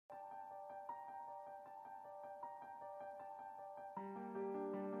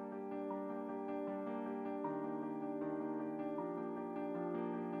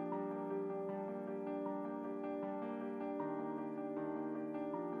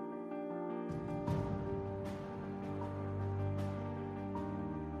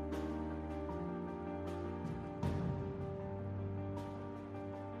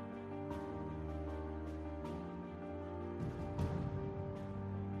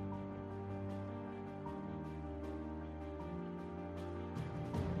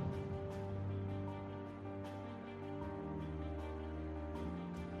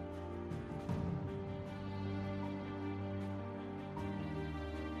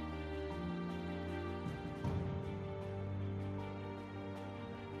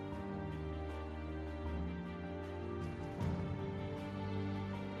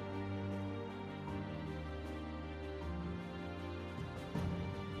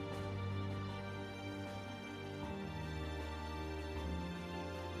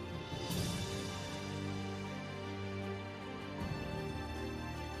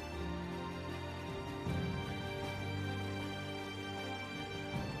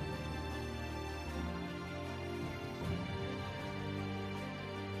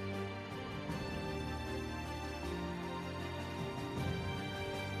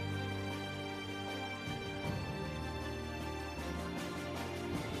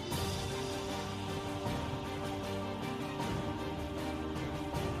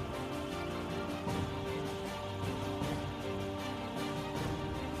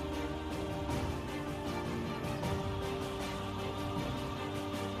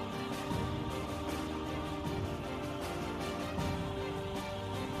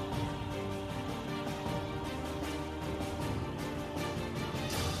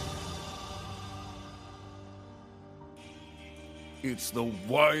It's the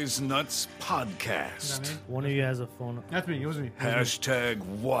Wise Nuts Podcast. You know what I mean? One of you has a phone. That's me. It was me. Hashtag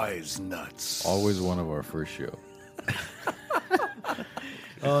Wise Nuts. Always one of our first show.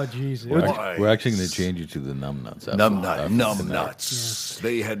 Oh, jeez. We're actually going to change it to the Numb Nuts. Numb Nuts. Yeah.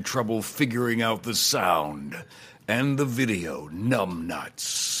 They had trouble figuring out the sound and the video. Numb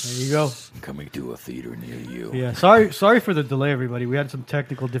Nuts. There you go. Coming to a theater near you. Yeah. Sorry for the delay, everybody. We had some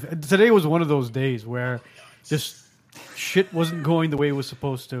technical Today was one of those days where just shit wasn't going the way it was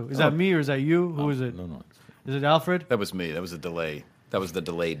supposed to. Is that me or is that you? Who is it? No. Is it Alfred? That was me. That was a delay. That was the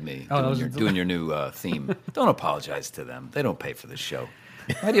delayed me Oh, doing your new theme. Don't apologize to them. They don't pay for this show.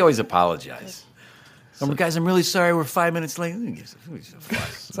 Why do you always apologize? Guys, I'm really sorry. We're 5 minutes late.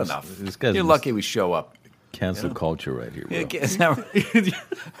 It's enough. This guy's You're lucky we show up. Cancel culture right here, bro. Is that right?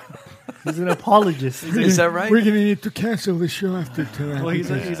 He's an apologist. Is that right? We're going to need to cancel the show after tonight. Well,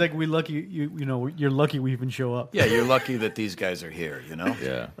 he's like, we lucky you know you're lucky we even show up. Yeah, you're lucky that these guys are here. You know.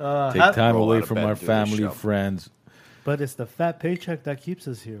 Yeah. Take time roll away out of from bed our and do this family, show. friends. But it's the fat paycheck that keeps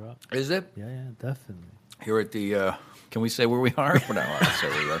us here. Huh? Is it Yeah, definitely. here at the? Can we say where we are? We're not allowed to say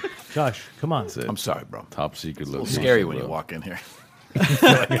where we are. Josh, come on. That's it. I'm sorry, bro. Top secret It's a little location. scary when you bro. walk in here.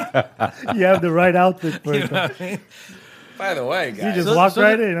 You have the right outfit for it. By the way, guys. You just walked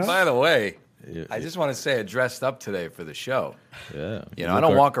right in, huh? By the way, Yeah, I just want to say I dressed up today for the show. Yeah. You know, I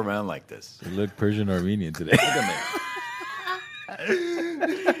don't walk around like this. You look Persian Armenian today. Look at me.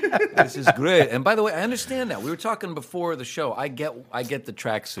 This is great. And by the way, I understand that. We were talking before the show. I get the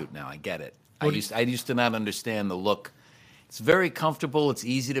tracksuit now. I get it. I used to not understand the look. It's very comfortable. It's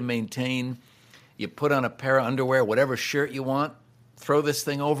easy to maintain. You put on a pair of underwear, whatever shirt you want, throw this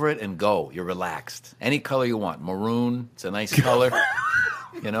thing over it, and go. You're relaxed. Any color you want. Maroon, it's a nice color.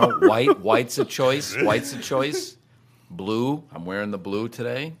 You know, white's a choice. White's a choice. Blue, I'm wearing the blue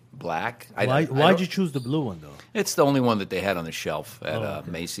today. Black. Why'd you choose the blue one, though? It's the only one that they had on the shelf at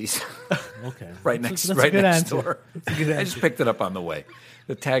Macy's. Okay. right next That's a good answer. door. That's a good I just answer. picked it up on the way.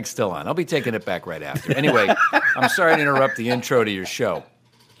 The tag's still on. I'll be taking it back right after. Anyway, I'm sorry to interrupt the intro to your show.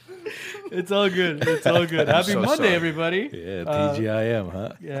 It's all good. It's all good. Happy so Monday, sorry. everybody. Yeah, TGIM,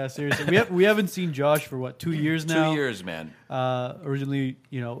 huh? Yeah, seriously. We haven't seen Josh for what, 2 years now? 2 years, man. Originally,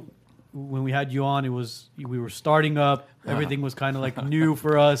 you know, when we had you on, we were starting up. Everything was kind of like new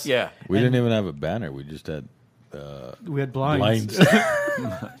for us. Yeah. We didn't even have a banner. We just had We had blinds.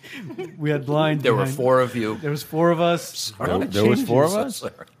 blinds. We had blinds. There were behind- 4 of you. There was 4 of us. there was 4 of us?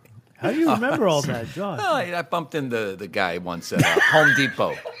 Sorry. How do you remember all that, Josh? Well, I bumped into the guy once at Home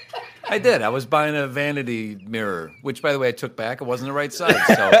Depot. I did. I was buying a vanity mirror, which, by the way, I took back. It wasn't the right size,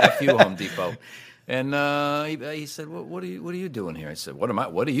 so F you, Home Depot. And he said, what are you doing here? I said, What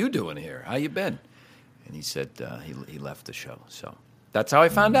are you doing here? How you been? And he said he left the show. So that's how I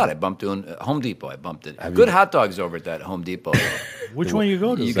found out. I bumped into Home Depot. I bumped it. Good hot dogs over at that Home Depot. Which one you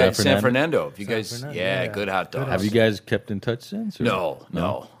go to? You San guys, San Fernando? Fernando. If you guys, Fernando, yeah, yeah. good hot dogs. Have you guys kept in touch since? Or?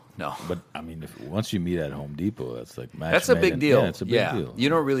 No. But, I mean, once you meet at Home Depot, that's like match That's a made big in- deal. Yeah, it's a big deal. You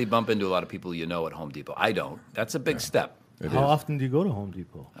don't really bump into a lot of people you know at Home Depot. I don't. That's a big step. It How is. often do you go to Home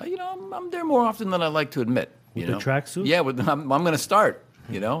Depot? You know, I'm there more often than I like to admit. With you the know? tracksuit? Yeah, I'm going to start.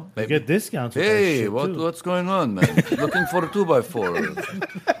 You know, You get discounts. With that Hey, shit, too. what's going on, man? Looking for a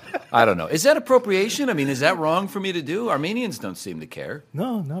 2x4. I don't know. Is that appropriation? I mean, is that wrong for me to do? Armenians don't seem to care.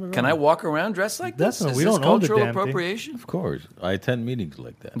 No, not at all. Can I walk around dressed like this? Definitely. Is We this don't own the cultural damn thing. appropriation? Of course. I attend meetings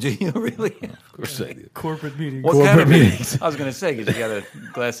like that. Do you really? Of course I do. Corporate meeting. What kind of meetings? I was going to say, because you got a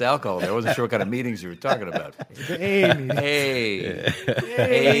glass of alcohol there. I wasn't sure what kind of meetings you were talking about. Hey, meeting.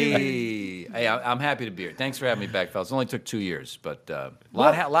 Hey, I'm happy to be here. Thanks for having me back, fellas. It only took 2 years, but a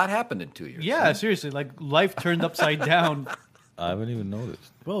lot happened in 2 years. Yeah, seriously. Like life turned upside down. I haven't even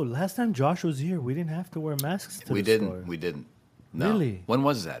noticed. Bro, last time Josh was here, we didn't have to wear masks to We the didn't. store. We didn't. No. Really? When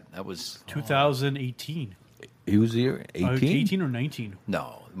was that? That was 2018. He was here 18? 18 or 19.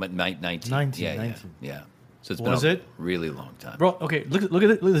 no, 19. 19, Yeah, 19. yeah. So it's Was been a it? really long time. Bro, okay, look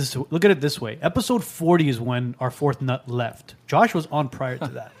at it this way. Episode 40 is when our fourth nut left. Josh was on prior to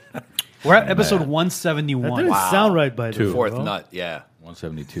that. We're at episode That 171. didn't sound right by the Two. way, Fourth bro. nut, yeah.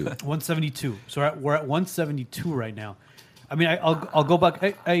 172. 172. So we're at 172 right now. I mean, I'll go back.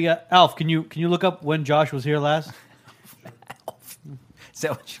 Hey, Alf, can you look up when Josh was here last? Is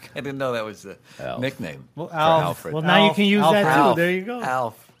that what you? I didn't know that was the Alf. nickname. Well, for Alf. Alfred. Well, now you can use that Alf. too. There you go.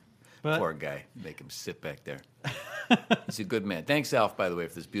 Alf. But- Poor guy. Make him sit back there. He's a good man. Thanks, Alf, by the way,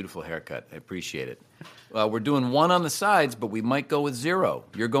 for this beautiful haircut. I appreciate it. We're doing 1 on the sides, but we might go with 0.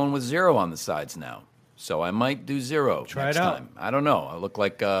 You're going with 0 on the sides now. So I might do 0 Try next it out. time. I don't know. I look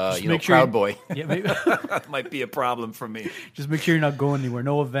like, make sure Proud you- Boy. Yeah, maybe, That might be a problem for me. just make sure you're not going anywhere.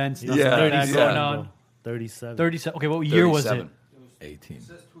 No events. Nothing Yeah, like that 37, going bro. on. 37. 37. Okay, what year was it? 37. 18.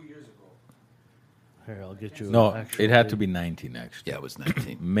 Here, I'll get you. No, an actual it had to date. be 19 actually. Yeah, it was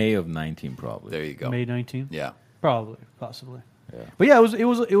 19. May of 19 probably. There you go. May 19th. Yeah, Probably, possibly. Yeah. But yeah, it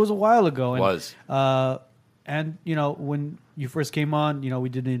was a while ago. And, was. And you know, when you first came on, you know, we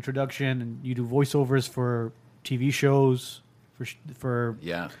did the introduction, and you do voiceovers for TV shows, for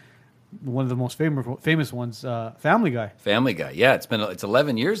Yeah. one of the most famous ones, Family Guy. Family Guy. Yeah, it's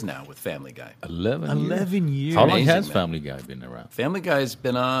 11 years now with Family Guy. 11 years. 11 years. How long Amazing, has man. Family Guy been around? Family Guy's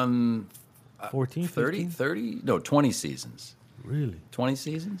been on 14, 30, 15? no, 20 seasons. Really? 20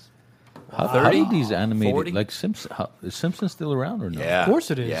 seasons? How 30? do these animated 40? like Simpsons? Is Simpsons still around or no? Yeah. Of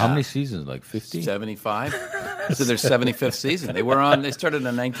course it is. Yeah. How many seasons? Like 50? 75. So their 75th season. They started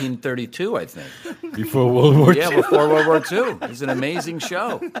in 1932, I think. Before World War Yeah, II. before World War II. It's an amazing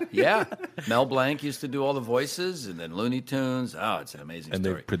show. Yeah. Mel Blanc used to do all the voices, and then Looney Tunes. Oh, it's an amazing And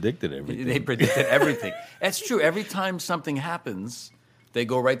they story. predicted everything. They predicted everything. That's true. Every time something happens, they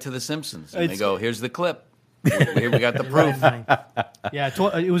go right to The Simpsons. And they go, here's the clip. Here we got the proof. Yeah,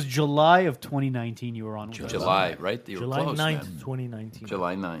 it was July of 2019 you were on. with us. July, right? You were July close, 9th, man. 2019.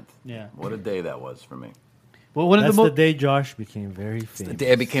 July 9th. Yeah. What a day that was for me. Well, one of That's the the most. day Josh became very famous. The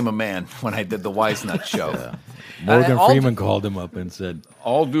day I became a man when I did the Wise Nut show. Morgan all- Freeman called him up and said,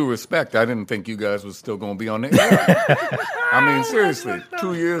 All due respect, I didn't think you guys was still going to be on the air. I mean, seriously,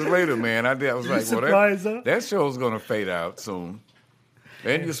 2 years later, man, I was like, surprised, huh? that show's going to fade out soon.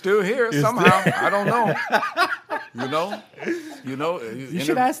 And you're still here somehow. I don't know. You know. You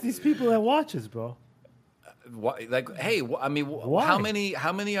should ask these people that watch us, bro. Like, hey, I mean, Why? how many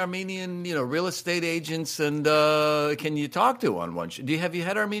Armenian, real estate agents and can you talk to on one show? Have you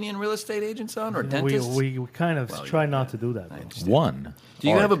had Armenian real estate agents on or dentists? We kind of try not to do that, bro. one. Do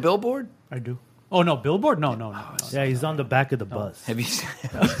you have a billboard? I do. Oh no, Billboard? No. Yeah, he's on the back of the bus. Have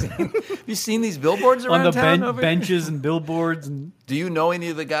you seen these billboards around On the town? over here? benches and billboards and Do you know any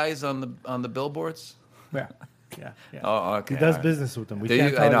of the guys on the billboards? yeah. Oh, okay. He does all right. business with them. We Do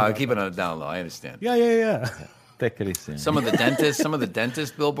can't you? tell I you know. I'm about keeping that. it down low. I understand. Yeah. Take it easy. Some of the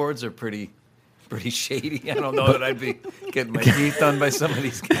dentist billboards are pretty shady. I don't know that I'd be getting my teeth done by some of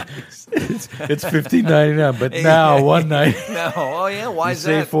these guys. It's $15.99, but now one night No. Oh yeah. Why you is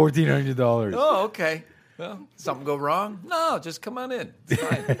save that? $1,400. Oh, okay. Well, something go wrong? No, just come on in. It's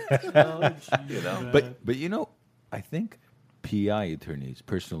fine. But I think PI attorneys,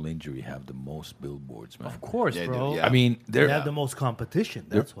 personal injury, have the most billboards, man. Of course, Yeah, bro. yeah. I mean, They they're have the most competition.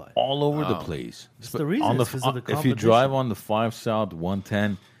 they're That's why. all over the place. It's the reason, On it's 'cause of the if you competition. drive on the 5 South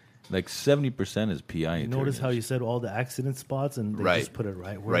 110, like 70% is PI You attorneys. notice how you said all the accident spots and they Right. just put it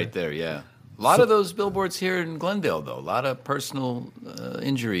right where Right there, yeah. A lot of those billboards here in Glendale, though. A lot of personal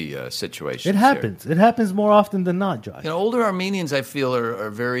injury situations. It here. happens. It happens more often than not, Josh. Older Armenians, I feel, are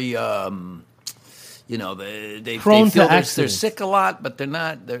very, they Prone to feel they're accidents. sick a lot, but they're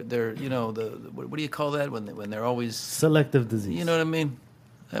not. They're what do you call that when they're always, Selective disease. you know what I mean?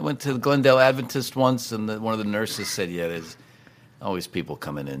 I went to the Glendale Adventist once, and one of the nurses said, "Yeah, there's always people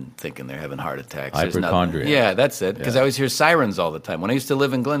coming in thinking they're having heart attacks. There's nothing." Hypochondria. Yeah, that's it. Because Yeah. I always hear sirens all the time. When I used to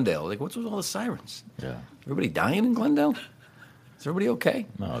live in Glendale, like, what's with all the sirens? Yeah. Everybody dying in Glendale? Is everybody okay?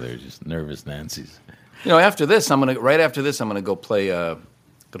 No, they're just nervous Nancy's. After this, I'm gonna go play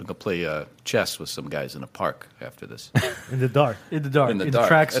chess with some guys in a park after this. In the dark. In the dark. In the in dark.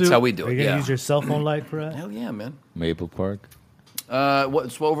 the tracksuit. That's how we do Are it. you going to Yeah. use your cell phone light for that? Hell yeah, man. Maple Park.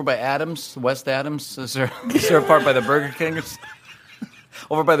 What's over by Adams, West Adams? Is there a part by the Burger King?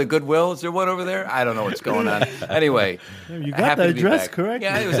 Over by the Goodwill? Is there one over there? I don't know what's going on. Anyway, You got happy the to be address back. correct.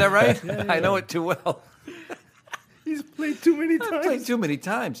 Yeah, is that right? I know it too well. He's played too many I've played times. too many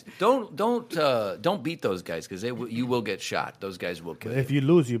times. Don't beat those guys because you will get shot. Those guys will kill you. If you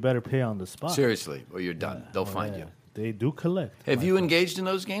lose, you better pay on the spot. Seriously, or you're done. They'll find you. They do collect. Have you engaged in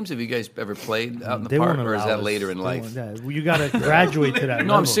those games? Have you guys ever played out in the They park, won't or is allow that us. later in They life? won't- yeah, well, you got to graduate to that No,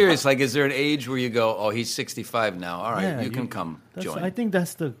 level. I'm serious. Like, is there an age where you go, "Oh, he's 65 now. All right, Yeah, you can come that's- join." I think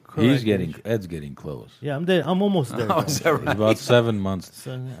that's the correct Ed's getting close. Yeah, I'm there. I'm almost there. Oh, guys. is that He's right? about 7 months.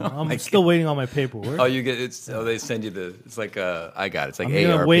 So, I'm still waiting on my paperwork. Oh, you get it's. Oh, they send you the. It's like I got it. It's like I'm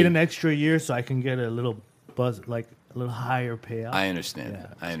gonna ARP. wait an extra year so I can get a little buzz, like a little higher payout. I understand. Yeah.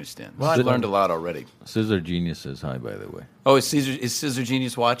 I understand. Well, I've learned a lot already. Scissor Genius says hi, by the way. Oh, is Scissor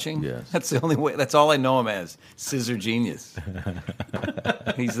Genius watching? Yes. That's the only way. That's all I know him as. Scissor Genius.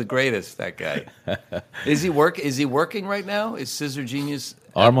 He's the greatest. That guy. Is he working right now? Is Scissor Genius?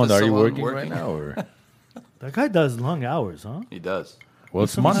 at Armand, the are you salon working right now? Or? That guy does long hours, huh? He does. Well,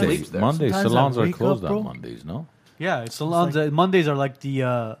 it's Sometimes- Monday. Sleeps there. Monday Sometimes I salons are wake closed up, bro. on Mondays, no? Yeah, it's salons. Mondays are like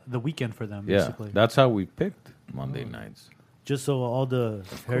the weekend for them, Yeah, basically. that's how we picked Monday nights. just so all the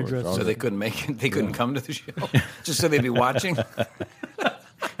hairdressers. So they couldn't make it. They couldn't come to the show, just so they'd be watching.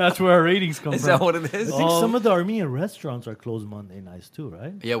 That's where our ratings come Is from. that what it is? I think some of the Armenian restaurants are closed Monday nights too,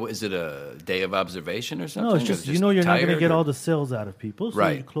 right? Yeah, is it a day of observation or something? No, it's Or just, you're not going to tired, get or- all the sales out of people, so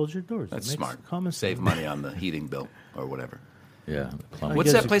Right. you close your doors. That's It makes smart. common Save sense. money on the heating bill or whatever. Yeah. What's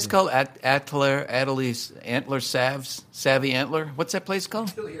guess that you place could- called? Atelier Antler Savvy Antler? What's that place called?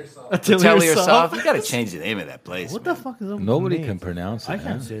 Atelier Soft. You got to change the name of that place. What man. the fuck is up with Nobody names? can pronounce it. I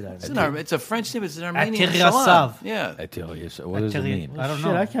can't huh? say that. It's a French name. It's an Armenian Atelier salon. Sav. Yeah. Atelier. So what does it Atelier- mean? I don't Shit,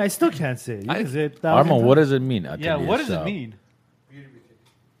 know. I still can't say it. You I- can say it Armand, what does it mean? Yeah, Atelier what does it Sav? mean?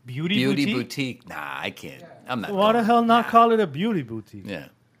 Beauty Beauty boutique? boutique. Nah, I can't. I'm not. Why the going. hell not call it a beauty boutique? Yeah.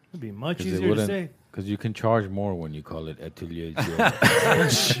 It'd be much Because easier to say. Because you can charge more when you call it Atelier.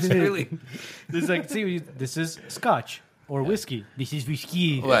 Really? This is like, see, this is scotch or whiskey. This is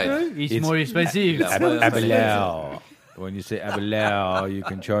whiskey. Right. It's more expensive. Yeah, well, that's what it is. Abelao. When you say Abelao, you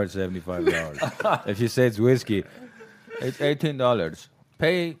can charge $75. If you say it's whiskey, it's $18.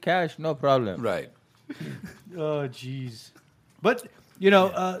 Pay cash, no problem. Right. Oh, jeez. But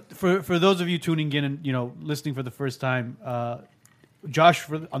for those of you tuning in and listening for the first time, Josh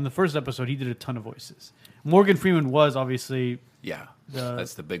on the first episode he did a ton of voices. Morgan Freeman was obviously Yeah. The-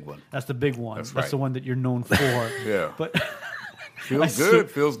 That's the big one. that's the big one. That's That's right. the one that you're known for. Yeah. But Feels I good.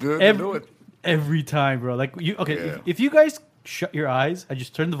 sw- Feels good to do it. every time, bro. Like you, okay, Yeah. if you guys shut your eyes, I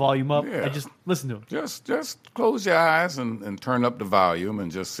just turn the volume up. Yeah. I just listen to him. Just close your eyes and turn up the volume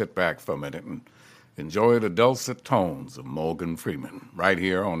and just sit back for a minute and enjoy the dulcet tones of Morgan Freeman right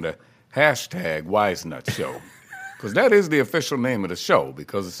here on the hashtag Wisenut Show. Because that is the official name of the show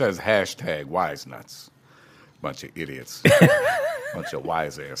because it says hashtag Wisenuts. Bunch of idiots. Bunch of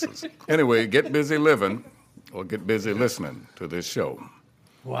wise asses. Anyway, get busy living or get busy listening to this show.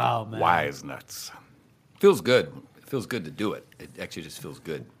 Wow, man. Wise Nuts. Feels good. It feels good to do it. It actually just feels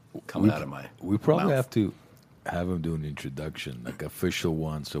good coming out of my We probably mouth. have to have him do an introduction, like official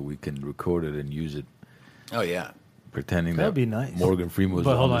one, so we can record it and use it, Oh, yeah. pretending That'd that be nice. Morgan Freeman was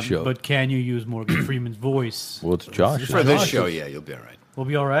But on hold the on. show. But can you use Morgan Freeman's voice? Well, it's Josh. For this show, yeah, you'll be all right. We'll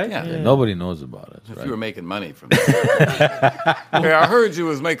be all right. Yeah. Nobody knows about it. If Right? you were making money from that. Hey, I heard you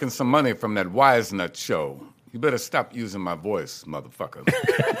was making some money from that Wise Nut show. You better stop using my voice, motherfucker.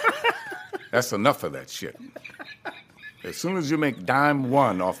 That's enough of that shit. As soon as you make dime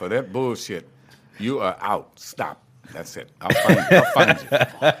one off of that bullshit, you are out. Stop. That's it. I'll find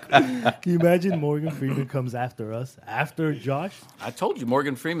you. Can you imagine Morgan Freeman comes after us, after Josh? I told you,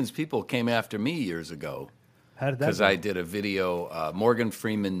 Morgan Freeman's people came after me years ago How did that because go? I did a video. Morgan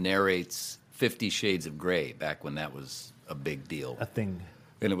Freeman narrates 50 Shades of Grey back when that was a big deal. A thing.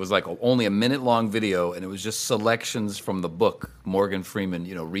 And it was like only a minute-long video, and it was just selections from the book. Morgan Freeman,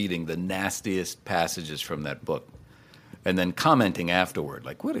 reading the nastiest passages from that book, and then commenting afterward,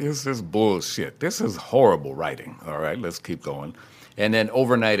 like, What is this bullshit? This is horrible writing. All right, let's keep going. and then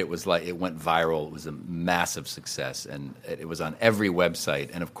overnight it was like, it went viral. It was a massive success, and it was on every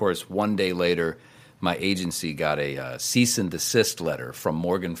website. And of course, one day later, my agency got a cease and desist letter from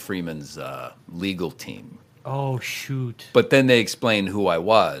Morgan Freeman's legal team. Oh shoot. But then they explained who I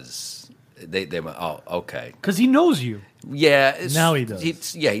was. They went, oh, okay. Because he knows you. Yeah. Now he does.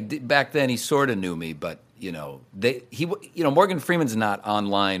 He did, back then he sort of knew me, but Morgan Freeman's not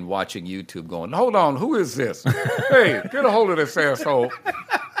online watching YouTube going, Hold on, who is this? Hey, get a hold of this asshole.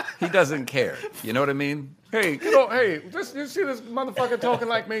 he doesn't care. You know what I mean? Hey, you see this motherfucker talking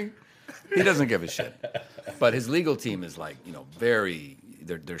like me? He doesn't give a shit. But his legal team is like,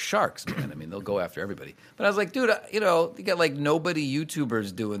 they're sharks, man. I mean, they'll go after everybody. But I was like, dude, you got like nobody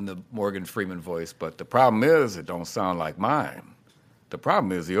YouTubers doing the Morgan Freeman voice, but The problem is it don't sound like mine. The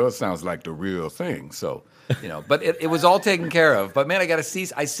problem is yours sounds like the real thing. So but it was all taken care of. But man, I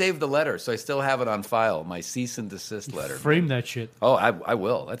saved the letter, so I still have it on file, my cease and desist letter. Frame that shit. Oh, I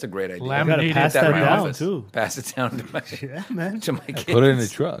will. That's a great idea. Laminate You gotta it. pass Put that in my down office. too. Pass it down to my, Yeah, man. to my kids. Put it in a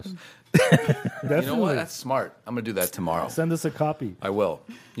trust. You know what? That's smart. I'm gonna do that tomorrow. Send us a copy. I will.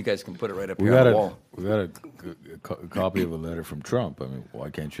 You guys can put it right up We here on the got wall. a copy of a letter from Trump. I mean, why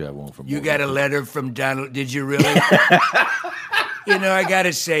can't you have one from? You Morgan got a Freeman? letter from Donald? Did you really? I got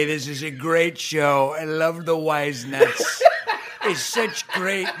to say, this is a great show. I love the Wise Nuts. There's such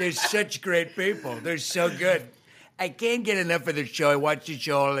great people. They're so good. I can't get enough of the show. I watch the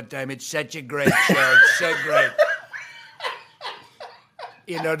show all the time. It's such a great show. It's so great.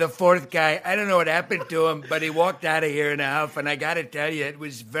 The fourth guy, I don't know what happened to him, but he walked out of here in a huff, and I got to tell you, it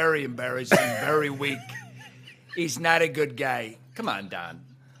was very embarrassing, very weak. He's not a good guy. Come on, Don.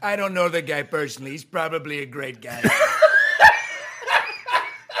 I don't know the guy personally. He's probably a great guy.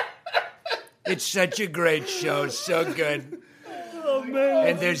 It's such a great show. So good.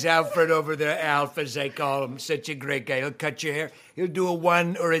 And there's Alfred over there, Alf, as they call him. Such a great guy. He'll cut your hair. He'll do a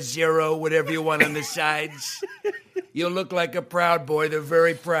 1 or a 0, whatever you want on the sides. You'll look like a proud boy. They're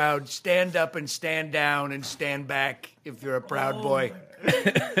very proud. Stand up and stand down and stand back if you're a proud boy.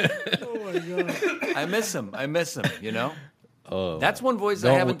 I miss him, you know? That's one voice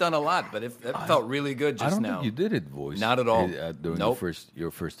I haven't done a lot, but it felt really good just I don't now. think you did it voice. Not at all. During Nope.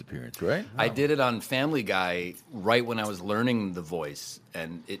 your first appearance, right? I did it on Family Guy right when I was learning the voice,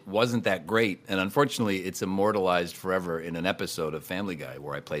 and it wasn't that great. And unfortunately, it's immortalized forever in an episode of Family Guy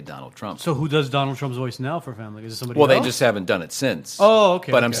where I played Donald Trump. So who does Donald Trump's voice now for Family? Is it somebody Well, else? they just haven't done it since. Oh,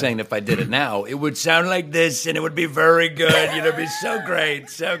 okay, But I'm okay. saying if I did it now, it would sound like this, and it would be very good. You know, it'd be so great,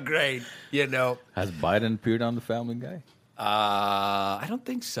 you know. Has Biden appeared on the Family Guy? I don't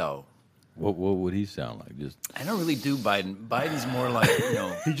think so. What would he sound like? Just I don't really do Biden. Biden's more like, you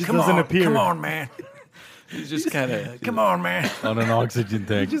know, He just come doesn't on, appear. Come on, man. He's just kind of, come on, man. on an oxygen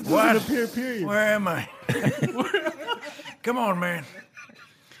tank. What? appear, period. Where am I? Come on, man.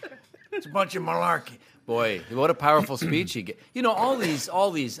 It's a bunch of malarkey. Boy, what a powerful speech he gave. You know, all these,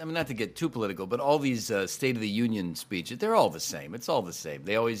 I mean, not to get too political, but all these State of the Union speeches, they're all the same. It's all the same.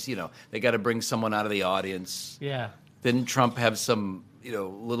 They always, you know, they got to bring someone out of the audience. Yeah. Didn't Trump have some, you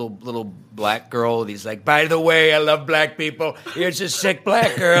know, little black girl? And he's like, by the way, I love black people. Here's a sick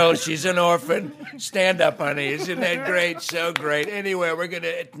black girl. She's an orphan. Stand up, honey. Isn't that great? So great. Anyway, we're going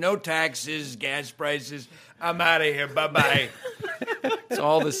to, no taxes, gas prices. I'm out of here. Bye-bye. It's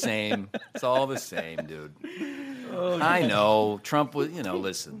all the same. It's all the same, dude. I know. Trump was, you know,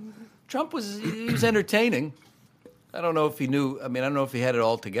 listen. Trump he was entertaining. I don't know if he knew, I mean, I don't know if he had it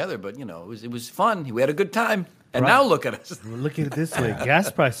all together, but, you know, it was fun. We had a good time. And now look at us. Look at it this way: gas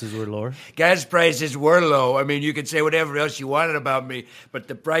prices were lower. Gas prices were low. I mean, you could say whatever else you wanted about me, but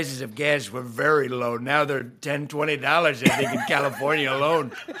the prices of gas were very low. Now they're $10, $20, I think, in California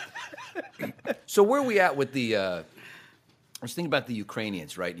alone. So where are we at with the... I was thinking about the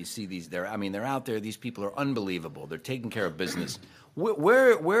Ukrainians, right? You see these, they're out there. These people are unbelievable. They're taking care of business.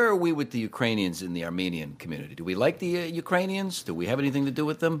 Where are we with the Ukrainians in the Armenian community? Do we like the Ukrainians? Do we have anything to do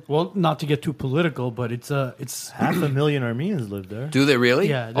with them? Well, not to get too political, but it's 500,000 Armenians live there. Do they really?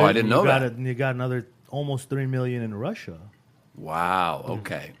 Yeah, Oh, I didn't know that. You got another almost 3 million in Russia. Wow.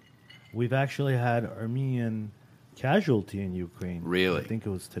 Okay. We've actually had Armenian casualty in Ukraine. Really? I think it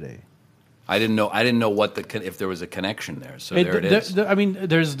was today. I didn't know if there was a connection there. So there it is. I mean,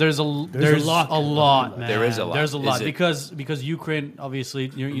 there's a lot, man. There is a lot. There's a lot Is it? because Ukraine, obviously,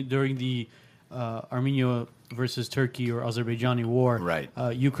 during the Armenia versus Turkey or Azerbaijani war, Right.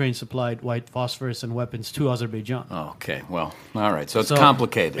 Ukraine supplied white phosphorus and weapons to Azerbaijan. Oh, okay. Well, all right. So it's So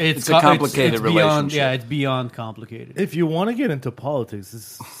complicated. It's a complicated it's relationship. beyond, yeah, it's beyond complicated. If you want to get into politics,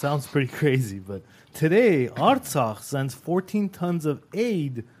 this sounds pretty crazy, but today Artsakh sends 14 tons of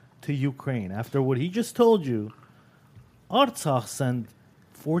aid to Ukraine. After what he just told you, Artsakh sent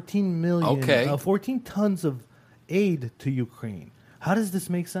 14 tons of aid to Ukraine. How does this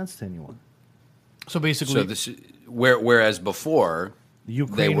make sense to anyone? So basically, So this, whereas before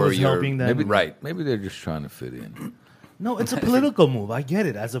Ukraine were was your- helping them. maybe- Right. Maybe they're just trying to fit in. No, it's a political move. I get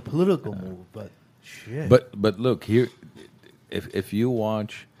it as a political move, but shit. But look here, if you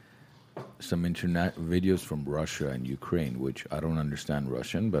watch some internet videos from Russia and Ukraine, which I don't understand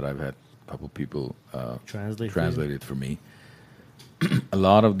Russian, but I've had a couple people translate it for me. A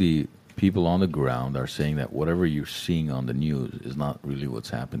lot of the people on the ground are saying that whatever you're seeing on the news is not really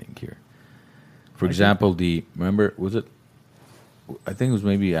what's happening here. For example, I think it was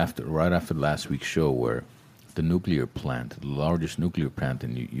maybe right after last week's show where the nuclear plant, the largest nuclear plant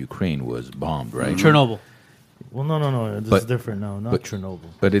in Ukraine, was bombed, right? Chernobyl. well, no. This is different now. Not Chernobyl.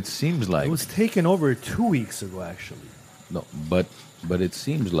 But it seems like It was taken over 2 weeks ago, actually. no, but it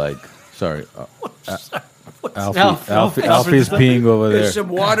seems like sorry, Alfie. Alfie's peeing over there. there's some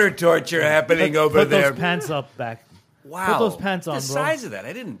water torture happening over Put there. those pants up back. Wow. Put those pants on, the bro. size of that,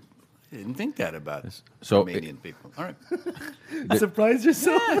 I didn't think that about So Armenian people. All right. Surprise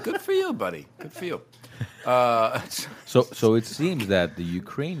yourself. Yeah, good for you, buddy. Good for you. So it seems that the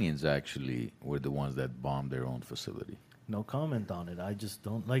Ukrainians actually were the ones that bombed their own facility. No comment on it. I just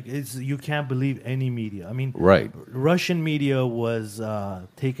don't like. You can't believe any media. I mean, Right. Russian media was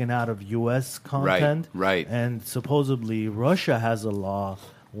taken out of U.S. content, right. And supposedly Russia has a law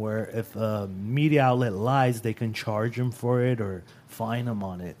where if a media outlet lies, they can charge them for it or fine them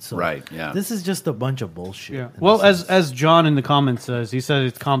on it. So Right, yeah. this is just a bunch of bullshit. Yeah. in Well, a sense. as John in the comments says, he said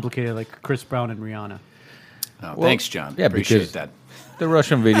it's complicated, like Chris Brown and Rihanna. Oh, thanks, John. yeah, Appreciate because- that. The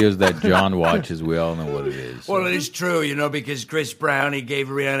Russian videos that John watches, we all know what it is. Well, it is true, because Chris Brown, he gave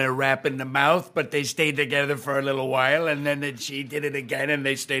Rihanna a rap in the mouth, but they stayed together for a little while, and then she did it again, and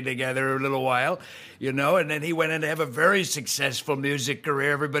they stayed together a little while, and then he went on to have a very successful music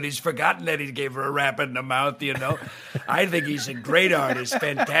career. Everybody's forgotten that he gave her a rap in the mouth, I think he's a great artist,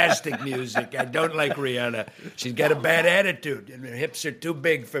 fantastic music. I don't like Rihanna. She's got a bad attitude, and her hips are too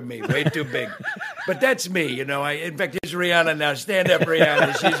big for me, way too big. But that's me, in fact, here's Rihanna now. Stand up,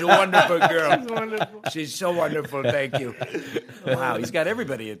 Rihanna. She's a wonderful girl. She's so wonderful. Thank you. Wow, he's got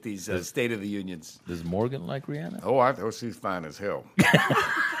everybody at these State of the Unions. Does Morgan like Rihanna? Oh, she's fine as hell.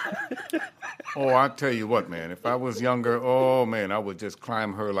 I tell you what, man. If I was younger, I would just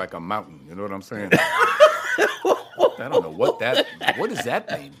climb her like a mountain. You know what I'm saying? I don't know what does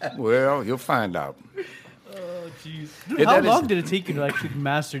that mean? Well, you'll find out. Oh, jeez. How long did it take you to actually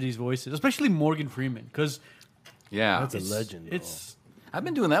master these voices, especially Morgan Freeman? Because that's a legend. I've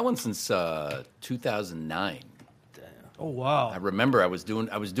been doing that one since 2009. Oh wow! I remember I was doing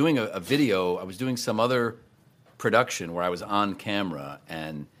a video. I was doing some other production where I was on camera,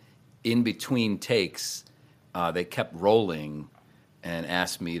 and in between takes, they kept rolling and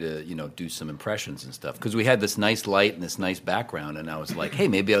asked me to do some impressions and stuff because we had this nice light and this nice background, and I was like, hey,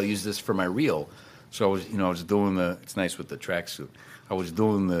 maybe I'll use this for my reel. So I was doing it's nice with the tracksuit. I was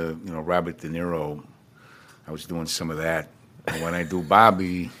doing the Robert De Niro. I was doing some of that. And when I do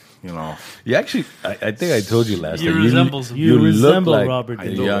Bobby, You actually, I think I told you last time. You resemble like Robert De I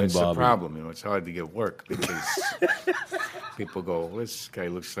Niro. know young it's Bobby. a problem. It's hard to get work because people go, well, this guy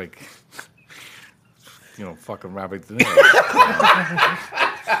looks like, fucking Robert De Niro.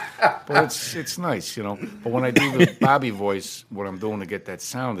 But it's nice, But when I do the Bobby voice, what I'm doing to get that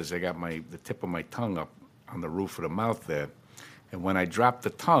sound is I got the tip of my tongue up on the roof of the mouth there. And when I drop the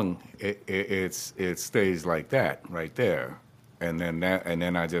tongue, it stays like that right there. And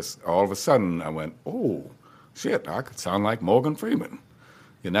then I just all of a sudden I went, oh shit, I could sound like Morgan Freeman.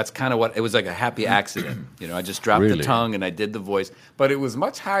 And that's kind of what it was, like a happy accident. I just dropped the tongue and I did the voice, but it was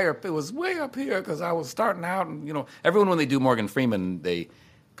much higher. It was way up here because I was starting out, and everyone when they do Morgan Freeman, they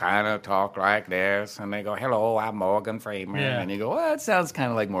kind of talk like this, and they go, "Hello, I'm Morgan Freeman," and you go, "Well, that sounds kind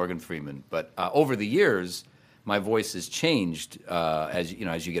of like Morgan Freeman." But over the years, my voice has changed. As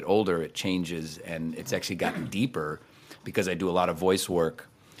you get older, it changes, and it's actually gotten deeper because I do a lot of voice work.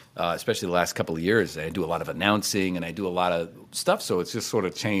 Especially the last couple of years, I do a lot of announcing and I do a lot of stuff. So it's just sort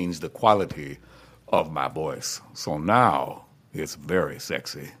of changed the quality of my voice. So now it's very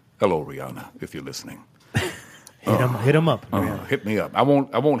sexy. Hello, Rihanna, if you're listening. Hit him up. Hit me up. I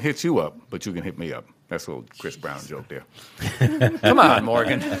won't hit you up, but you can hit me up. That's a little Chris Brown joke there. Come on,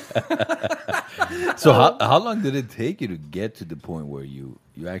 Morgan. So how long did it take you to get to the point where you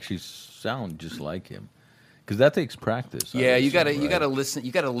actually sound just like him? Because that takes practice. Yeah, you gotta listen.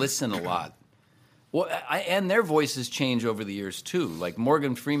 You gotta listen a lot. Well, and their voices change over the years too. Like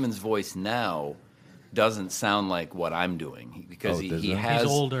Morgan Freeman's voice now doesn't sound like what I'm doing because he's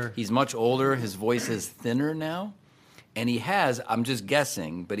older. He's much older. His voice is thinner now, and he has. I'm just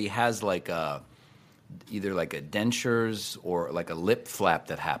guessing, but he has like either like a dentures or like a lip flap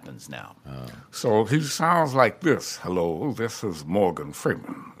that happens now. So he sounds like this. Hello, this is Morgan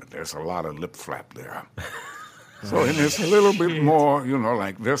Freeman. There's a lot of lip flap there. So and it's a little bit more,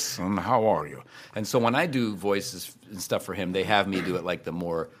 like this, and how are you? And so when I do voices and stuff for him, they have me do it like the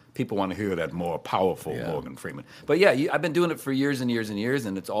more, people want to hear that more powerful Morgan Freeman. But yeah, I've been doing it for years and years and years,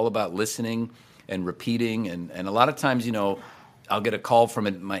 and it's all about listening and repeating. And a lot of times, I'll get a call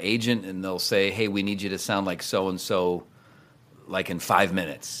from my agent, and they'll say, hey, we need you to sound like so-and-so like in 5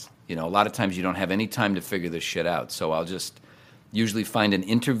 minutes. A lot of times you don't have any time to figure this shit out. So I'll just usually find an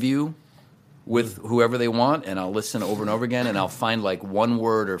interview with whoever they want, and I'll listen over and over again, and I'll find like one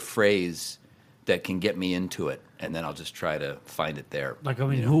word or phrase that can get me into it, and then I'll just try to find it there. Like,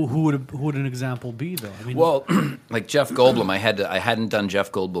 who would an example be though? Well, like Jeff Goldblum, I hadn't done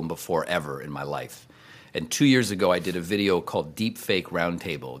Jeff Goldblum before ever in my life, and 2 years ago I did a video called Deep Fake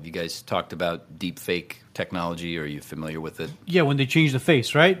Roundtable. Have you guys talked about deep fake technology? Or are you familiar with it? Yeah, when they change the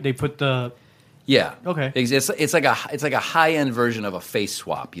face, right? They put the Yeah. Okay. It's like a high end version of a face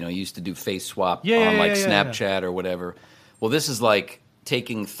swap. You used to do face swap on Snapchat or whatever. Well, this is like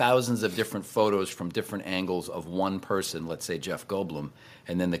taking thousands of different photos from different angles of one person, let's say Jeff Goldblum,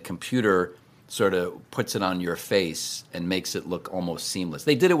 and then the computer sort of puts it on your face and makes it look almost seamless.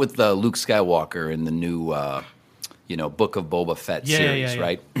 They did it with Luke Skywalker in the new Book of Boba Fett series,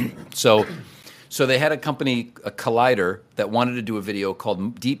 right? So they had a company, a Collider, that wanted to do a video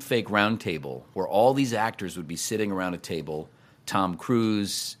called Deep Fake Roundtable, where all these actors would be sitting around a table. Tom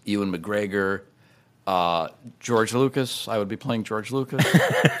Cruise, Ewan McGregor, George Lucas. I would be playing George Lucas.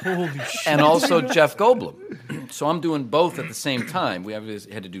 Holy shit. And also Jeff Goldblum. So I'm doing both at the same time. We had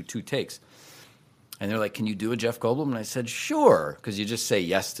to do 2 takes. And they're like, can you do a Jeff Goldblum? And I said, sure, because you just say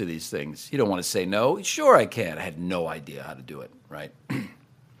yes to these things. You don't want to say no. Sure, I can. I had no idea how to do it, right?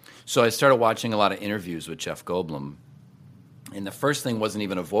 So I started watching a lot of interviews with Jeff Goldblum. And the first thing wasn't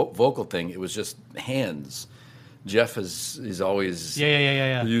even a vocal thing. It was just hands. Jeff is always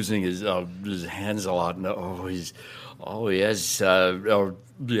using his hands a lot.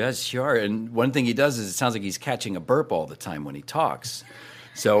 Yes, sure. And one thing he does is it sounds like he's catching a burp all the time when he talks.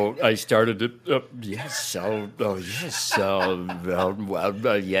 So I started to, yes, yes,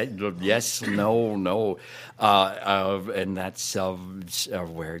 yes, no, and that's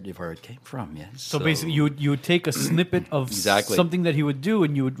where it came from, yes. So basically, you would take a snippet of something that he would do,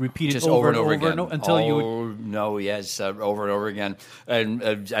 and you would repeat it just over and over over again until you would. Over and over again. And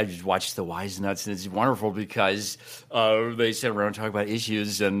I just watched the Wise Nuts, and it's wonderful because they sit around and talk about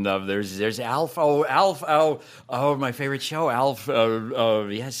issues, and there's Alf. Oh, my favorite show, Alf.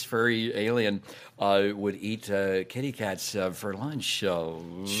 Yes, furry alien would eat kitty cats for lunch.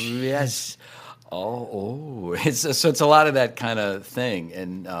 Yes. It's a lot of that kind of thing,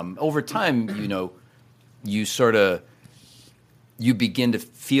 and over time, you begin to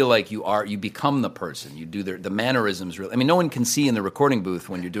feel like you become the person. You do the mannerisms. Really, I mean, no one can see in the recording booth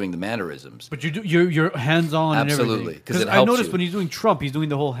when you're doing the mannerisms. But you're hands on. Absolutely, because I noticed when he's doing Trump, he's doing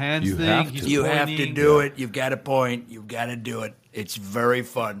the whole hands thing. You have to do it. You've got a point. You've got to do it. It's very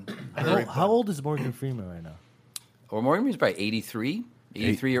fun. How old is Morgan Freeman right now? Well, Morgan Freeman's probably 83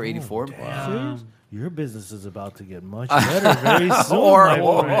 or 84. Wow. Your business is about to get much better very soon.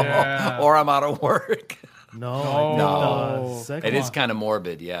 or I'm out of work. No. It is kind of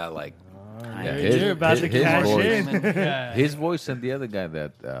morbid, yeah. Like, you're about to cash in. His voice and the other guy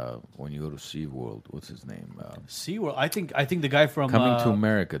that when you go to SeaWorld, what's his name? SeaWorld. I think the guy from Coming to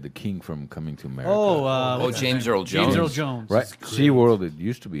America, the king from Coming to America. James Earl Jones. James Earl Jones. Right. SeaWorld, it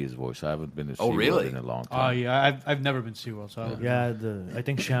used to be his voice. I haven't been to SeaWorld really? in a long time. Yeah, I've never been to SeaWorld. So I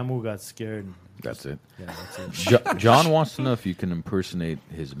think Shamu got scared. That's it. Yeah, that's it. John wants to know if you can impersonate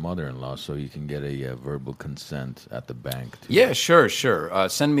his mother-in-law so you can get a verbal consent at the bank. Yeah, sure.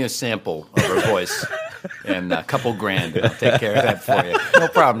 Send me a sample of her voice and a couple grand. And I'll take care of that for you. No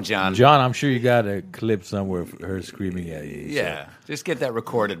problem, John. John, I'm sure you got a clip somewhere of her screaming at you. Yeah, just get that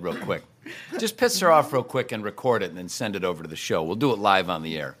recorded real quick. Just piss her off real quick and record it and then send it over to the show. We'll do it live on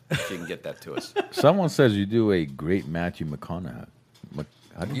the air if you can get that to us. Someone says you do a great Matthew McConaughey.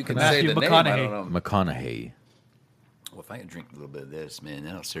 You can say the name. I don't know. McConaughey. Well, if I can drink a little bit of this, man,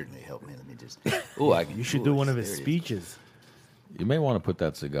 that'll certainly help me. Let me just. I can. You should do one of his speeches. You may want to put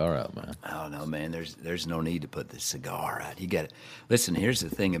that cigar out, man. Oh no, man. There's no need to put the cigar out. You got it. Listen, here's the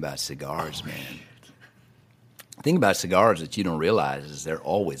thing about cigars, man. The thing about cigars that you don't realize is they're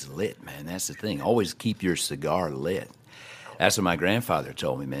always lit, man. That's the thing. Always keep your cigar lit. That's what my grandfather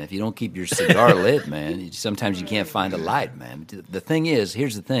told me, man. If you don't keep your cigar lit, man, sometimes you can't find a light, man. The thing is,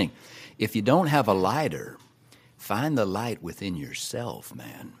 here's the thing. If you don't have a lighter, find the light within yourself,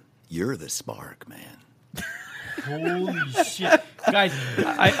 man. You're the spark, man. Holy shit. Guys,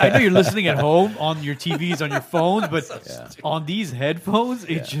 I know you're listening at home on your TVs, on your phones, but on these headphones,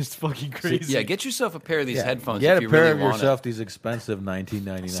 it's just fucking crazy. Yeah, get yourself a pair of these headphones Get if you a pair really of want yourself it. these expensive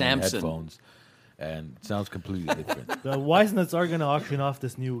 $19.99 Samson. headphones. And it sounds completely different. The Wise Nuts are going to auction off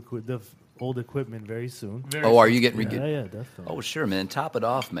this new old equipment very soon. Are you getting... Yeah, definitely. Oh, sure, man. Top it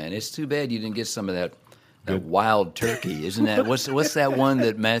off, man. It's too bad you didn't get some of that wild turkey. Isn't that... What's that one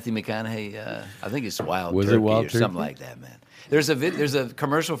that Matthew McConaughey... I think it's wild Was turkey it wild or turkey? something like that, man. There's a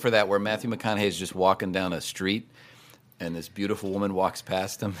commercial for that where Matthew McConaughey is just walking down a street and this beautiful woman walks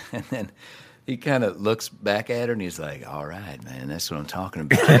past him and then... He kind of looks back at her and he's like, all right, man, that's what I'm talking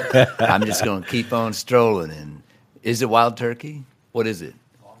about. I'm just going to keep on strolling. And is it wild turkey? What is it?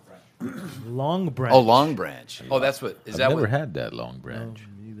 Long Branch. Oh, Long Branch. Oh, that's what. Is I've that never what? had that Long Branch.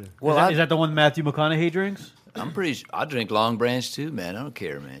 Well, is that the one Matthew McConaughey drinks? I'm pretty sure I drink Long Branch too, man. I don't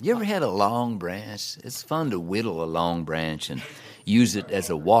care, man. You ever had a Long Branch? It's fun to whittle a Long Branch and use it as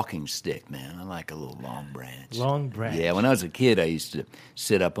a walking stick, man. I like a little Long Branch. Long Branch. Yeah, when I was a kid, I used to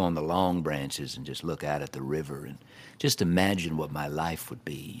sit up on the long branches and just look out at the river and just imagine what my life would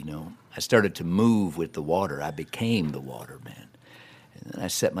be, you know. I started to move with the water. I became the water, man. And then I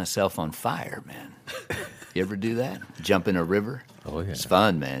set myself on fire, man. You ever do that? Jump in a river? Oh, yeah. It's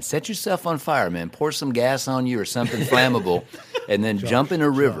fun, man. Set yourself on fire, man. Pour some gas on you or something flammable, and then jump in a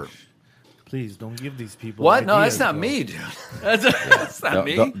river. Please don't give these people. What? No, ideas, that's not bro. me, dude. That's not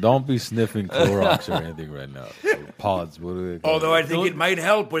me. Don't be sniffing Clorox or anything right now. Or pods. What do they call Although it? I think it might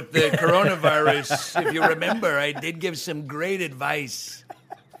help with the coronavirus. If you remember, I did give some great advice.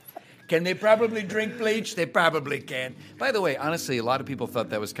 Can they probably drink bleach? They probably can. By the way, honestly, a lot of people thought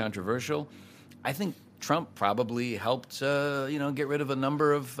that was controversial. I think Trump probably helped, get rid of a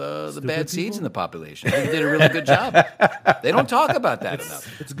number of the bad seeds in the population. I think he did a really good job. They don't talk about that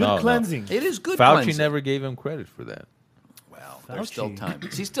enough. It's good No. cleansing. It is good Fauci cleansing. never gave him credit for that. Well, there's still Fauci. time.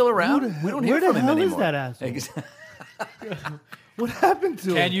 Is he still around? We don't hear where the from him hell is anymore. that asshole? Exactly. What happened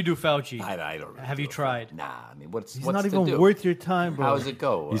to Can him? you do Fauci? I don't really Have you know. tried? Nah, I mean, what's He's what's not to even do? worth your time, bro. How does it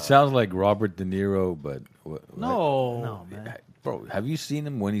go? He sounds like Robert De Niro, but No. No, man. bro, have you seen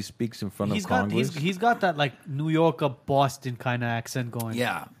him when he speaks in front He's of got Congress? he's got that like New Yorker Boston kind of accent going.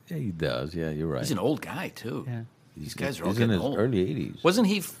 Yeah, Yeah, he does. Yeah, you're right. he's an old guy too. Yeah. These guys are all He's in getting his old. early 80s. Wasn't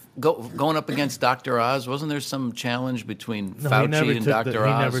he going up against Dr. Oz? Wasn't there some challenge between No, he never Fauci and took Dr.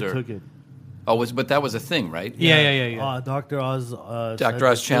 He Oz? never or- took it. Oh, but that was a thing, right? Yeah. Dr. Oz. Dr.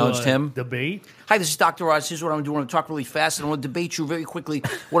 Oz challenged him? Debate. Hi, this is Dr. Oz. Here's what I'm doing. I'm going to talk really fast, and I want to debate you very quickly.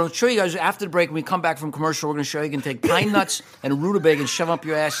 What I'll show you guys after the break, when we come back from commercial, we're going to show you can take pine nuts and rutabaga and shove up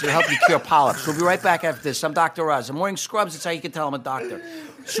your ass to help you cure polyps. We'll be right back after this. I'm Dr. Oz. I'm wearing scrubs. That's how you can tell I'm a doctor.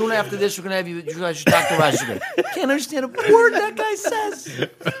 Soon after this, we're going to have you guys Dr. Oz again. Can't understand a word that guy says.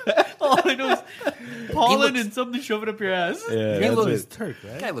 All I know is pollen looks- and something shoving up your ass. Yeah, He that's looks- it. Turk,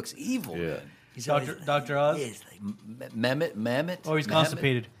 right? That guy looks evil, Yeah. man. He's always- Dr. Oz? He's like Mehmet. Oh, he's Mehmet?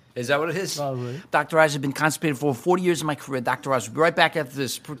 constipated. Is that what it is? Probably. Dr. Oz has been constipated for 40 years of my career. Dr. Oz, we'll be right back after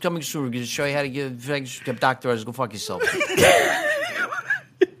this. Coming soon, we're going to show you how to give Dr. Oz. Go fuck yourself.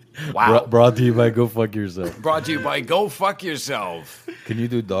 Wow. Brought to you by Go Fuck Yourself. Brought to you by Go Fuck Yourself. Can you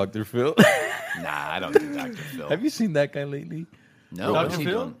do Dr. Phil? Nah, I don't do Dr. Phil. Have you seen that guy lately? No, Dr. what's he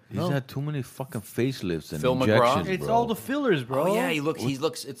Phil? doing? He's had too many fucking facelifts and Phil McGraw? injections, It's bro. all the fillers, bro. Oh, yeah, he looks,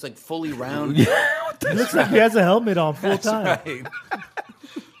 it's like fully round. He looks like he has a helmet on full That's time. right.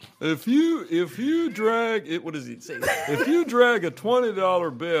 If you drag it, what does he say? If you drag a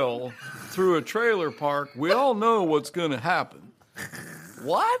 $20 bill through a trailer park, we all know what's going to happen.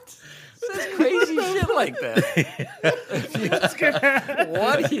 What? Says crazy shit like that.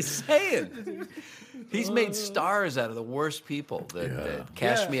 What are you saying? He's made stars out of the worst people. That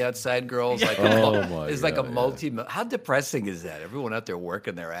Cash Me Outside girls, like Oh, my is like a God, multi. How depressing is that? Everyone out there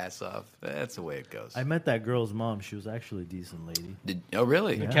working their ass off. That's the way it goes. I met that girl's mom. She was actually a decent lady. Oh,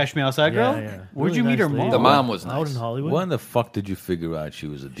 really? Cash Me Outside girl? Where'd you meet her mom? The mom was Out nice. in Hollywood. When the fuck did you figure out she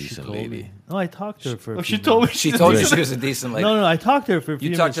was a She decent told lady? me. No, I talked to her for. Oh, a she few told me. minutes. She told you she was a decent lady. No, I talked to her for a few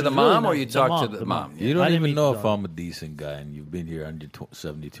You minutes. talked to She the was really mom, or nice. you The talked to the mom? You I don't didn't even meet know the if dog. I'm a decent guy, and you've been here under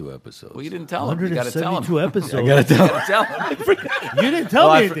 72 episodes. Well, you didn't tell him. You got to tell him. 172 episodes. I gotta tell him. Tell him. You didn't tell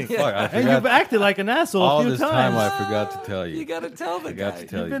Oh, me I anything. fuck, I And you've forgot. acted like an asshole All a few this times. time, I forgot to tell you. You got to tell the I got guy. to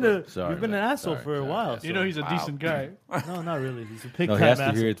tell You've you. been, bro. Sorry, you've been an man. asshole Sorry, for a sorry. while. You know he's a decent guy. No, not really. He's a big No, time he has to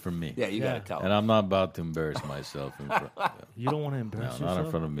asshole. hear it from me. Yeah, you got Yeah. to tell And him. I'm not about to embarrass myself in front. You don't want to No, embarrass not in yourself,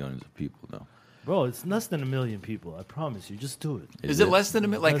 front of millions of people. No. bro. It's less than 1 million people. I promise you. Just do it. Is it less than a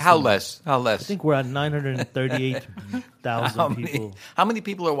minute? Like Less how than- less? How less? I think we're at 938,000 people. How many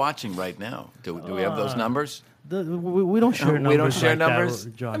people are watching right now? Do we have those numbers? We don't share numbers. We don't share like that, numbers.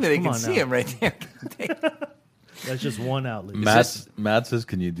 Josh. I mean, they Come can on see now. him right there. That's just one outlet. Matt says,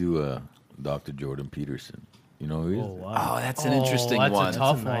 can you do Dr. Jordan Peterson? You know who he is? Oh, wow. Oh, that's an interesting that's one. a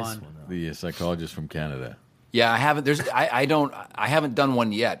tough That's a nice one. one. The psychologist from Canada. Yeah, I haven't. I haven't done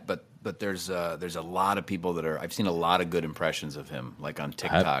one yet, but there's a lot of people that are. I've seen a lot of good impressions of him, like on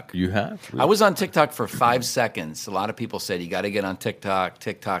TikTok. You have? I was on TikTok for 5 seconds. A lot of people said you got to get on TikTok.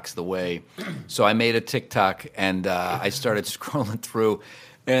 TikTok's the way. So I made a TikTok and I started scrolling through.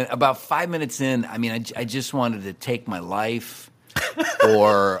 And about 5 minutes in, I mean, I just wanted to take my life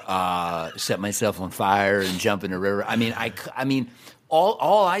or set myself on fire and jump in a river. I mean,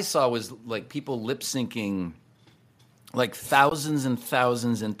 all I saw was like people lip syncing. Like thousands and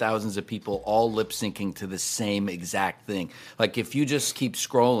thousands and thousands of people all lip syncing to the same exact thing. Like if you just keep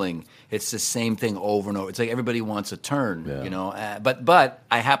scrolling, it's the same thing over and over. It's like everybody wants a turn, Yeah. you know. But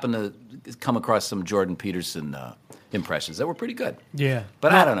I happen to come across some Jordan Peterson impressions that were pretty good. Yeah.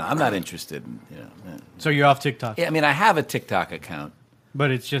 But I don't know. I'm not interested. So you're off TikTok. Yeah, I mean, I have a TikTok account,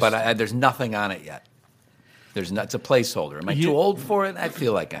 But it's just. but there's nothing on it yet. It's a placeholder. Am I too old for it? I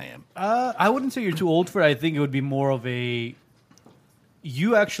feel like I am. I wouldn't say you're too old for it. I think it would be more of a.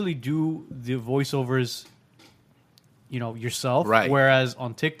 You actually do the voiceovers, yourself. Right. Whereas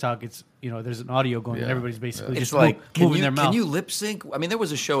on TikTok, it's there's an audio going and Yeah. everybody's basically It's just like, moving their can mouth. you lip sync? I mean, there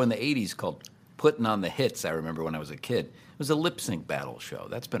was a show in the 80s called putting on the hits. I remember when I was a kid. It was a lip sync battle show.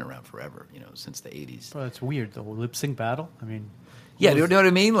 That's been around forever, since the 80s. Bro, that's weird. The lip sync battle. I mean, Yeah, you know what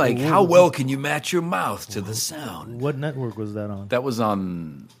I mean? Like, how well can you match your mouth to the sound? What network was that on? That was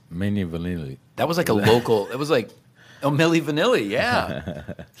on. Many Vanilli. That was like a local. It was like, Milli Vanilli. Yeah, huge.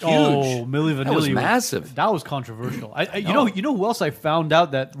 oh, Milli Vanilli That was massive. That was controversial. You know who else I found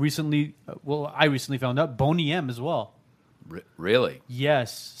out that recently? I recently found out Boney M as well. Really?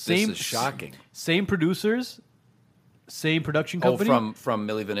 Yes, This is shocking. Same producers, same production Oh, company. from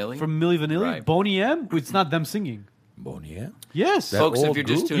Milli Vanilli. From Milli Vanilli, Right. Boney M. It's not them singing. Boney M? Yes, That- Folks, if old you're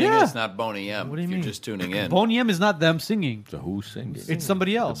just group? tuning in, Yeah. it's not Boney M. What do you if you're mean? just tuning in. Boney M is not them singing. So who's singing? It's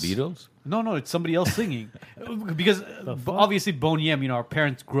somebody else. The Beatles? No, it's somebody else singing. Because obviously Boney M, our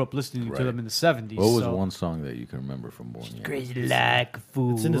parents grew up listening to Right. them in the 70s. What was so. one song that you can remember from Boney M? Crazy like a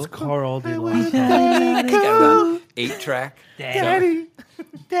fool. It's in his car all day long. He's got it on 8-track.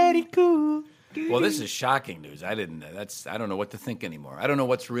 Daddy cool. Well, this is shocking news. I don't know what to think anymore. I don't know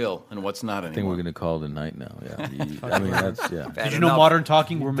what's real and what's not I think anymore. we're going to call it a night now. Yeah. I mean, that's, yeah. Bad Did you know enough. Modern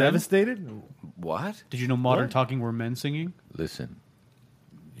Talking were men? Devastated? What? Did you know Modern Talking were men singing? Listen,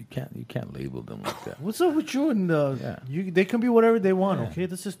 you can't label them like that. What's up with you? And Yeah. they can be whatever they want. Okay,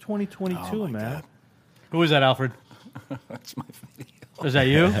 this is 2022, man. God. Who is that, Alfred? That's my video. Is that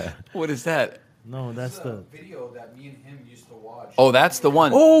you? What is that? No, that's the. video that me and him used to watch. Oh, that's the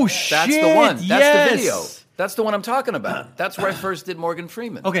one. Oh, That's the shit, one. That's yes. the video. That's the one I'm talking about. That's where I first did Morgan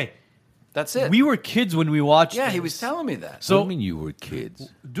Freeman. Okay. That's it. We were kids when we watched yeah, this. he was telling me that. What do So, you mean you were kids?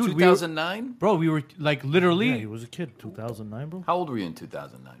 dude, we were, 2009? bro, we were like literally. Yeah, he was a kid, 2009, bro. How old were you in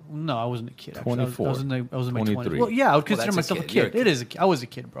 2009? No, I wasn't a kid. Actually. 24. I was in my 20s. 23. Well, yeah, I would consider that's a myself a kid. You're a kid. It is. I was a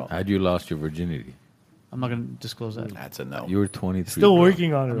kid, bro. How'd you lost your virginity? I'm not gonna disclose that. That's a no. You were 23. Still bro.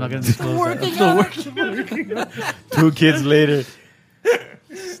 working on it. I'm not right gonna now. disclose that. I'm still working. 2 kids later.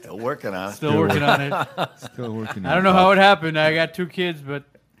 Still working on it. Still working on it. Still working. I don't know how it happened. I got 2 kids, but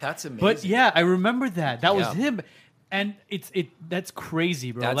That's amazing. But yeah, I remember that. That was Yeah. him. And that's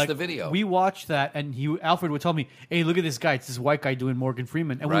crazy, bro. That's like, the video. We watched that, and Alfred would tell me, "Hey, look at this guy. It's this white guy doing Morgan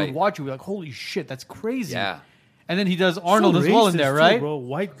Freeman." And we Right. would watch it. We're like, "Holy shit, that's crazy!" Yeah. And then he does Arnold as well in racist there, too, right? bro.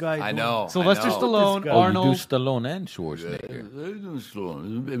 White guy. I doing- know. Sylvester I know. Stallone, This guy. Oh, Arnold. you do Stallone and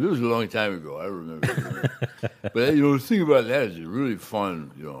Schwarzenegger. It was a long time ago. I remember. But the thing about that is it's really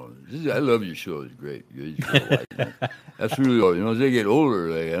fun. I love your show. It's great. That's really all. As they get older,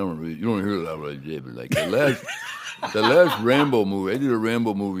 like you don't hear a lot like that. But like the last Rambo movie, I did a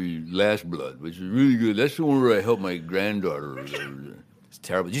Rambo movie, Last Blood, which is really good. That's the one where I helped my granddaughter. It's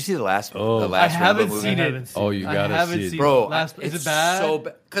terrible. Did you see the last? Oh. the I last haven't Rambo movie? seen haven't it. seen Oh, you I gotta haven't see it. seen Bro, Last, is it's it bad? so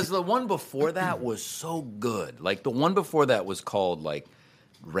bad. Because the one before that was so good. Like the one before that was called like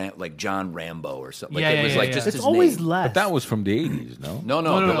John Rambo or something. Like, Yeah, it was yeah, like yeah. just It's his always name. last. But that was from the 80s, no?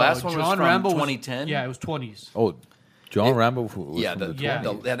 No, the last one was John from Rambo 2010. Yeah, it was 20s. Oh, John Rambo was Yeah, from the, the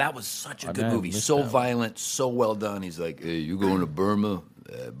 20s. Yeah. that was such a I good may have movie. missed So that one. violent, so well done. He's like, Hey, you going to Burma?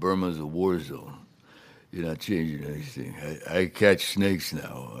 Burma's a war zone. You're not changing anything. I catch snakes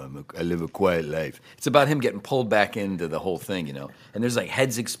now. I live a quiet life. it's about him getting pulled back into the whole thing, And there's like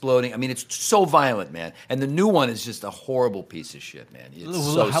heads exploding. I mean, it's so violent, man. And the new one is just a horrible piece of shit, man. It's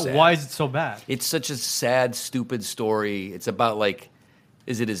so sad. Why is it so bad? It's such a sad, stupid story. It's about like,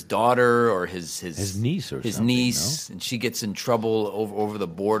 is it his daughter or his niece or his something, niece, and she gets in trouble over the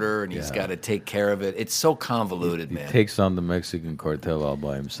border, and he's Yeah. got to take care of it. It's so convoluted, He man. takes on the Mexican cartel all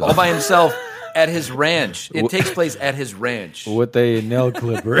by himself. All by himself at his ranch. It takes place at his ranch. With a nail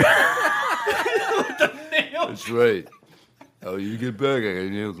clipper. That's right. Oh, you get back, I got a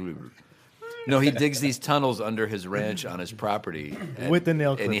nail clipper. No, he digs these tunnels under his ranch on his property With the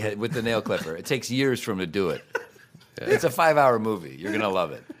nail and clipper. with the nail clipper. It takes years for him to do it. It's a 5-hour movie. You're gonna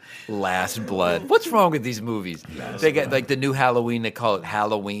love it. Last Blood. What's wrong with these movies? They get like the new Halloween. They call it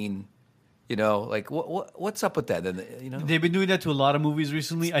Halloween. Like what's up with that? They've been doing that to a lot of movies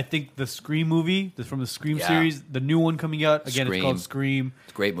recently. I think the Scream movie, from the Scream Yeah. series, the new one coming out again, it's called Scream.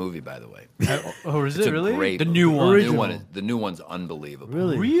 It's a great movie, by the way. Oh, is It's it a really? great The movie. new one. Original. The new one's unbelievable.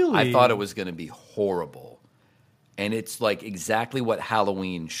 Really? Really? I thought it was going to be horrible. And it's like exactly what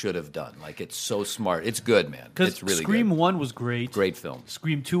Halloween should have done. Like it's so smart. It's good, man. Because It's really Scream good. 1 was great. Great film.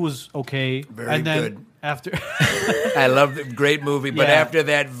 Scream 2 was okay. Very and then good. after I love the great movie, but Yeah. after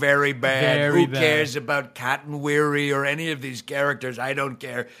that, very bad. Very Who bad. cares about Cotton Weary or any of these characters? I don't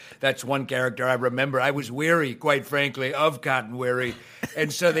care. That's one character I remember. I was weary, quite frankly, of Cotton Weary.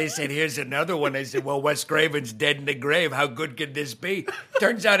 And so they said, here's another one. I said, well, Wes Craven's dead in the grave. How good could this be?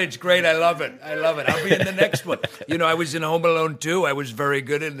 Turns out it's great. I love it. I love it. I'll be in the next one. I was in Home Alone 2. I was very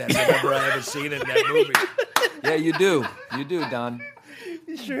good in that. Remember, I have a scene in that movie. Yeah, you do. You do, Don.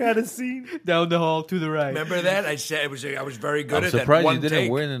 You sure had a scene. Down the hall to the right. Remember that? I said I was very good I'm at that surprised one you didn't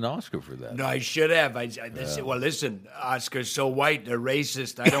take. win an Oscar for that. No, I should have. Well, listen, Oscar's so white, they're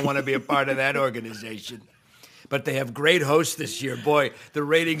racist. I don't want to be a part of that organization. But they have great hosts this year. Boy, the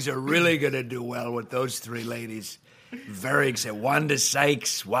ratings are really going to do well with those three ladies. Very excited. Wanda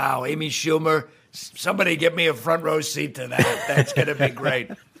Sykes. Wow. Amy Schumer. Somebody get me a front row seat to that. That's going to be great.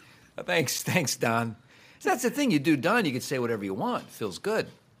 Thanks, Don. That's the thing. You do Don, you can say whatever you want. Feels good.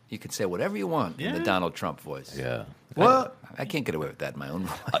 You can say whatever you want in the Donald Trump voice. Yeah. Well, I can't get away with that in my own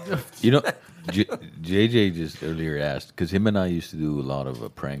voice. You know, JJ just earlier asked, because him and I used to do a lot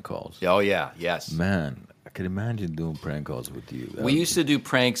of prank calls. Oh, yeah. Yes. Man, I could imagine doing prank calls with you. We used to do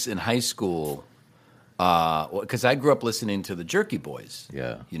pranks in high school because I grew up listening to the Jerky Boys.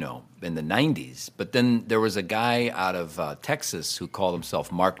 Yeah. You know, in the 90s. But then there was a guy out of Texas who called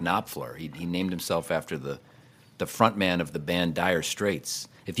himself Mark Knopfler. He named himself after the frontman of the band Dire Straits.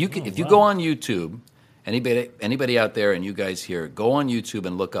 If you go on YouTube, anybody out there and you guys here, go on YouTube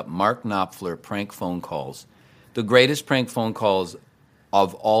and look up Mark Knopfler prank phone calls. The greatest prank phone calls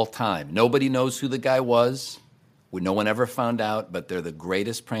of all time. Nobody knows who the guy was. No one ever found out, but they're the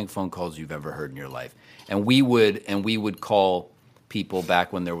greatest prank phone calls you've ever heard in your life. And we would call people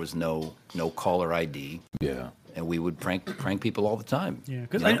back when there was no caller ID. Yeah. And we would prank people all the time. yeah,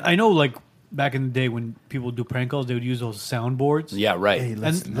 because I know, like, back in the day when people would do prank calls, they would use those soundboards. Yeah, right. Hey,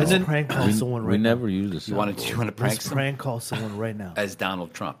 let's And then- prank call someone right We now. never used the you want to prank Let's some prank call someone right now as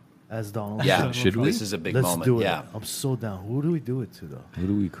Donald Trump. as Donald. Yeah, Trump. Should we? This is a big Let's moment. do it. Yeah. I'm so down. Who do we do it to though? Who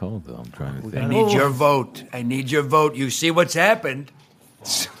do we call though? I'm trying to I think. need your vote. I need your vote. You see what's happened.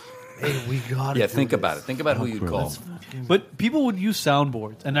 Hey, we got it. Yeah, think about it. Think about who you'd call. But people would use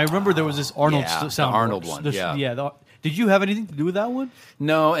soundboards, and I remember there was this Arnold Yeah, the soundboard. Arnold one, yeah. Did you have anything to do with that one?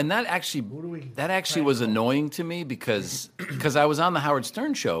 No, and that actually was annoying to me because I was on the Howard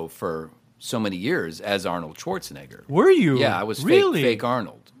Stern show for so many years as Arnold Schwarzenegger. Were you? Yeah, I was really fake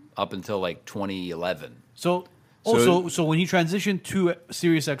Arnold up until like 2011. So when he transitioned to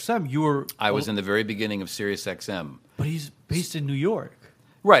Sirius XM, you were. I was in the very beginning of Sirius XM. But he's based in New York.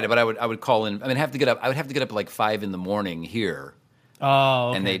 Right, but I would call in. I mean, I would have to get up at like 5 a.m. here. Oh,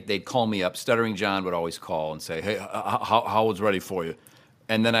 okay. And they'd call me up. Stuttering John would always call and say, "Hey, Howard's ready for you."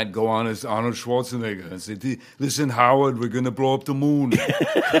 And then I'd go on as Arnold Schwarzenegger and say, "Listen, Howard, we're going to blow up the moon.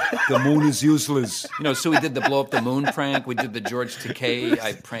 The moon is useless." You know, so we did the blow up the moon prank. We did the George Takei.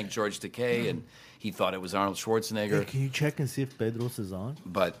 I pranked George Takei, and he thought it was Arnold Schwarzenegger. Hey, can you check and see if Pedro's is on?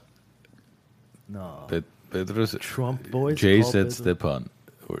 But No. Pedro's Trump boys. Jay call said Pedro. Stepan.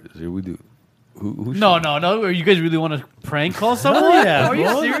 Or should we do? Who No. You guys really want to prank call someone? yeah, Are you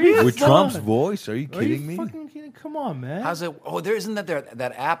bro. serious? With Come Trump's on. voice? Are you Are you kidding me? fucking kidding? Come on, man. how's it? Oh, there isn't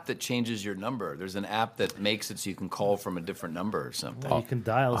that app that changes your number. There's an app that makes it so you can call from a different number or something. You can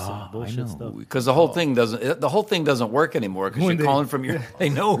dial some bullshit know. stuff. Because the whole thing doesn't work anymore because When you're calling from your. They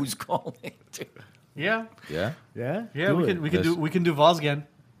know who's calling. Yeah. Yeah. Yeah. Yeah. Do We it. can do Vosgan.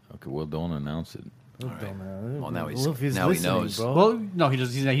 Okay. Well, don't announce it. Well, now Well, if he's now he listening, knows. bro. Well, no, he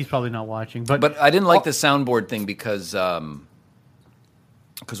does. He's probably not watching. But I didn't like the soundboard thing because when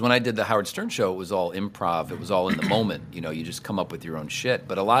I did the Howard Stern show, it was all improv. It was all in the moment. You know, you just come up with your own shit.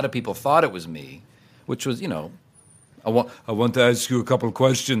 But a lot of people thought it was me, which was, you know, I want to ask you a couple of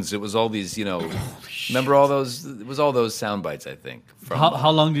questions. It was all these, you know, remember all those? It was all those sound bites, I think. From,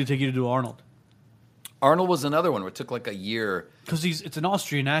 how long did it take you to do Arnold? Arnold was another one where it took like a year. Because it's an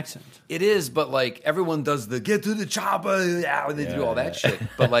Austrian accent. It is, but like everyone does the get to the chopper, yeah, they do all that shit.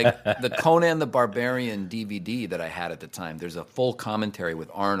 But like the Conan the Barbarian DVD that I had at the time, there's a full commentary with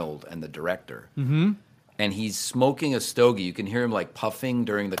Arnold and the director. Mm-hmm. And he's smoking a stogie. You can hear him like puffing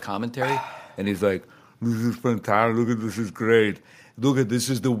during the commentary. And he's like, "This is fantastic. Look at this is great. Look at this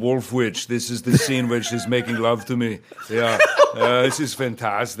is the wolf witch. This is the scene where she's making love to me. Yeah, this is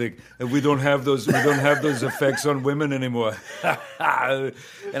fantastic. And we don't have those effects on women anymore." And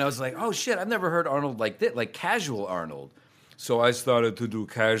I was like, "Oh shit! I've never heard Arnold like that, like casual Arnold." So I started to do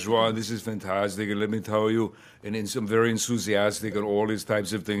casual. And this is fantastic, and let me tell you, and in some very enthusiastic and all these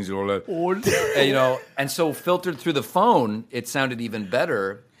types of things, and all that. And, you know, and so filtered through the phone, it sounded even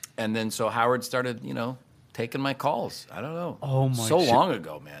better. And then so Howard started, you know, taking my calls. I don't know. Oh, my So long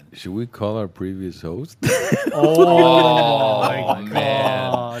ago, man. Should we call our previous host? Oh, my Man.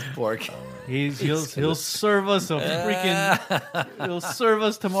 God. Poor kid. He'll serve us a freaking. He'll serve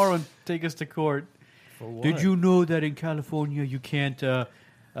us tomorrow and take us to court. Did you know that in California you can't do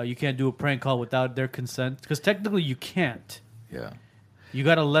a prank call without their consent? Because technically you can't. Yeah. You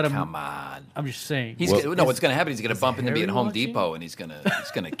got to let him. Come on. I'm just saying. What's going to happen? He's going to bump into me Harry at Home watching? Depot, and he's going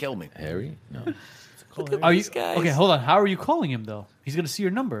to kill me. Harry? No. Are you okay? Hold on. How are you calling him though? He's gonna see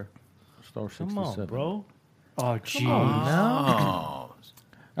your number. Star Come on, bro. Oh, jeez. Oh.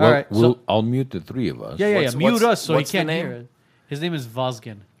 All right. I'll mute the three of us. Yeah. Mute what's- us so he what's the can't name? hear it. His name is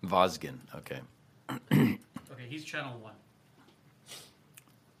Vazgen. Vazgen. Okay. Okay, he's channel 1.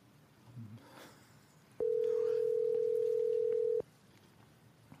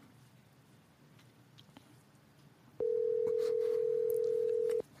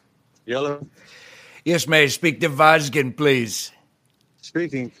 Hello. Yes, may I speak to Vazgen, please?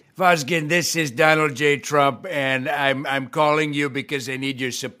 Speaking. Vazgen, this is Donald J. Trump, and I'm calling you because I need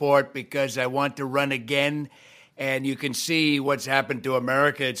your support because I want to run again. And you can see what's happened to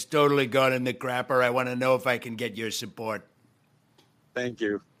America. It's totally gone in the crapper. I want to know if I can get your support. Thank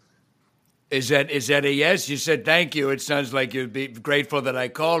you. Is that a yes? You said thank you. It sounds like you'd be grateful that I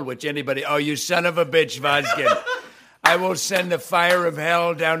called, which anybody... Oh, you son of a bitch, Vazgen. I will send the fire of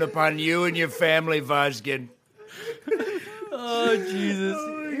hell down upon you and your family, Vazgen. Oh,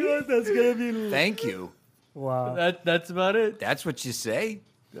 Jesus. That's gonna be. Thank you. Wow. That's about it. That's what you say.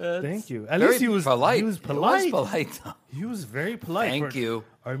 Thank you. At Very least he was polite. He was polite. He was polite, though. He was very polite. Thank for you.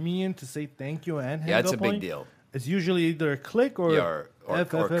 Armenian to say thank you and hang Yeah, it's up a big on you. deal. It's usually either a click or Yeah, or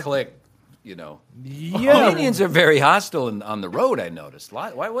click. You know, Yeah. Armenians are very hostile on the road. I noticed.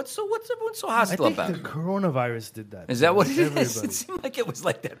 Why? What's everyone so I hostile think about the it? coronavirus did that. Is that what it is? Everybody. It seemed like it was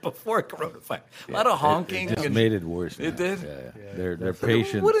like that before coronavirus. A lot of honking. It just and- made it worse. It now. did? Yeah. They're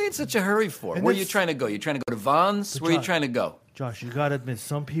patient. What are you in such a hurry for? And Where are you it's- trying to go? You trying to go to Vaughn's? Where are you Josh- trying to go? Josh, you gotta admit,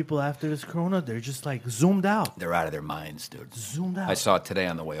 some people after this corona, they're just like zoomed out. They're out of their minds, dude. Zoomed out. I saw it today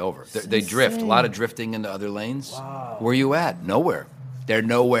on the way over. They drift. A lot of drifting into other lanes. Wow. Where are you at? Nowhere. They're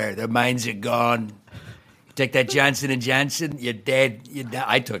nowhere. Their minds are gone. You take that Johnson & Johnson, you're dead. You're dead.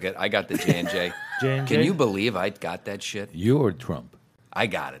 I took it. I got the J&J. J&J? Can you believe I got that shit? You or Trump? I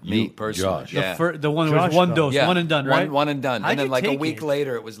got it. Me, You, personally. Josh. Yeah. The one Josh with one got it. dose, Yeah. one and done, right? One and done. How'd And then you like a take week it?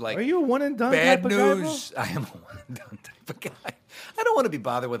 later, it was like, Are you a one and done Bad type of guy, bro? news. I am a one and done type of guy. I don't want to be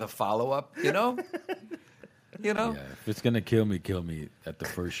bothered with a follow-up, you know? You know? Yeah, if it's gonna kill me at the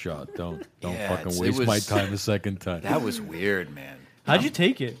first shot. Don't Yeah, fucking it waste was- my time a second time. That was weird, man. How'd you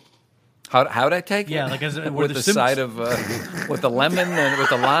take it? How'd I take it? Yeah, like as were with the the symp- side of with the lemon and with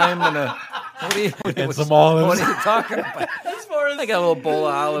the lime and a. What are you, And some olives. What are you talking about? As far as I got a little bowl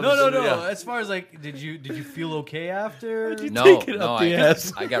of olives. no. and, yeah. As far as like, did you feel okay after? No, Take it no, up the I,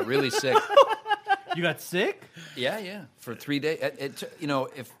 ass. I got really sick. You got sick? Yeah, for 3 days.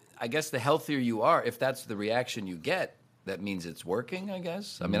 If I guess the healthier you are, if that's the reaction you get, that means it's working. I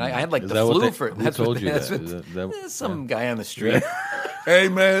guess. I mean, I had like Is the that what flu they- for. who That's told what, you that's that? what- Is that- some guy on the street. Hey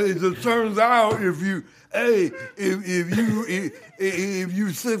man, it turns out if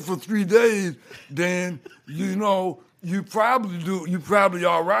you sick for 3 days, then you probably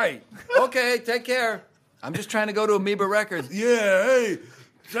all right. Okay, take care. I'm just trying to go to Amoeba Records. Yeah, hey,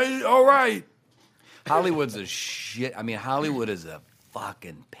 say all right. Hollywood's a shit. I mean, Hollywood is a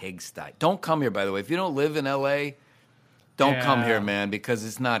fucking pigsty. Don't come here, by the way. If you don't live in L.A., don't come Yeah. here, man, because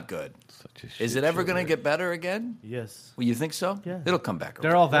it's not good. Such a Is shit it ever show going to there. get better again? Yes. Well, you think so? Yeah. It'll come back.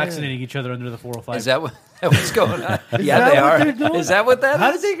 They're around. all vaccinating each other under the 405. Is that what's going on? Yeah, that they what are. they're doing? Is that what that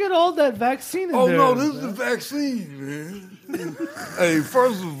How is? did they get all that vaccine in Oh there? no, this is the vaccine, man. Hey,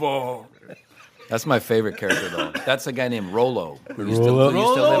 first of all, That's my favorite character, though. That's a guy named Rolo. Who used Rolo? to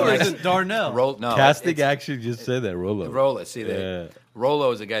live or is next it Darnell? No, Casting it's- actually just said that. Rolo. Rolo. See, Yeah.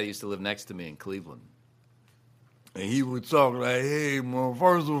 Rolo is a guy that used to live next to me in Cleveland. and he would talk like, hey, man,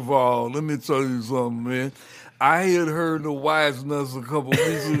 first of all, let me tell you something, man. I had heard the Wise Nuts a couple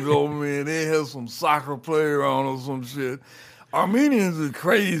weeks ago, man. They had some soccer player on or some shit. Armenians are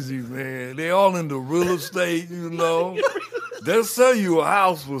crazy, man. They all into real estate, They'll sell you a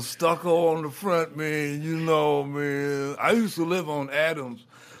house with stucco on the front, man. I used to live on Adams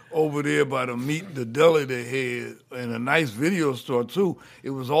over there by the deli they had, and a nice video store, too.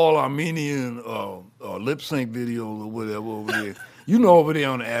 It was all Armenian lip sync videos or whatever over there. Over there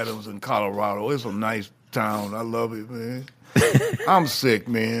on Adams in Colorado. It's a nice town. I love it, man. I'm sick,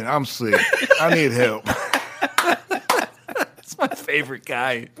 man. I'm sick. I need help. It's my favorite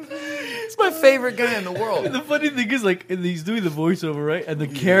guy. It's my favorite guy in the world. The funny thing is, like, and he's doing the voiceover, right? And the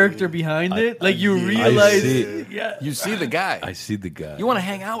character behind it, like, you I realize, see. yeah, You see the guy. I see the guy. You want to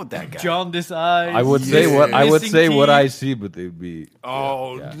hang out with that guy. jaundiced eyes. I would say missing what teeth. I see, but they'd be.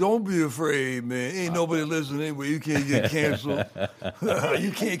 Oh, don't be afraid, man. Ain't nobody listening anyway. You can't get canceled.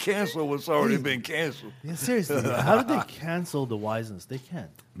 You can't cancel what's already been canceled. Yeah, seriously, how did they cancel the Wiseness? They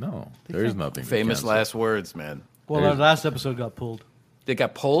can't. No, there is nothing. to Famous cancel. last words, man. Well, our last episode got pulled. They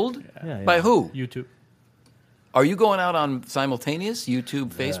got pulled? Yeah, By yeah. who? YouTube. Are you going out on simultaneous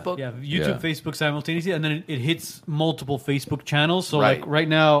YouTube, Facebook? Yeah, YouTube, Yeah. Facebook simultaneously, and then it hits multiple Facebook channels. So Right. like right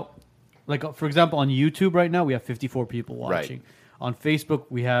now, like for example, on YouTube right now we have 54 people Right. watching. On Facebook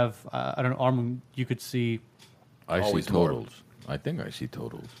we have I don't know, Armin, you could see. I see Always more. totals. I think I see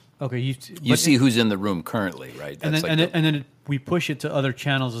totals. Okay, You but see it- who's in the room currently, right? and then That's and like then, and then we push it to other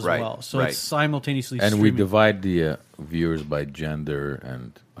channels as Right, well. So right. it's simultaneously And we streaming. divide the viewers by gender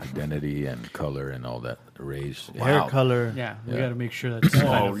and identity and color and all that, race. Hair color. Yeah, we Yeah. got to make sure that's kind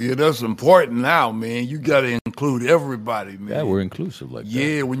Oh, of, yeah, that's important now, man. You got to include everybody, man. Yeah, we're inclusive like that.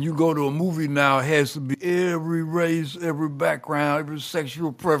 Yeah, when you go to a movie now, it has to be every race, every background, every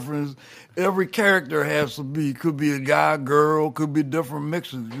sexual preference. Every character has to be. Could be a guy, girl, could be different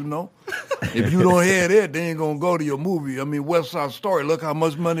mixes, you know? If you don't have that, they ain't going to go to your movie. I mean, West Side Story, look how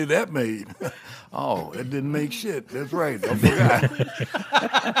much money that made. Oh, it didn't make shit. That's right. I forgot.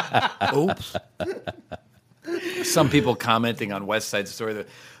 Oops. some people commenting on West Side Story that,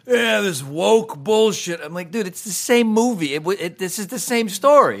 yeah, this woke bullshit. I'm like, dude, it's the same movie. This is the same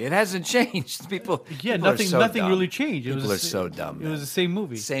story. It hasn't changed. People, yeah, people are nothing so nothing dumb. really changed. It People was are so dumb. It man. was the same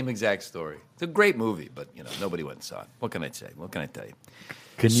movie. Same exact story. It's a great movie, but nobody went and saw it. What can I say? What can I tell you?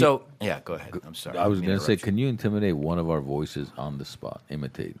 Can you- So yeah, go ahead. I'm sorry. I was Didn't going to say, interrupt you. can you intimidate one of our voices on the spot?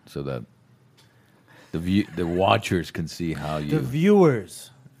 Imitate, so that the watchers can see how The you.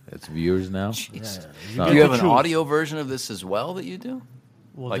 viewers. It's viewers now. Jesus. not- Do you have the an truth. audio version of this as well that you do?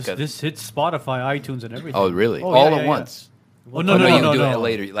 Well, Like this hits Spotify, iTunes, and everything. Oh, really? Oh, All yeah, at yeah, once? yeah. Well, no, Oh, no, no, no, you no, do no. it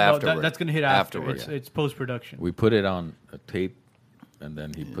later, No, afterward. that's going to hit after. Afterwards. It's post production. We put it on a tape, and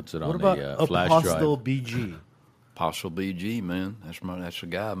then he puts it What on about a flash Apostle drive. BG? Apostle BG, man. That's a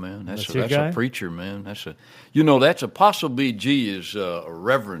guy, man. That's your guy? a preacher, man. That's Apostle BG is a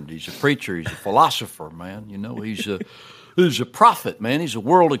reverend. He's a preacher. He's a philosopher, man. He's a prophet, man. He's a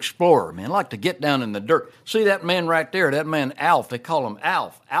world explorer, man. I like to get down in the dirt. See that man right there? That man Alf. They call him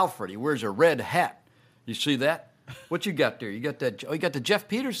Alfred. He wears a red hat. You see that? What you got there? You got that? Oh, you got the Jeff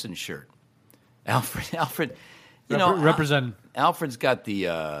Peterson shirt. Alfred. Represent. Alfred's got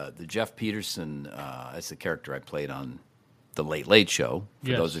the Jeff Peterson. That's the character I played on the Late Late Show.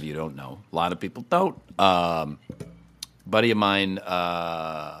 For Yes. those of you who don't know, a lot of people don't. Buddy of mine.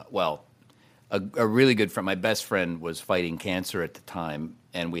 A really good friend. My best friend was fighting cancer at the time,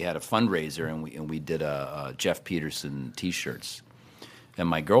 and we had a fundraiser, and we did a Jeff Peterson T-shirts. And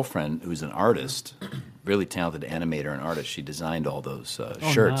my girlfriend, who's an artist, really talented animator and artist, she designed all those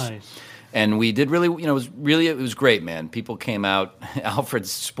shirts. Nice. And we did really, it was great, man. People came out.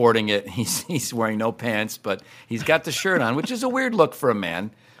 Alfred's sporting it. He's wearing no pants, but he's got the shirt on, which is a weird look for a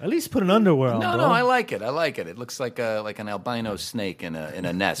man. At least put an underwear on, No, bro. I like it. It looks like an albino snake in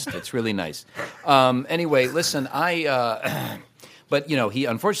a nest. It's really nice. Anyway, listen, but he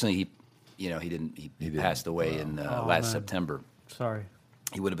unfortunately he passed away in last man. September. Sorry.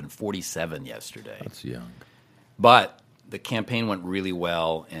 He would have been 47 yesterday. That's young. But the campaign went really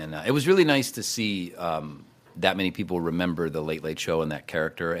well, and it was really nice to see that many people remember the Late Late Show and that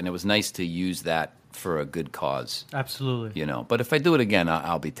character, and it was nice to use that for a good cause. Absolutely. But if I do it again,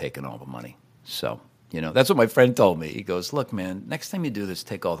 I'll be taking all the money. So, that's what my friend told me. He goes, look, man, next time you do this,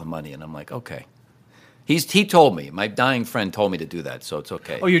 take all the money. And I'm like, okay. He told me. My dying friend told me to do that, so it's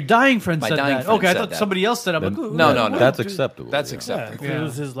okay. Oh, your dying friend My said dying that. friend Okay, I said thought that. somebody else said. I'm like, Then- ooh, No, no. That's acceptable. That's yeah. acceptable. If it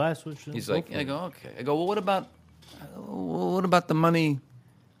was his last wish, then He's go like, for it. I go, okay. I go, well, what about the money?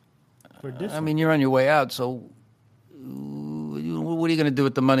 For this I mean, you're on your way out, so what are you going to do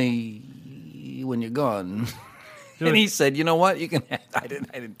with the money when you're gone? And he said, you know what? You can. I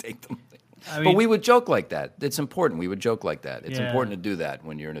didn't take the money. I But mean- we would joke like that. It's important. We would joke like that. It's Yeah. important to do that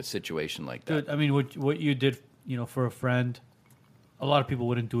when you're in a situation like that. Dude, I mean, what you did, for a friend, a lot of people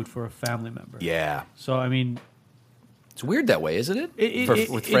wouldn't do it for a family member. Yeah. So I mean, It's weird that way, isn't it? With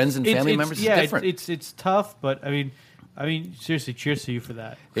it's- friends and family it's- members, yeah, it's different. It's tough, but I mean, seriously, cheers to you for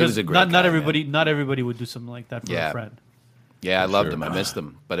that. It was a 'Cause great not guy, not everybody would do something like that for Yeah. a friend. Yeah, I loved sure. him. I missed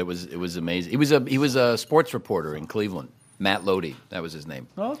him, but it was amazing. He was a sports reporter in Cleveland. Matt Lodi, that was his name.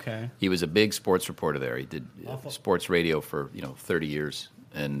 Okay. He was a big sports reporter there. He did sports radio for 30 years,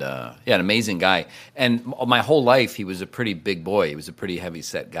 and an amazing guy. And my whole life, he was a pretty big boy. He was a pretty heavy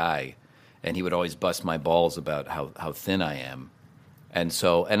set guy, and he would always bust my balls about how thin I am. And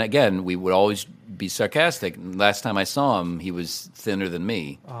so, and again, we would always be sarcastic. Last time I saw him, he was thinner than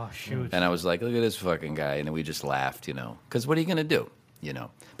me. Oh shoot. And I was like, look at this fucking guy. And we just laughed, because what are you going to do,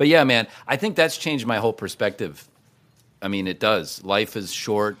 But yeah, man, I think that's changed my whole perspective. I mean, it does. Life is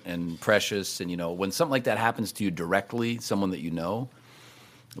short and precious. And, when something like that happens to you directly, someone that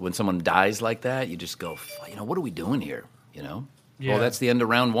when someone dies like that, you just go, what are we doing here, Yeah. Well, that's the end of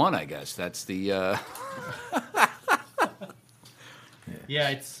round one, I guess. That's the Yeah,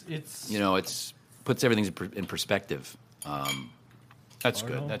 it's it's puts everything in perspective. That's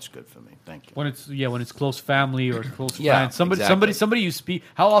good. That's good for me. Thank you. when it's close family or close Yeah, friends. Somebody exactly. somebody you speak.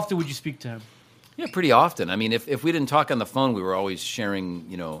 How often would you speak to him? Yeah, pretty often. I mean, if we didn't talk on the phone, we were always sharing,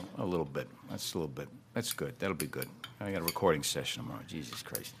 a little bit. That's a little bit. That's good. That'll be good. I got a recording session tomorrow. Jesus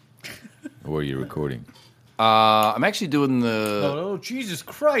Christ. Where are you recording? I'm actually doing the. Oh, Jesus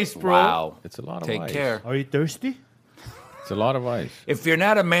Christ, bro! Wow. It's a lot of Take ice. care. Are you thirsty? It's a lot of ice. If you're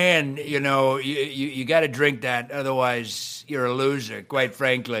not a man, you got to drink that. Otherwise, you're a loser, quite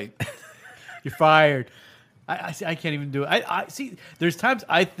frankly. You're fired. I can't even do it. I see. There's times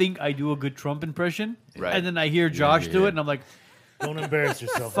I think I do a good Trump impression, Right. and then I hear Josh do it, and I'm like, Don't embarrass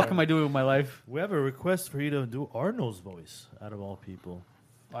yourself. "What the fuck am I doing with my life?" We have a request for you to do Arnold's voice, out of all people.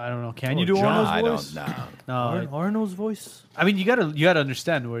 I don't know. Can Oh, you do John, Arnold's I voice? don't know. No. Arnold's voice? I mean, you gotta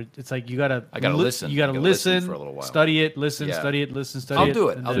understand where it's like you gotta. I gotta listen. You gotta I gotta listen listen for a little while. study it, listen, Yeah. study it, listen, study I'll it. do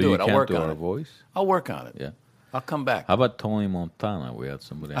it. and I'll then- do you it. I'll can't work do on our it. voice? I'll work on it. Yeah. I'll come back. How about Tony Montana? We had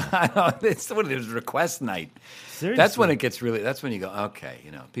somebody. I know, it's what it is, request night. Seriously. That's when it gets really. That's when you go, okay.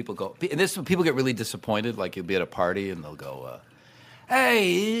 People go, and this people get really disappointed. Like you'll be at a party and they'll go,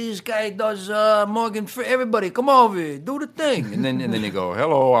 "Hey, this guy does Morgan. Everybody, come over, here, do the thing." And then you go,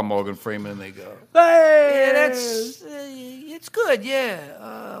 "Hello, I'm Morgan Freeman," and they go, Hey, "Yeah, that's it's good.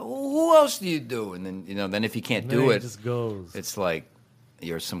 Yeah, who else do you do?" And then then if you can't do Then it, just goes. it's like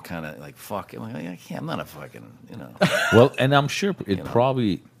you're some kind of like fuck. I'm like, I can't. I'm not a fucking Well, and I'm sure it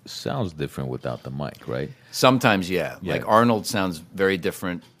probably sounds different without the mic, right? Sometimes, yeah. Yeah. Like Arnold sounds very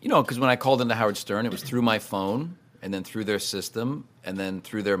different. Because when I called into Howard Stern, it was through my phone and then through their system and then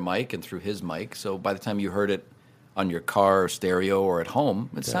through their mic and through his mic. So by the time you heard it on your car or stereo or at home,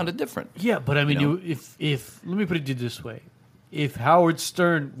 it sounded different. Yeah, but I mean, You know? if let me put it this way: if Howard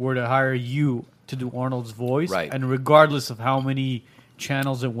Stern were to hire you to do Arnold's voice, Right. and regardless of how many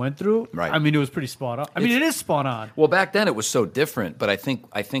channels it went through, Right. I mean, it was pretty spot on. I mean, it is spot on. Well, back then it was so different, but I think,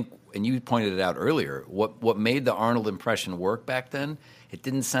 and you pointed it out earlier, what made the Arnold impression work back then, it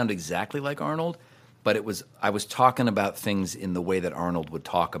didn't sound exactly like Arnold, but I was talking about things in the way that Arnold would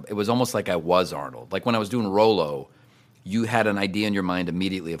talk. It was almost like I was Arnold. Like when I was doing Rolo, you had an idea in your mind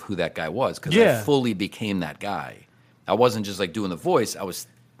immediately of who that guy was because I Yeah. fully became that guy. I wasn't just like doing the voice. I was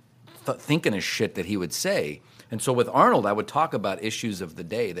thinking of shit that he would say. And so with Arnold, I would talk about issues of the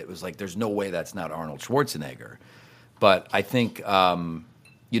day that was like, there's no way that's not Arnold Schwarzenegger. But I think,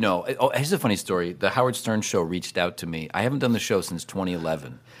 here's a funny story. The Howard Stern show reached out to me. I haven't done the show since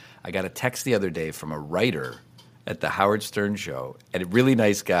 2011. I got a text the other day from a writer at the Howard Stern show, and a really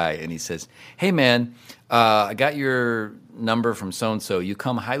nice guy, and he says, "Hey, man, I got your number from so-and-so. You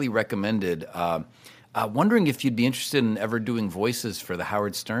come highly recommended. Wondering if you'd be interested in ever doing voices for the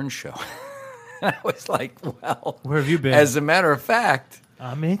Howard Stern show." I was like, well, Where have you been? As a matter of fact,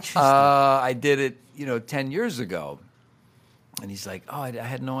 I'm interested. I did it, 10 years ago. And he's like, oh, I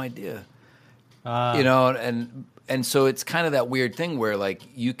had no idea. And so it's kind of that weird thing where, like,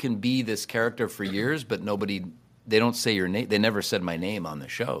 you can be this character for years, but they don't say your name. They never said my name on the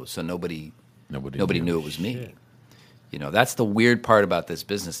show, so nobody knew it was me. That's the weird part about this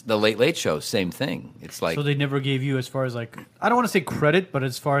business. The Late Late Show, same thing. It's like So they never gave you, as far as like, I don't want to say credit, but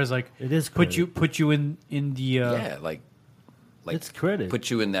as far as like, It is put credit. you in the yeah, like It's credit. put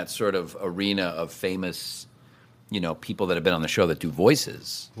you in that sort of arena of famous, people that have been on the show that do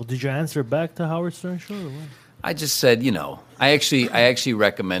voices. Well, did you answer back to Howard Stern show or what? I just said, I actually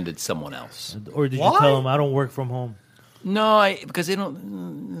recommended someone else. Or did Why? you tell him I don't work from home? No, because they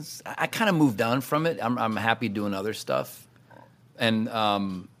don't. I kind of moved on from it. I'm happy doing other stuff, and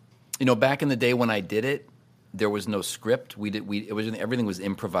back in the day when I did it, there was no script. Everything was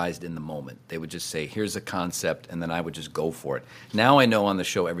improvised in the moment. They would just say, "Here's a concept," and then I would just go for it. Now I know on the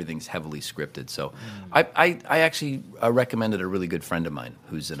show everything's heavily scripted. So I actually recommended a really good friend of mine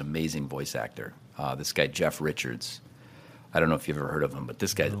who's an amazing voice actor. This guy Jeff Richards. I don't know if you've ever heard of him, but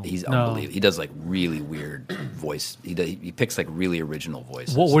this guy, he's unbelievable. He does like really weird voice. He picks like really original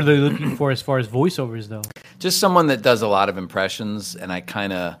voices. what were they looking for as far as voiceovers though? Just someone that does a lot of impressions, and I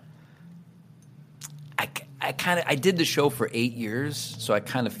did the show for 8 years, so I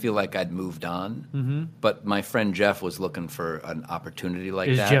kind of feel like I'd moved on. Mm-hmm. But my friend Jeff was looking for an opportunity like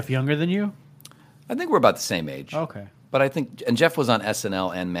Is that. Jeff younger than you? I think we're about the same age. Okay. But I think, and Jeff was on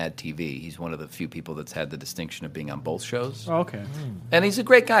SNL and Mad TV. He's one of the few people that's had the distinction of being on both shows. Oh, okay. And he's a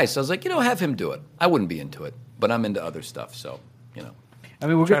great guy. So I was like, have him do it. I wouldn't be into it, but I'm into other stuff. So, I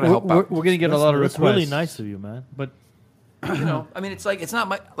mean, we're Trying to help out. going to get a lot of That's requests. really nice of you, man. But I mean, it's like, it's not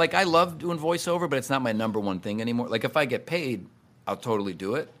my, like, I love doing voiceover, but it's not my number one thing anymore. Like, if I get paid, I'll totally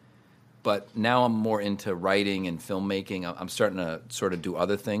do it. But now I'm more into writing and filmmaking. I'm starting to sort of do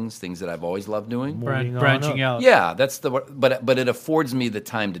other things that I've always loved doing. Branching out. Yeah, that's but it affords me the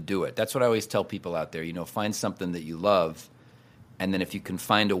time to do it. That's what I always tell people out there. Find something that you love, and then if you can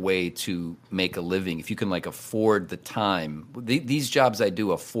find a way to make a living, if you can afford the time. These jobs I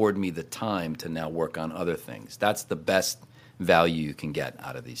do afford me the time to now work on other things. That's the best value you can get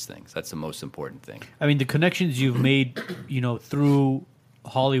out of these things. That's the most important thing. I mean, the connections you've made, through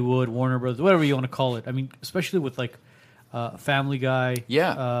Hollywood, Warner Brothers, whatever you want to call it. I mean, especially with Family Guy.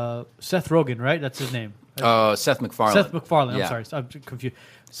 Yeah. Seth Rogen, right? That's his name. Seth MacFarlane. Seth MacFarlane. Yeah. I'm sorry, I'm confused.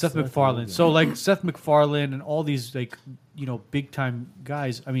 Seth MacFarlane. So Seth MacFarlane and all these big time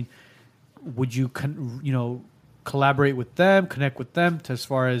guys. I mean, would you collaborate with them, connect with them as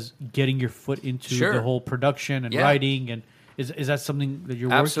far as getting your foot into the whole production and writing and. Is that something that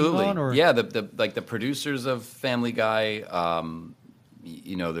you're Absolutely. working on? Or? Yeah, the producers of Family Guy.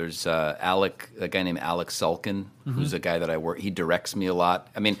 There's a guy named Alex Sulkin, who's a guy that I work. He directs me a lot.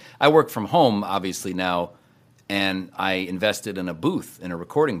 I mean, I work from home obviously now, and I invested in a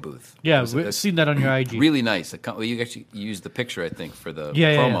recording booth. Yeah, we've seen that on your IG. Really nice. You actually used the picture, I think, for the promo.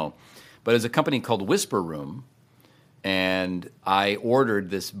 Yeah. But it's a company called Whisper Room, and I ordered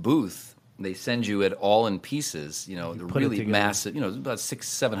this booth. They send you it all in pieces, the really massive, it's about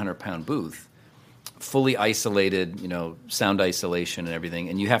 600-700 pound booth, fully isolated, sound isolation and everything.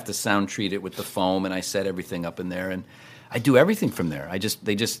 And you have to sound treat it with the foam. And I set everything up in there, and I do everything from there. I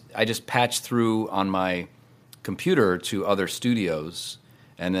just patch through on my computer to other studios,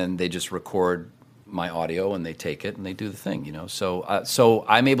 and then they just record my audio and they take it and they do the thing, So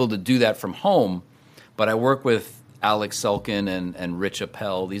I'm able to do that from home, but I work with Alex Sulkin and Rich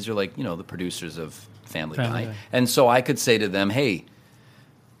Appel. These are the producers of Family Guy. And so I could say to them, hey,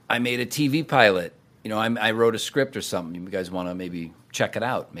 I made a TV pilot. I wrote a script or something. You guys want to maybe check it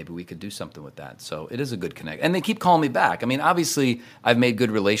out? Maybe we could do something with that. So it is a good connect. And they keep calling me back. I mean, obviously, I've made good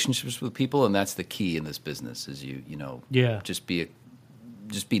relationships with people, and that's the key in this business is just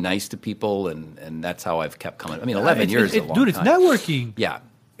be nice to people, and that's how I've kept coming. I mean, 11 years is a long dude, it's time. networking. Yeah.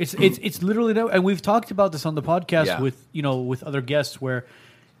 It's literally that, and we've talked about this on the podcast with other guests where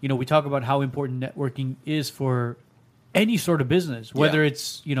we talk about how important networking is for any sort of business, whether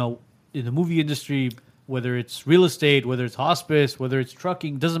it's in the movie industry, whether it's real estate, whether it's hospice, whether it's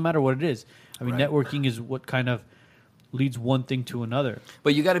trucking, doesn't matter what it is. I mean, networking is what kind of leads one thing to another.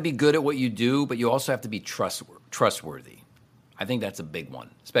 But you got to be good at what you do, but you also have to be trustworthy. I think that's a big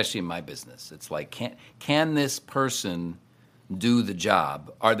one, especially in my business. It's like, can this person do the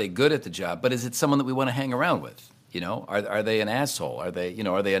job? Are they good at the job? But is it someone that we want to hang around with? Are they an asshole? Are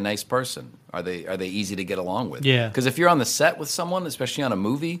they a nice person? Are they easy to get along with? Yeah. Because if you're on the set with someone, especially on a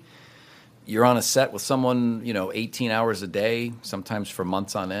movie, you're on a set with someone 18 hours a day, sometimes for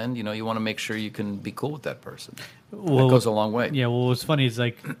months on end. You want to make sure you can be cool with that person. That goes a long way. Yeah. Well, what's funny is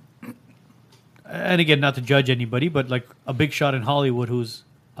and again, not to judge anybody, but a big shot in Hollywood who's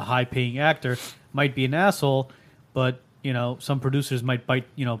a high-paying actor might be an asshole, but some producers might bite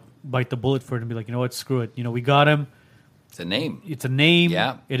the bullet for it and be like, you know what, screw it. We got him. It's a name. It's a name.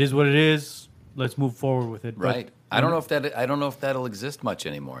 Yeah. It is what it is. Let's move forward with it. Right. But, I don't know if that'll exist much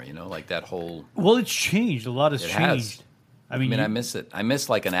anymore. That whole. Well, it's changed. A lot has changed. I mean, I miss it. I miss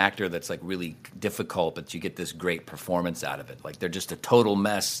an actor that's really difficult, but you get this great performance out of it. They're just a total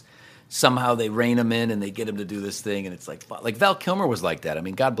mess. Somehow they rein him in and they get him to do this thing, and it's like Val Kilmer was like that. I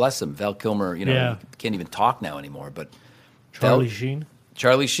mean, God bless him. Val Kilmer, he can't even talk now anymore, but. Charlie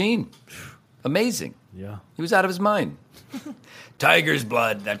Sheen. Amazing. Yeah. He was out of his mind. Tiger's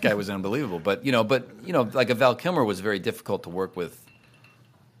Blood. That guy was unbelievable. But a Val Kilmer was very difficult to work with,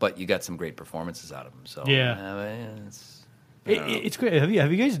 but you got some great performances out of him. So it's great. Have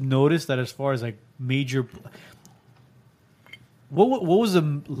you guys noticed that as far as major what was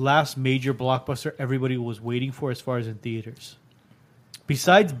the last major blockbuster everybody was waiting for as far as in theaters?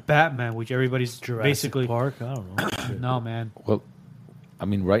 Besides Batman, which everybody's basically Park. I don't know. No, man. Well, I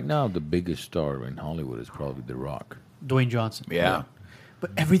mean, right now the biggest star in Hollywood is probably The Rock. Dwayne Johnson. Yeah.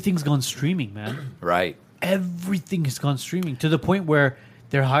 But everything's gone streaming, man. Right. Everything has gone streaming to the point where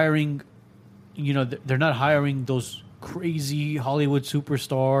they're hiring, they're not hiring those crazy Hollywood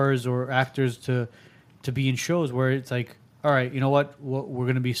superstars or actors to be in shows where it's like, all right, you know what? We're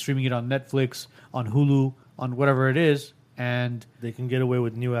going to be streaming it on Netflix, on Hulu, on whatever it is. And they can get away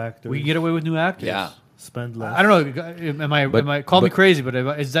with new actors. We can get away with new actors. Yeah. Spend less. I don't know. Am I call me crazy, but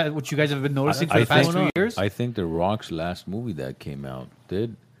is that what you guys have been noticing for the past 2 years? I think The Rock's last movie that came out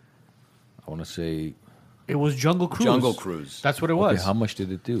did. I want to say It was Jungle Cruise. Jungle Cruise. That's what it was. Okay, how much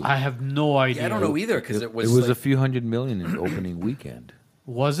did it do? I have no idea. Yeah, I don't know either because it was. It was like, a few $100 million in opening weekend.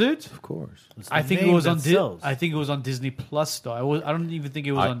 Was it? Of course. I think it was on. I think it was on Disney Plus though. I don't even think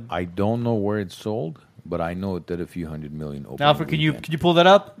it was on. I don't know where it sold, but I know it did a few $100 million opening Alfred, can you weekend. pull that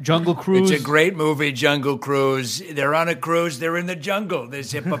up? Jungle Cruise. It's a great movie, Jungle Cruise. They're on a cruise. They're in the jungle.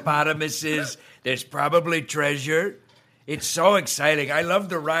 There's hippopotamuses. There's probably treasure. It's so exciting. I love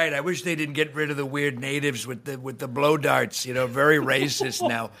the ride. I wish they didn't get rid of the weird natives with the blow darts. You know, very racist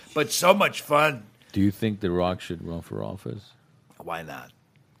now, but so much fun. Do you think The Rock should run for office? Why not?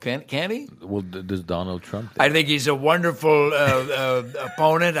 Can he? Well, does Donald Trump? I think he's a wonderful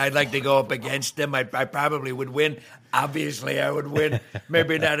opponent. I'd like to go up against him. I probably would win. Obviously, I would win.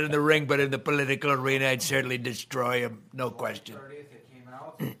 Maybe not in the ring, but in the political arena, I'd certainly destroy him. No question. 30th it came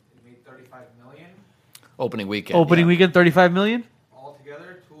out. It made 35 million. Opening weekend. Opening weekend, 35 million.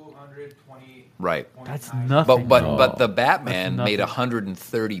 Altogether, 220. Right. That's nothing. But the Batman That's made nothing.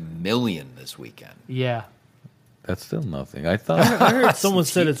 130 million this weekend. Yeah, That's still nothing. I thought. I heard someone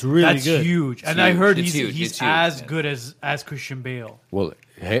said it's really that's good. huge. And huge. I heard It's he's huge. he's It's huge, as man. good as Christian Bale. Well,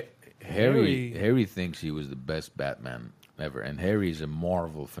 Harry thinks he was the best Batman ever, and Harry's a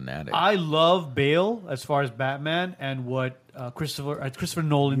Marvel fanatic. I love Bale as far as Batman and what Christopher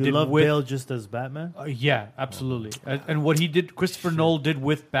Nolan You did love with. Bale just as Batman? Yeah, absolutely. And what he did, Christopher Nolan did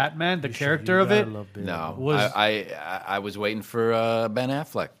with Batman, the character You of it. gotta love Bale. No, Was- I was waiting for Ben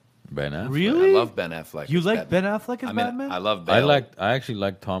Affleck. Ben Affleck. Really? I love Ben Affleck. You as like Ben Batman. Affleck as I mean, Batman? I love Bale. I actually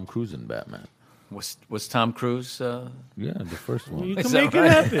like Tom Cruise in Batman. Was Tom Cruise? Yeah, the first one. You Is can that make right?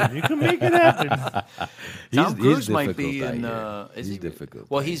 it happen. You can make it happen. Tom Cruise might difficult, be I in. hear. Is He's he difficult.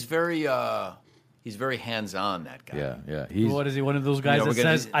 Well, he's very hands-on. That guy. Yeah. He's What is he? One of those guys You know, that we're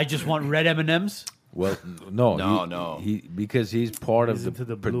gonna- says, "I just want red M&Ms." well, no, No. He because he's part He's of into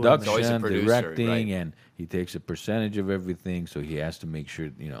the the blue Oh, he's a production, producer, directing, right. and he takes a percentage of everything, so he has to make sure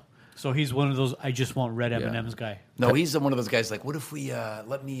So he's one of those "I just want red Yeah. M&Ms" guy. No, he's one of those guys. Like, what if we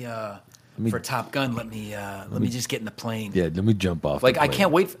let me for Top Gun? Let me just get in the plane. Yeah, let me jump off. Like the I plane.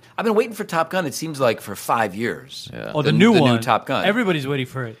 can't wait. I've been waiting for Top Gun. It seems like for 5 years. Yeah. Oh, the new one, new Top Gun. Everybody's waiting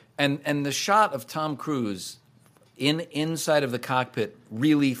for it. And the shot of Tom Cruise inside of the cockpit,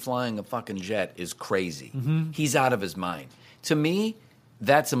 really flying a fucking jet, is crazy. Mm-hmm. He's out of his mind. To me,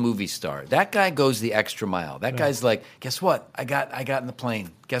 that's a movie star. That guy goes the extra mile. That guy's like, guess what? I got in the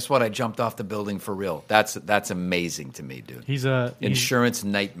plane. Guess what? I jumped off the building for real. That's amazing to me, dude. He's a Insurance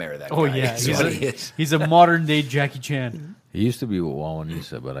nightmare. That Oh guy. yeah, That's he's what a, he is. he's a modern day Jackie Chan. He used to be with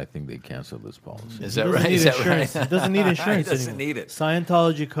Wawanisa, but I think they canceled this policy. Is that Doesn't right? need Is that insurance. right? He doesn't need insurance He doesn't anymore. need it.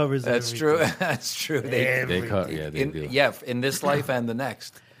 Scientology covers That's everything. true. That's true. They do. In this life and the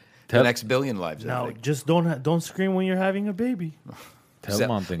next. Tell- The next billion lives. I Now, think. just don't scream when you're having a baby. Tell that-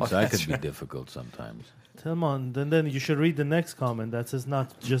 him on things oh, that that's could be difficult sometimes. Tell them on. Then you should read the next comment that says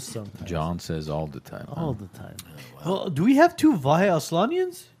not just sometimes. John says all the time. All the time. Well, do we have two Vahia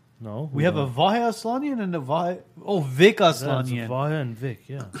Aslanians? No. We have a Vahia Aslanian and a Vic That's Aslanian. Vaya and Vic,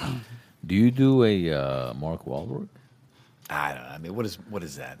 yeah. Do you do a Mark Wahlberg? I don't know. I mean, what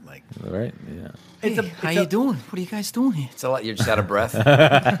is that like? All right, yeah. It's a- How it's you a- doing? What are you guys doing here? It's a lot. You're just out of breath.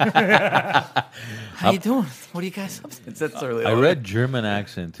 How you doing? What are you guys up to? That's really. I read German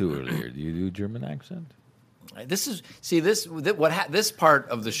accent too earlier. Do you do German accent? This is this part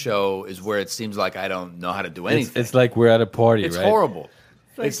of the show is where it seems like I don't know how to do anything. It's like we're at a party, It's right? horrible.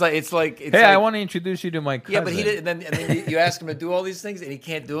 It's like Hey, I want to introduce you to my cousin. Yeah, but he did, and then you ask him to do all these things, and he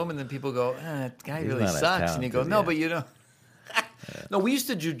can't do them, and then people go, "That guy He's really not as sucks," and you go, talented, "No, yeah. but you know." No, we used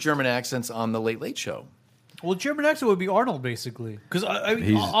to do German accents on the Late Late Show. Well, German accent would be Arnold, basically. Because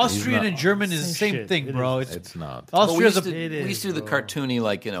He's Austrian not- and German is the Same same shit. thing, It bro. is. It's not. But we Austria's used, a... to, It we used to do the bro. cartoony,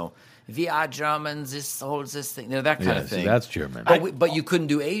 like, you know, we are Germans, this holds this thing, you know, that kind Yeah, of see, thing. that's German. But you couldn't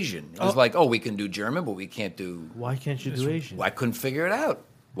do Asian. It was like, oh, we can do German, but we can't do. Why can't you do Asian? I couldn't figure it out.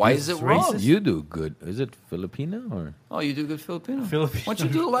 Why is it wrong? You do good. Is it Filipino or? Oh, you do good Filipino. Filipino. Why don't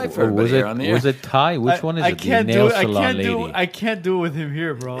you do a live for Or everybody was here it on the air? was it Thai? Which one is I it? can't the do nail it. I salon can't do. lady. I can't do it with him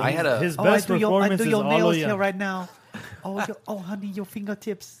here, bro. I had a. His best performance is Aloya. right now. Oh, honey, your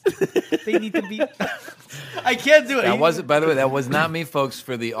fingertips. They need to be. I can't do it. That wasn't. By the way, that was not me, folks.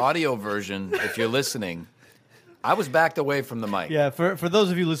 For the audio version, if you're listening, I was backed away from the mic. Yeah, for those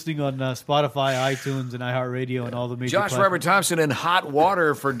of you listening on Spotify, iTunes, and iHeartRadio, and all the major Josh platforms. Robert Thompson in hot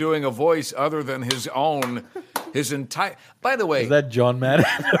water for doing a voice other than his own. His entire. By the way, Is that John Madden?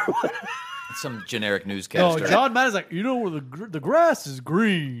 some generic No, newscaster. John Madden's like, you know where the grass is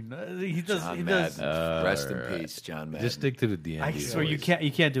green. He does. John he does. Madden. Rest in peace, John Madden. Just stick to the DMV. I swear voice.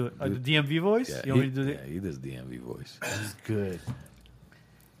 you can't do it. The DMV voice. Yeah, You want me to do he does DMV voice. Good.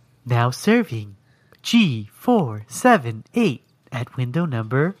 Now serving G478 at window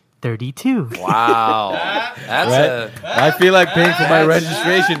number 32. Wow. That's Right? I feel like paying for my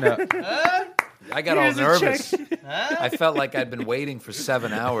registration now. I got all nervous. I felt like I'd been waiting for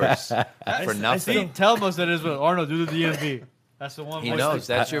 7 hours for nothing. Tell us that is what Arnold do the DMV. That's the one. He voice knows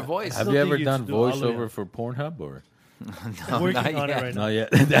that's your voice. Have still you think ever you done should do all of voiceover it. for Pornhub or Working not on yet. it right now. not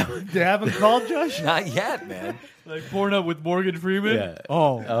yet? They haven't called Josh? Not yet, man. Like Pornhub with Morgan Freeman. Yeah.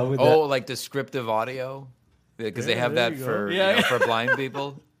 Oh, With Oh, like descriptive audio? Because they have there that you for go. Yeah. for blind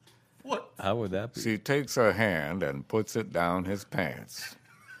people. how would that be? She takes her hand and puts it down his pants.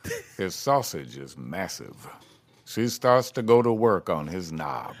 His sausage is massive. She starts to go to work on his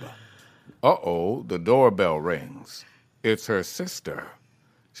knob. Uh-oh, the doorbell rings. It's her sister.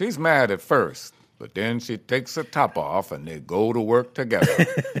 She's mad at first, but then she takes her top off and they go to work together.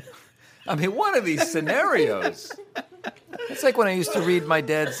 I mean, what are these scenarios? It's like when I used to read my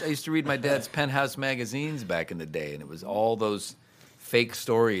dad's Penthouse magazines back in the day, and it was all those fake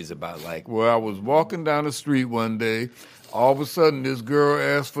stories about like, Well, I was walking down the street one day. All of a sudden, this girl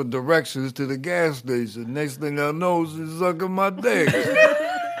asked for directions to the gas station. Next thing I know, she's sucking my dick.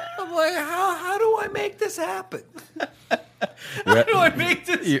 I'm like, how do I make this happen? How do I make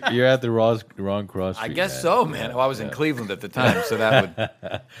this? You're at the wrong cross I street, guess man. so, man. Well, I was in Cleveland at the time, so that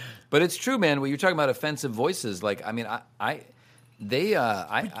would. But it's true, man. When you're talking about offensive voices, like I mean, I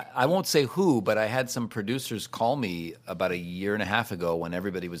won't say who, but I had some producers call me about a year and a half ago when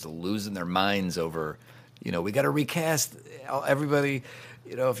everybody was losing their minds over, we got to recast everybody.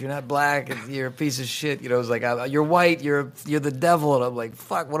 If you're not black, you're a piece of shit. It's like you're white, you're the devil, and I'm like,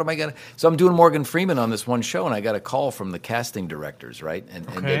 fuck, what am I gonna? So I'm doing Morgan Freeman on this one show, and I got a call from the casting directors, right?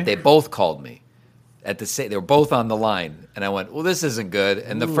 And they both called me at the same. They were both on the line, and I went, well, this isn't good.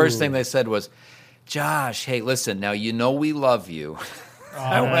 And the first thing they said was, Josh, hey, listen, now we love you.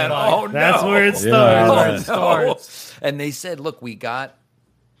 I went, oh no, That's where it Yeah. starts. And they said, look, we got.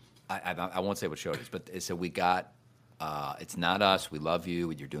 I won't say what show it is, but they said we got. It's not us. We love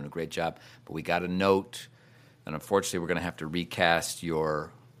you. You're doing a great job. But we got a note, and unfortunately, we're going to have to recast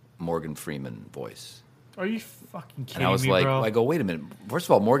your Morgan Freeman voice. Are you fucking kidding And I was me, like, bro? I go, wait a minute. First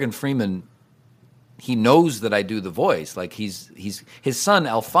of all, Morgan Freeman, he knows that I do the voice. Like his son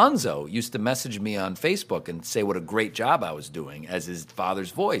Alfonso used to message me on Facebook and say what a great job I was doing as his father's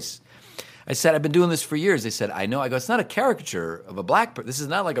voice. I said, I've been doing this for years. They said, I know. I go, it's not a caricature of a black person. This is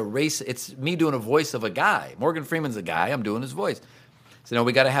not like a race. It's me doing a voice of a guy. Morgan Freeman's a guy. I'm doing his voice. So no,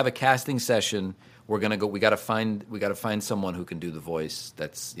 we got to have a casting session. We're gonna go. We got to find someone who can do the voice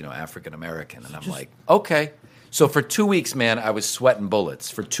that's African American. And I'm like, okay. So for 2 weeks, man, I was sweating bullets.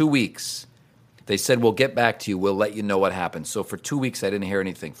 For 2 weeks, they said, we'll get back to you. We'll let you know what happens. So for 2 weeks, I didn't hear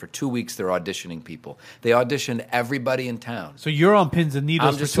anything. For 2 weeks, they're auditioning people. They auditioned everybody in town. So you're on pins and needles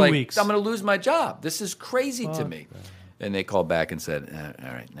I'm for just 2 like, weeks. I'm going to lose my job. This is crazy to me. And they called back and said,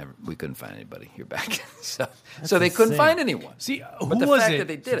 all right, we couldn't find anybody. You're back. so they couldn't insane. find anyone. See, But who the was fact it? that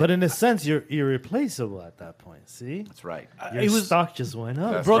they did But it. in a sense, you're irreplaceable at that point. See, That's right. your it was- stock just went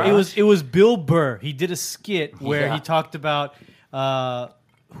up. That's Bro, right. it was Bill Burr. He did a skit where Yeah. he talked about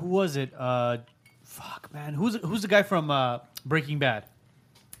who was it? Fuck, man, who's the guy from Breaking Bad?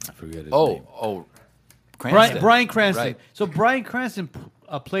 I forget his name. Cranston. Bryan Cranston. Right. So Bryan Cranston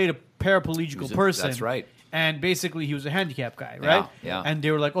played a paraplegical person. That's right. And basically, he was a handicapped guy, right? yeah. And they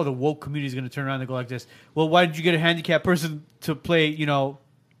were like, "Oh, the woke community is going to turn around and go like this." Well, why did you get a handicapped person to play,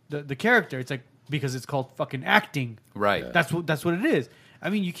 the character? It's like because it's called fucking acting. Right. That's what it is. I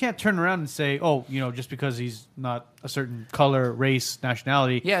mean, you can't turn around and say, "Oh, just because he's not a certain color, race,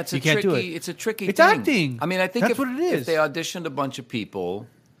 nationality." Yeah, it's you a can't tricky. do it. It's a tricky. It's thing. acting. I mean, I think That's if, what it is. if they auditioned a bunch of people,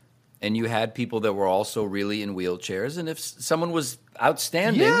 and you had people that were also really in wheelchairs, and if someone was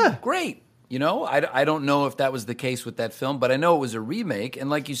outstanding, Yeah. great. I don't know if that was the case with that film, but I know it was a remake. And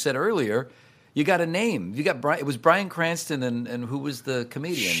like you said earlier, you got a name. You got it was Bryan Cranston and who was the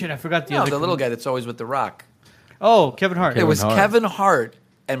comedian? Shit, I forgot the other the little guy that's always with The Rock. Oh, Kevin Hart. It was Hart. Kevin Hart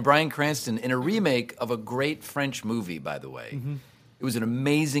and Bryan Cranston in a remake of a great French movie, by the way. Mm-hmm. It was an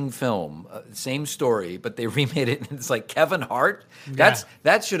amazing film, same story, but they remade it, and it's like Kevin Hart.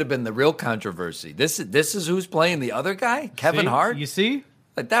 That should have been the real controversy. This is who's playing the other guy, Kevin See? Hart. You see?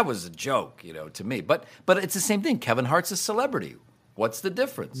 Like that was a joke, to me. But it's the same thing. Kevin Hart's a celebrity. What's the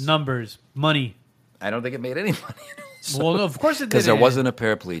difference? Numbers, money. I don't think it made any money. Well, of course it because there didn't. wasn't a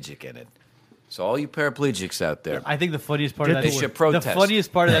paraplegic in it. So all you paraplegics out there, I think the funniest part of that They should protest. The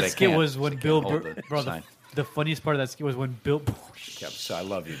funniest part of They that skit can't. was when They Bill can't hold Burr, the bro. sign. The funniest part of that skit was when Bill. So I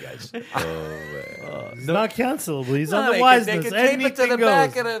love you guys. He's not cancelable. He's No, on the they wiseness. could tape it to Anything the goes.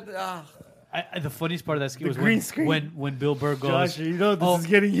 back of the. The funniest part of that skit was green screen. when Bill Burr goes, Josh, you know this is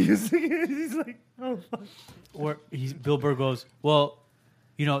getting used. He's like, oh fuck. or Bill Burr goes, well,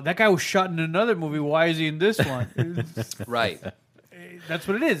 you know, that guy was shot in another movie. Why is he in this one? Right. That's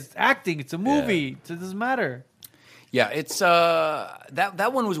what it is. It's acting. It's a movie. It doesn't matter. Yeah, it's that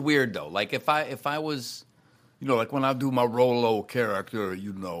one was weird though. Like if I was, You know, like when I do my Rolo character,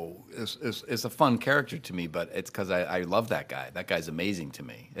 you know, it's a fun character to me, but it's because I love that guy. That guy's amazing to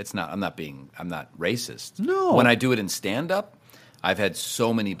me. It's not. I'm not racist. No. When I do it in stand up, I've had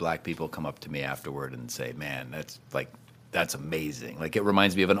so many black people come up to me afterward and say, "Man, that's amazing. Like it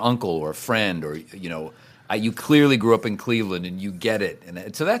reminds me of an uncle or a friend, or you know, you clearly grew up in Cleveland and you get it."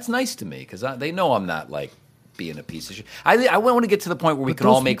 And so that's nice to me because they know I'm not like being a piece of shit. I want to get to the point where we can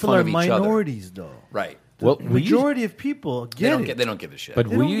all make fun of each other. Minorities, though. Right. Well, The majority of people They don't get it. they don't give a shit. But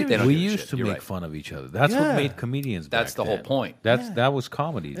They don't we give a we shit. used to You're make right. fun of each other. That's Yeah. what made comedians. That's back the whole then. point. That was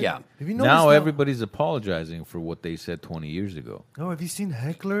comedy. Yeah. Have you noticed Now that- everybody's apologizing for what they said 20 years ago. Oh, have you seen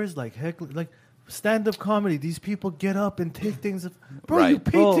hecklers? Like stand-up comedy. These people get up and take things. Bro, you Right.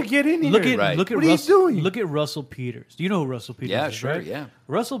 paid to get in here. Look at Right. look at What are you doing? Look at Russell Peters. Do you know who Russell Peters Yeah, is? sure, Right? yeah.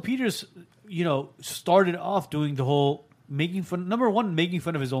 Russell Peters, you know, started off doing the whole making fun. Number one, making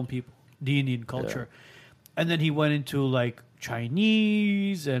fun of his own people, the Indian culture, and then he went into like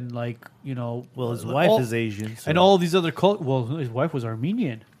Chinese and like you know. Well, his wife all- is Asian. So. and all these other Well, his wife was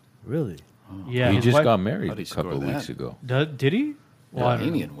Armenian. Really? Yeah, he his just wife- got married How'd he a couple score of weeks that? ago. Did he? Well, I don't know.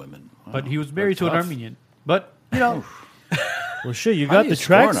 Armenian women. Wow. But he was married to They're an tough. Armenian. But you know, Well, shit, you How got do the you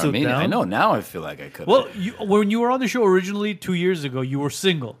score an tracksuit Armenian? down. I know. Now I feel like I could. well, when you were on the show originally 2 years ago, you were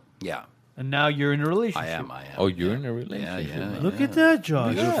single, Yeah. and now you're in a relationship. I am. Oh, you're in a relationship. yeah. Look at that,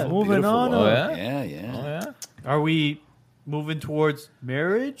 Josh. Beautiful, Moving beautiful on. Oh, woman. yeah? Yeah. Oh, yeah? Are we moving towards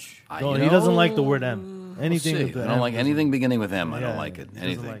marriage? No, he doesn't like the word M. Anything We'll with see. the I don't M like doesn't- anything beginning with M. I Yeah, don't like it. he doesn't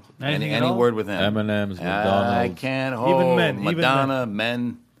Anything. like it. Anything Any at all? word with M. M&M's, I McDonald's. can't hold Even men, even Madonna,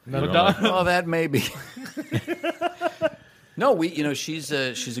 men. Madonna. Oh, that may be. No, she's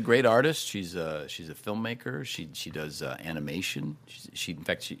a great artist. She's a filmmaker. She does animation. In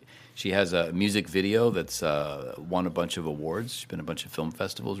fact she has a music video that's won a bunch of awards. She's been to a bunch of film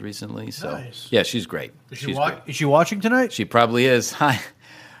festivals recently. So Nice. yeah, she's great. She's great. Is she watching tonight? She probably is. Hi,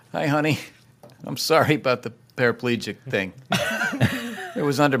 honey. I'm sorry about the paraplegic thing. It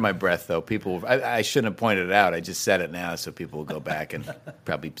was under my breath, though. I shouldn't have pointed it out. I just said it now, so people will go back and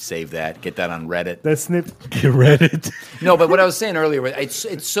probably save that, get that on Reddit. That snip. Reddit. No, but what I was saying earlier, it's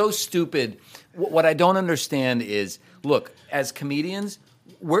so stupid. What I don't understand is, look, as comedians,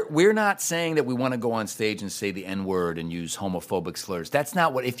 we're not saying that we want to go on stage and say the N-word and use homophobic slurs. That's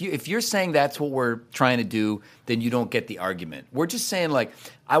not what. If you're saying that's what we're trying to do, then you don't get the argument. We're just saying, like,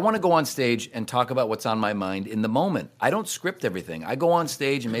 I want to go on stage and talk about what's on my mind in the moment. I don't script everything. I go on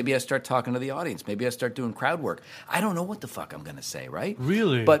stage and maybe I start talking to the audience. Maybe I start doing crowd work. I don't know what the fuck I'm going to say, right?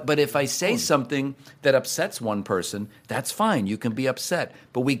 Really? But if I say something that upsets one person, that's fine. You can be upset.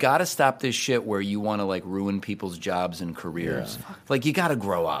 But we got to stop this shit where you want to like ruin people's jobs and careers. Like you got to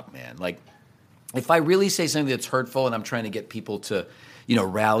grow up, man. Like if I really say something that's hurtful and I'm trying to get people to,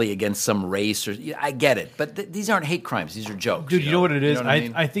 rally against some race or I get it. But these aren't hate crimes. These are jokes. Dude, you know what it is? You know what I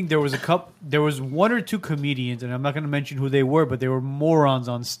mean? I think there was one or two comedians, and I'm not going to mention who they were, but they were morons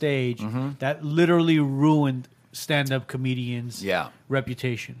on stage that literally ruined stand-up comedians'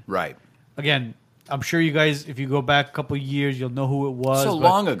 reputation. Right. Again, I'm sure you guys, if you go back a couple of years, you'll know who it was. So but-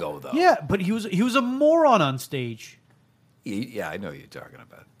 long ago, though. Yeah, but he was a moron on stage. Yeah, I know who you're talking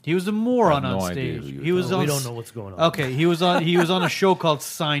about. He was a moron I have on no idea stage. who you're He was talking on. We don't know what's going on. Okay, he was on a show called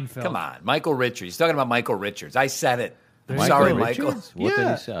Seinfeld. Come on, Michael Richards. He's talking about Michael Richards. I said it. I'm you sorry, go. Michael. Richards? What did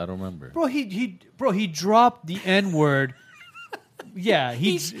Yeah. he say? I don't remember. Bro, he dropped the N-word. Yeah,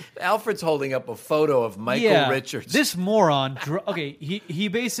 Alfred's holding up a photo of Michael Richards. This moron. Okay, he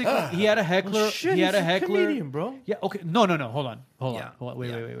basically he had a heckler. shit, he had he's a a heckler. comedian, bro. Yeah. Okay. No. Hold on.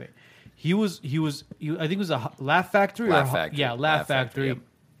 Wait. He was. I think it was a Laugh Factory. Laugh Factory. Yeah, Laugh Laugh Factory, Factory.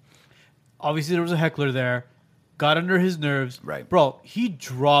 yep. Obviously, there was a heckler there. Got under his nerves. Right. Bro, he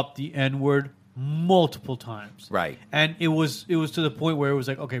dropped the N-word multiple times. Right. And it was to the point where it was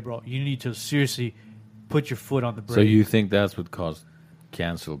like, okay, bro, you need to seriously put your foot on the brake. So you think that's what caused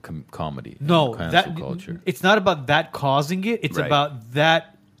cancel comedy? No, cancel that culture. It's not about that causing it. It's Right. about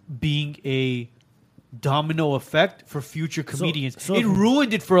that being a domino effect for future comedians. so it if-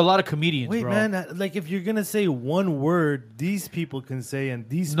 ruined it for a lot of comedians, Wait, bro. man, like if you're gonna say one word, these people can say, and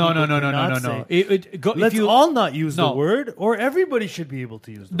these No, people no, cannot no. say. If Let's you, all not use the No. word, or everybody should be able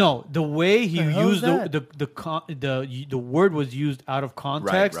to use the word. No, the way he The hell is used that? the word was used out of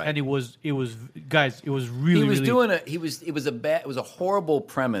context, right. and it was guys, it was really He was really, doing it was a horrible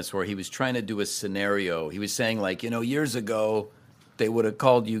premise where he was trying to do a scenario. He was saying like, years ago they would have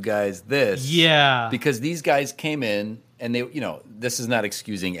called you guys this. Yeah. Because these guys came in and they, this is not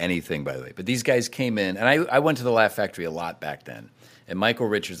excusing anything, by the way, but these guys came in, and I went to the Laugh Factory a lot back then. And Michael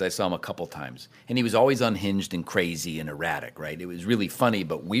Richards, I saw him a couple times, and he was always unhinged and crazy and erratic, right? It was really funny,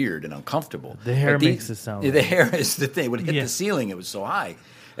 but weird and uncomfortable. The hair But makes it sound The right. hair is the thing. It would hit Yeah. the ceiling. It was so high.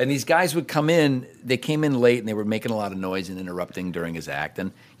 And these guys would come in, they came in late, and they were making a lot of noise and interrupting during his act.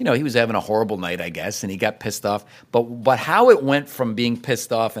 And, he was having a horrible night, I guess, and he got pissed off. But how it went from being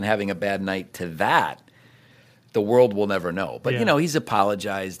pissed off and having a bad night to that, the world will never know. But, Yeah. he's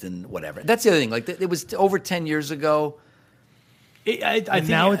apologized and whatever. That's the other thing. Like, it was over 10 years ago. I And think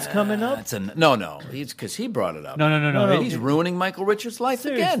now it's coming up. No. It's because he brought it up. No. He's ruining Michael Richards' life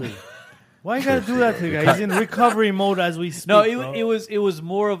again. Seriously. Why you gotta do that to the guy? He's in recovery mode as we speak. No, bro. it was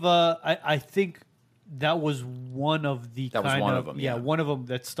more of a. I think that was one of the That was kind one of them, yeah. one of them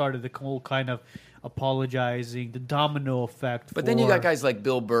that started the whole kind of apologizing, the domino effect. But then you got guys like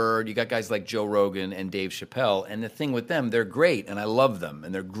Bill Burr, you got guys like Joe Rogan and Dave Chappelle, and the thing with them, they're great, and I love them,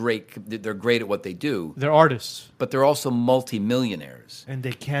 and they're great. They're great at what they do, they're artists. but they're also multimillionaires. and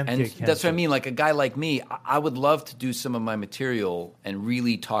they can't And get canceled. that's what I mean. Like a guy like me, I would love to do some of my material and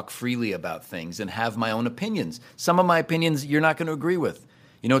really talk freely about things and have my own opinions. Some of my opinions you're not going to agree with.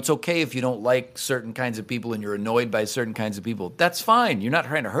 It's okay if you don't like certain kinds of people and you're annoyed by certain kinds of people. That's fine. You're not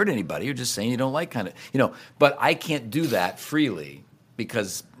trying to hurt anybody. You're just saying you don't like But I can't do that freely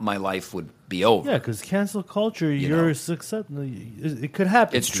because my life would be over. Yeah, because cancel culture, You you're know. success. It could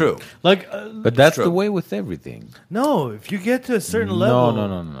happen. It's to true. Like, But that's true. the way with everything. you. No, if you get to a certain level.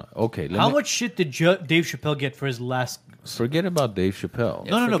 No. Okay, how much shit did Dave Chappelle get for his last? Forget about Dave Chappelle.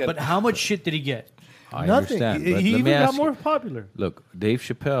 No. forget- But how much shit did he get? I Nothing. understand. He but let even me got ask more you. popular. Look, Dave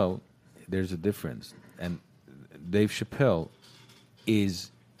Chappelle, there's a difference. And Dave Chappelle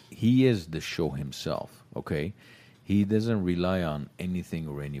is the show himself, okay? He doesn't rely on anything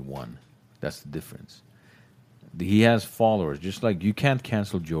or anyone. That's the difference. He has followers, just like you can't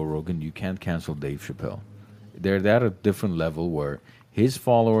cancel Joe Rogan, you can't cancel Dave Chappelle. They're at a different level where his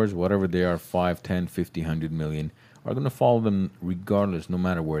followers, whatever they are, 5, 10, 50, 100 million, are going to follow them regardless, no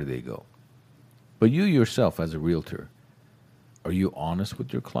matter where they go. But you yourself, as a realtor, are you honest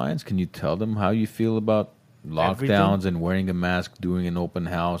with your clients? Can you tell them how you feel about lockdowns and wearing a mask during an open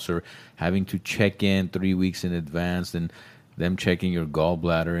house, or having to check in 3 weeks in advance and them checking your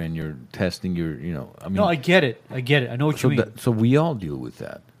gallbladder and you're testing your, I mean, No, I get it. I know what you mean. so we all deal with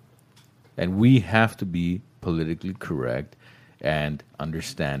that. And we have to be politically correct and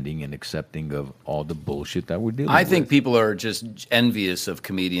understanding and accepting of all the bullshit that we're dealing with. I think people are just envious of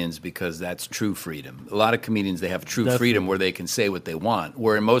comedians because that's true freedom. A lot of comedians, they have true freedom where they can say what they want.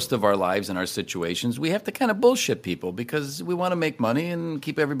 Where in most of our lives and our situations, we have to kind of bullshit people because we want to make money and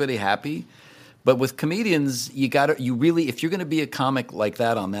keep everybody happy. But with comedians, you really, if you're going to be a comic like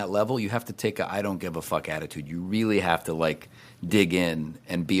that on that level, you have to take a I don't give a fuck attitude. You really have to dig in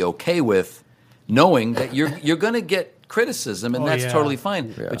and be okay with knowing that you're going to get criticism, and that's yeah. totally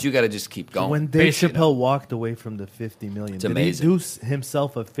fine. But you got to just keep going. When Dave Basically, Chappelle walked away from the 50 million, It's did amazing. he do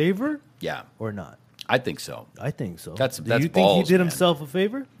himself a favor Yeah, or not? I think so. I think so. That's Do you think balls, he did man. himself a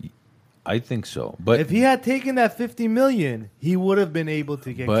favor? I think so. But If he had taken that 50 million, he would have been able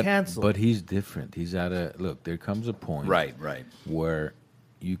to get canceled. But he's different. He's at a look. There comes a point, Right. where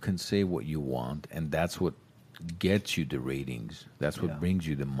you can say what you want, and that's what gets you the ratings. That's what brings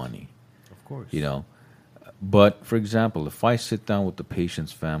you the money. of course. But for example, if I sit down with the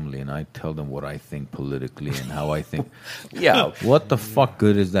patient's family and I tell them what I think politically and how I think, Yeah. what the fuck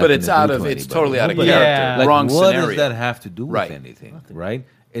good is that? But it's gonna out do of to it's anybody? totally out of Nobody- character. Yeah. Like, Wrong what scenario. does that have to do with Right. anything? Right?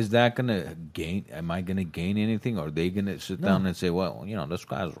 Is that gonna gain? Am I gonna gain anything? Or are they gonna sit down and say, "Well, this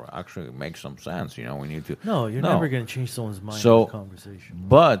guy's actually makes some sense. We need to." No, you're never going to change someone's mind So- in a conversation.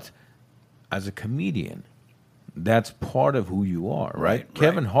 But as a comedian, that's part of who you are, right? Right,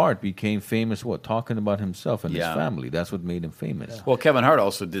 Kevin right. Hart became famous talking about himself and Yeah. his family. That's what made him famous. Well, Kevin Hart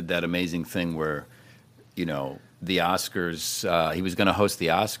also did that amazing thing where, the Oscars. He was going to host the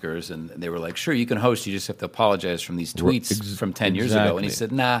Oscars, and they were like, "Sure, you can host. You just have to apologize from these tweets from 10 years ago." And he exactly.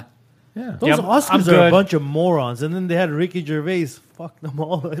 said, "Nah." Yeah. Those Yeah, I'm Oscars are good. a bunch of morons. And then they had Ricky Gervais. Fuck them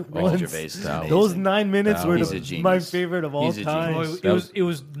all at once. Gervais is amazing. Those 9 minutes were He's a my genius. favorite of all He's a time. genius. It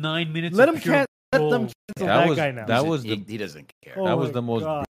was 9 minutes. Let of him pure can Let them cancel that guy now. That was he doesn't care. Oh that was my the most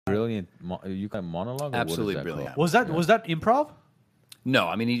God. brilliant monologue. Or Absolutely what is that brilliant. called? Was that improv? No,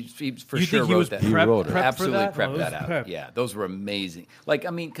 I mean he for You sure think he wrote was that. He wrote it. prepped for Absolutely that? prepped Oh, it that was out. prepped. Yeah, those were amazing. Like, I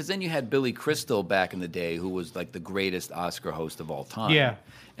mean, because then you had Billy Crystal back in the day, who was like the greatest Oscar host of all time. Yeah.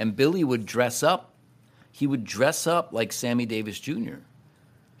 And Billy would dress up. He would dress up like Sammy Davis Jr.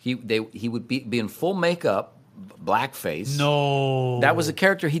 He would be in full makeup, blackface. No. That was a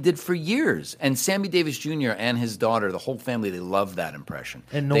character he did for years. And Sammy Davis Jr. and his daughter, the whole family, they loved that impression.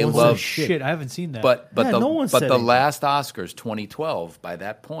 And no they one said loved shit. I haven't seen that. But Yeah, the no one said the anything. last Oscars, 2012, by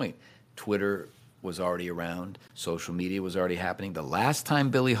that point, Twitter was already around, social media was already happening. The last time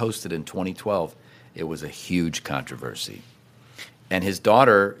Billy hosted in 2012, it was a huge controversy. And his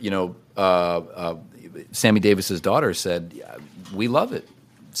daughter, Sammy Davis's daughter said, "Yeah, we love it.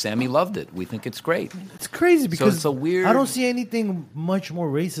 Sammy loved it. We think it's great." It's crazy because it's a weird- I don't see anything much more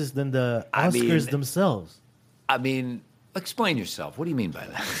racist than the I Oscars mean- themselves. I mean, explain yourself. What do you mean by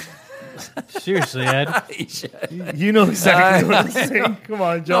that? Seriously, Ed. You know exactly what I'm saying. Come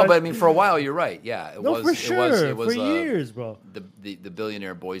on, John. No, but I mean, for a while, you're right. Yeah, it No, was. for sure. It was, for years, bro. The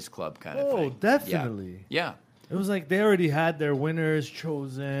Billionaire Boys Club kind of Oh, thing. definitely. Yeah. It was like they already had their winners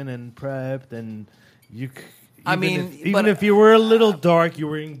chosen and prepped, and you. I mean, even but- if you were a little dark, you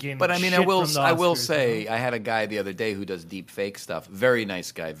were getting. But I mean, shit from the I will Oscars, say, you know? I had a guy the other day who does deep fake stuff. Very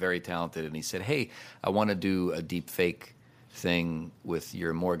nice guy, very talented, and he said, "Hey, I want to do a deep fake thing with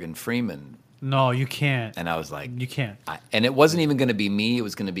your Morgan Freeman." No, you can't. And I was like, You can't. and it wasn't even going to be me. It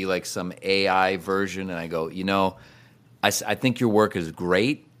was going to be like some AI version. And I go, I think your work is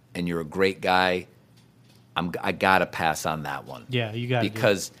great, and you're a great guy. I got to pass on that one. Yeah, you got to.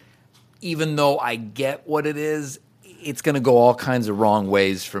 Because even though I get what it is, it's going to go all kinds of wrong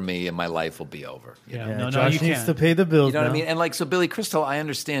ways for me, and my life will be over. Yeah, Yeah, no, Josh you needs can't. to pay the bills. You know what I now. mean? And like, so Billy Crystal, I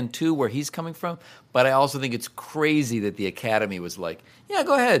understand too where he's coming from, but I also think it's crazy that the Academy was like, yeah,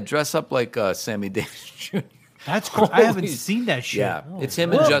 go ahead, dress up like Sammy Davis Jr. That's cool. I haven't Holy- seen that shit. Yeah, it's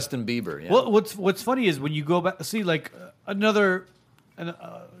him and Well- Justin Bieber. Yeah. Well, what's funny is when you go back, see like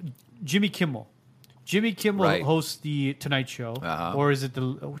Jimmy Kimmel. Jimmy Kimmel Right. hosts the Tonight Show, Uh-huh. or is it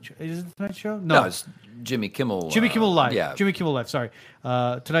the Tonight Show? no, it's Jimmy Kimmel. Jimmy Kimmel Live. Yeah, Jimmy Kimmel Live. Sorry,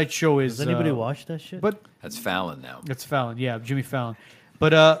 Tonight Show is. Does anybody watch that shit? But that's Fallon now. it's Fallon. Yeah, Jimmy Fallon.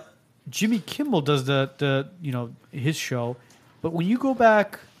 But Jimmy Kimmel does the his show. But when you go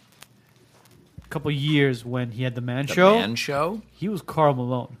back a couple years when he had the Man The Show, Man Show. he was Karl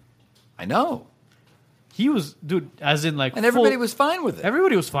Malone. I know, He was, dude, as in like, and everybody full- was fine with it.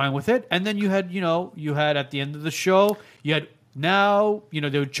 Everybody was fine with it, and then you had at the end of the show, you had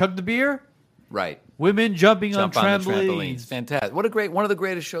they would chug the beer, Right. women jumping Jump on on the trampolines. trampolines. Fantastic. One of the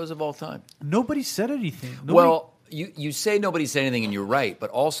greatest shows of all time. Nobody said anything. Nobody, Well, you say nobody said anything, and you're right. But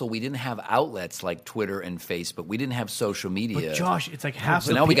also, we didn't have outlets like Twitter and Facebook. We didn't have social media. but Josh, it's like half. So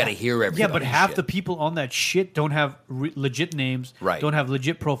the now we peo- got to hear Yeah, everybody. but half the people on that shit don't have legit names. Right. Don't have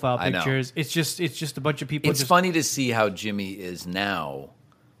legit profile I know. pictures. It's just a bunch of people. It's just, funny to see how Jimmy is now.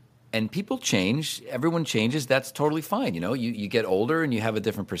 And people change. Everyone changes. That's totally fine. You get older and you have a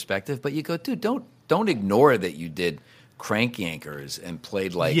different perspective. But you go, dude, don't ignore that you did Crank Yankers and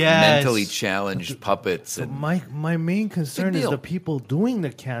played like Yes. mentally challenged puppets. And, my main concern is deal. the people doing the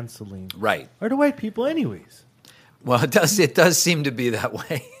canceling right. are the white people, anyways. Well, it does seem to be that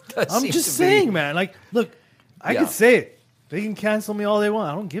way. It does I'm seem just to saying, be. man. Like, look, I Yeah. can say it. They can cancel me all they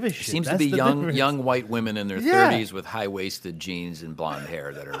want. I don't give a shit. Seems That's to be the young difference. white women in their Yeah. 30s with high-waisted jeans and blonde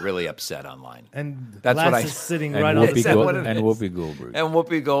hair that are really upset online. And That's what glasses I- sitting And right on the Is that what it table. And is? Whoopi Goldberg. And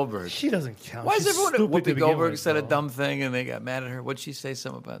Whoopi Goldberg. She doesn't count. Why is She's everyone? stupid to Whoopi begin Goldberg with, said a bro. dumb thing and they got mad at her. What'd she say?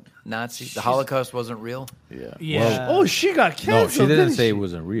 Something about Nazis? The Holocaust wasn't real? Yeah. Yeah. Oh, she got No, canceled. she didn't didn't say she? it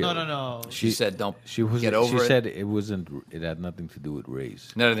wasn't real. no. She said, don't She was. get over she it. said it wasn't. It had nothing to do with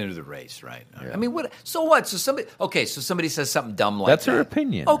race. Nothing to do with the race, right? Yeah. I mean, what? So what? So somebody says something dumb like That's that. her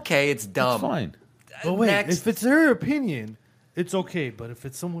opinion. Okay, it's dumb. It's fine. But wait, Next. if it's her opinion, it's okay. But if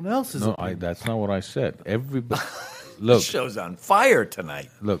it's someone else's No, opinion, that's not what I said. Everybody, This look, show's on fire tonight.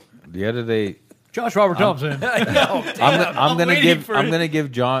 look. The other day, Josh Robert Thompson. I know. I'm gonna waiting give for I'm it. gonna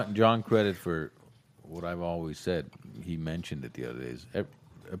give John credit for what I've always said. He mentioned it the other day.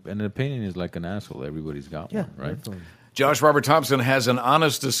 An opinion is like an asshole. Everybody's got yeah, one, right? definitely. Josh Robert Thompson has an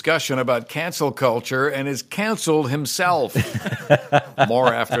honest discussion about cancel culture and is canceled himself.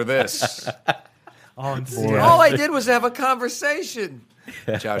 More after this. On All I did was have a conversation.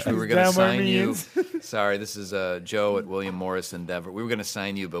 Josh, we were going to Damn sign you. Armenians. Sorry, this is Joe at William Morris Endeavor. We were going to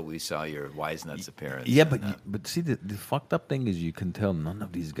sign you, but we saw your Wise Nuts appearance. Yeah, but see, the fucked up thing is you can tell none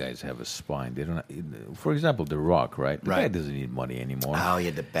of these guys have a spine. They don't. For example, The Rock, right? The guy doesn't need money anymore. Oh, you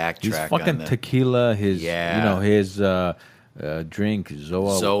had to backtrack. His fucking on the tequila, his his drink,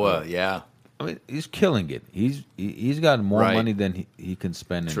 Zoa. Zoa, yeah. I mean, he's killing it. He's got more money than he can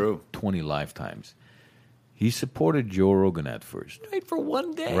spend in 20 lifetimes. He supported Joe Rogan at first. Right, for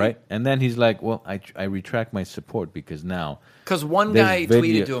one day. Right? And then he's like, well, I retract my support because now... Because one guy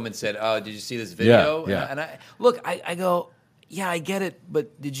tweeted to him and said, oh, did you see this video? Yeah. And I go, yeah, I get it,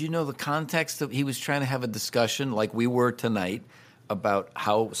 but did you know the context of he was trying to have a discussion like we were tonight about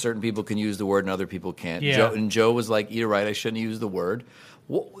how certain people can use the word and other people can't. Yeah. Joe was like, you're right, I shouldn't use the word.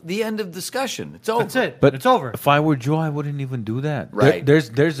 Well, the end of discussion. It's over. That's it. But it's over. If I were Joe, I wouldn't even do that. Right. There's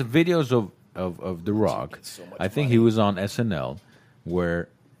videos of The Rock. I think he was on SNL where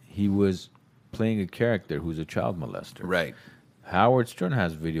he was playing a character who's a child molester. Right. Howard Stern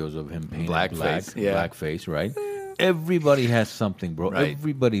has videos of him painted blackface, right? Everybody has something, bro. Right.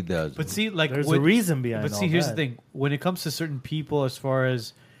 Everybody does. But see, like There's a reason behind But see, all here's that. the thing: when it comes to certain people, as far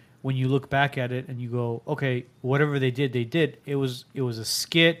as when you look back at it and you go, okay, whatever they did, they did. It was a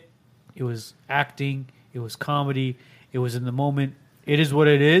skit. It was acting. It was comedy. It was in the moment. It is what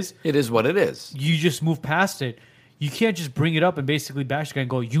it is. It is what it is. You just move past it. You can't just bring it up and basically bash the guy and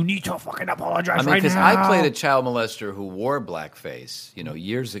go, you need to fucking apologize I mean, right because now. I played a child molester who wore blackface,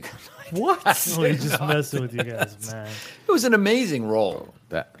 years ago. What? Oh, he's just messing with you guys, man. It was an amazing role.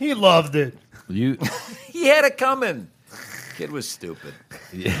 He loved it. You, He had it coming. Kid was stupid.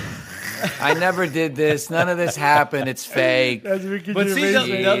 yeah. I never did this. None of this happened. It's fake. That's Ricky But see,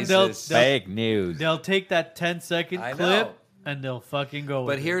 Gervais. they'll Fake news. they'll take that 10-second I clip know. and they'll fucking go. But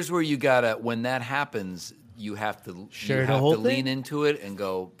with it. here's where you gotta. When that happens, you have to Share the whole lean thing? into it and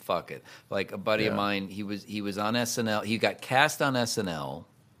go fuck it. Like a buddy of mine, he was on SNL. He got cast on SNL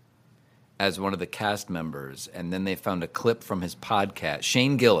as one of the cast members, and then they found a clip from his podcast.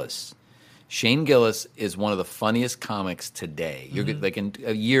 Shane Gillis. Shane Gillis is one of the funniest comics today. You're like in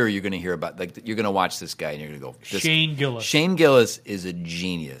a year, you're going to hear about you're going to watch this guy and you're going to go. Shane Gillis. Shane Gillis is a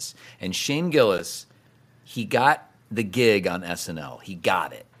genius, and Shane Gillis, he got the gig on SNL. He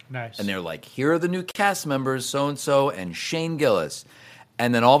got it. Nice. And they're like, here are the new cast members, so-and-so, and Shane Gillis.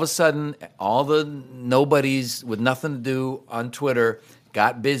 And then all of a sudden, all the nobodies with nothing to do on Twitter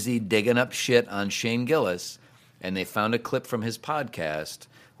got busy digging up shit on Shane Gillis, and they found a clip from his podcast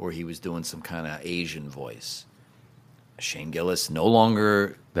where he was doing some kind of Asian voice. Shane Gillis no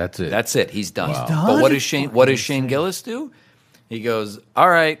longer... That's it. That's it. He's done. He's But done? what It's does Shane Gillis do? He goes, all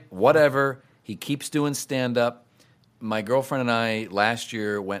right, whatever. He keeps doing stand-up. My girlfriend and I last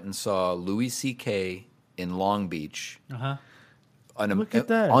year went and saw Louis C.K. in Long Beach. Uh-huh. Look at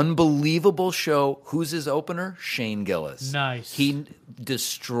that. Unbelievable show. Who's his opener? Shane Gillis. Nice. He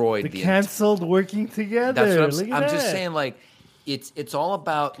destroyed The the canceled working together. That's what Look at I'm just that. saying, like, it's all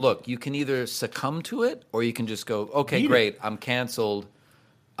about, look, you can either succumb to it or you can just go, okay, Beat it. great, I'm canceled.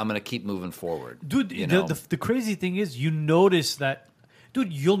 I'm going to keep moving forward. Dude, you know? the crazy thing is you notice that,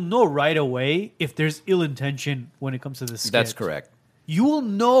 dude, you'll know right away if there's ill intention when it comes to this skit. That's correct. You will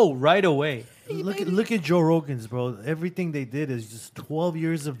know right away. Look at Joe Rogan's, bro. Everything they did is just 12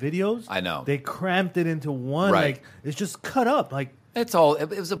 years of videos. I know. They cramped it into one. Right. Like it's just cut up. Like, It's all it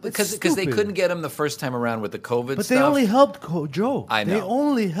was because they stupid. couldn't get him the first time around with the COVID but stuff. they only helped Joe. I know. They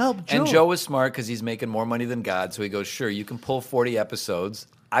only helped Joe. And Joe was smart because he's making more money than God, so he goes, "Sure, you can pull 40 episodes."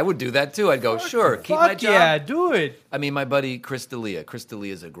 I would do that too. I'd go, "Sure, keep my Fuck job." yeah, do it. I mean, my buddy Chris D'Elia. Chris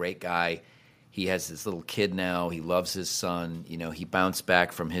D'Elia is a great guy. He has this little kid now. He loves his son. You know, he bounced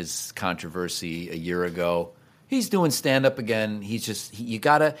back from his controversy a year ago. He's doing stand up again. He's just you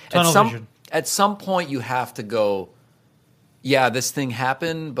gotta Tunnel vision. at some point you have to go. Yeah, this thing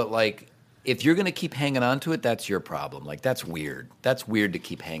happened, but like, if you're gonna keep hanging on to it, that's your problem. Like, that's weird. That's weird to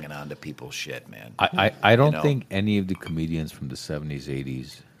keep hanging on to people's shit, man. I don't You know? think any of the comedians from the 70s,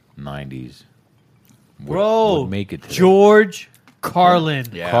 80s, 90s Bro, would make it today. George Carlin.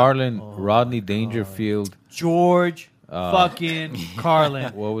 Yeah. Carlin, Rodney Dangerfield. George fucking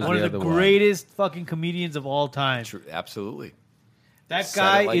Carlin. What was one the of the other one? greatest fucking comedians of all time. True, absolutely. That Said it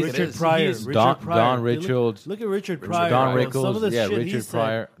guy like is it Richard is. Pryor. he is- Richard Don- Pryor. Don Look- Richards. Look at Richard Pryor. Don bro. Some of the Rickles. Yeah, shit he Richard said.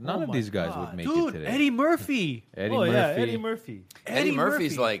 Pryor. None Oh of my these guys God. would make Dude, it today. Eddie Murphy. Eddie Oh Murphy. yeah, Eddie Murphy. Eddie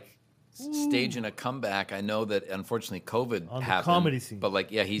Murphy's Murphy. like staging a comeback. I know that unfortunately COVID On the happened, comedy scene. but like,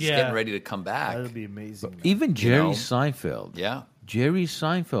 yeah, he's Yeah. getting ready to come back. That would be amazing. Even Jerry know? Seinfeld. Yeah. Jerry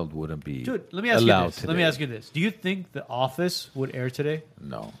Seinfeld wouldn't be Dude, let me ask you allowed this. today. Let me ask you this. Do you think The Office would air today?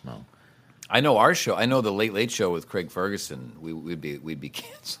 No, no. I know our show. I know the Late Late Show with Craig Ferguson. We'd be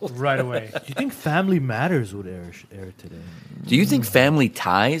canceled Right away. Do you think Family Matters would air today? Do you think Family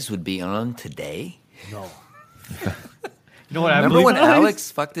Ties would be on today? No. You know what? I Remember believe when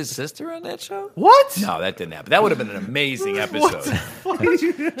Alex fucked his sister on that show? What? No, that didn't happen. That would have been an amazing episode. Do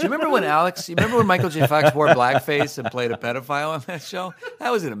you remember when Michael J. Fox wore blackface and played a pedophile on that show?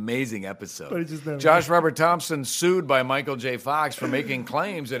 That was an amazing episode. Josh Robert Thompson sued by Michael J. Fox for making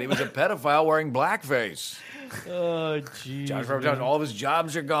claims that he was a pedophile wearing blackface. Oh, jeez. Josh Robert Thompson, all of his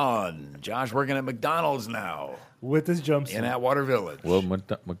jobs are gone. Josh working at McDonald's now With his jumpsuit. in Atwater Village. Well,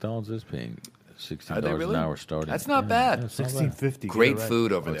 McDonald's is paying Are they $16 really? an hour starting. That's not bad. Yeah, it's not bad. $16.50. Great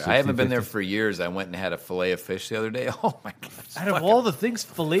food over there. I haven't been there $16.50. for years. I went and had a fillet of fish the other day. Oh my god! It's Out of fucking- all the things,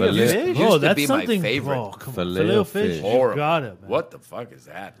 fillet of Filet- fish? Used Oh, to that's be my something. favorite. Oh, come on. Filet Filet of of fish. fish. You Horrible. got it, man. What the fuck is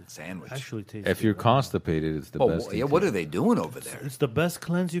that sandwich? Actually tastes If good, you're right? constipated, it's the Oh, best. yeah, what are they doing over there? It's the best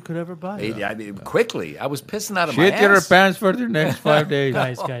cleanse you could ever buy. I mean, quickly, I was pissing out of my Shit your ass. pants for the next 5 days.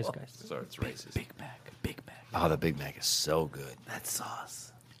 Guys. Sorry, it's racist. Big Mac. Oh, the Big Mac is so good. That sauce.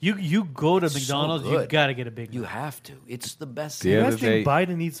 You go to So McDonald's, you good. got to get a Big You Mac. have to. It's the best. The You other guys think day-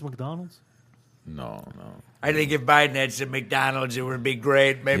 Biden eats McDonald's? No. I think if Biden had some McDonald's, it would be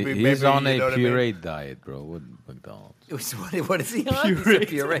great. Maybe He's on you a know what I mean? pureed diet, bro. With McDonald's. What is he on? He's a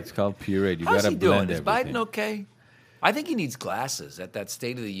puree. It's called pureed. You How's gotta he doing? blend Is everything. Biden okay? I think he needs glasses. At that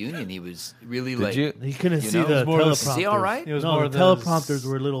State of the Union, he was really like. you? He couldn't You see know, the it's more of a- teleprompters. Is he all right? It was No, more the of teleprompters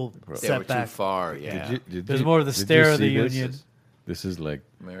were a little They were set too back. far. Yeah. There's more of the did you stare of the see this? union. This is like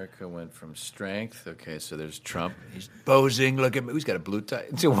America went from strength. Okay, so there's Trump. He's posing. Look at me. Who's got a blue tie?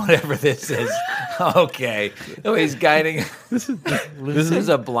 To whatever this is. Okay. Oh, he's guiding. This is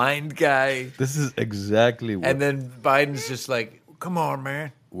a blind guy. this is exactly what And then Biden's just like, come on,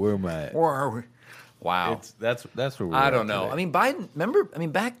 man. where am I? Where are we? Wow. It's that's where we're I at don't know. today. I mean, Biden, remember,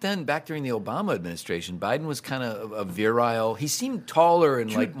 back during the Obama administration, Biden was kind of a virile. He seemed taller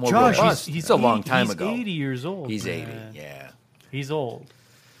and like more Josh, robust. he's a long time he's ago. 80 years old. He's 80, man. yeah. He's old.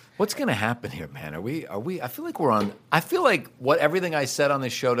 What's going to happen here, man? Are we, I feel like I feel like everything I said on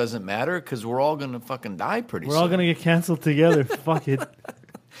this show doesn't matter because we're all going to fucking die pretty We're soon. all gonna get canceled together. Fuck it.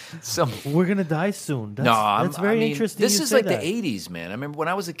 We're gonna die soon. That's, that's very interesting. This you is say like that. the 80s, man. I remember when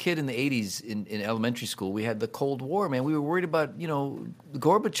I was a kid in the 80s in elementary school, we had the Cold War, man. We were worried about,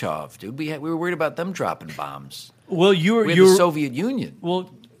 Gorbachev, dude. We were worried about them dropping bombs. Well, We had the Soviet Union, well,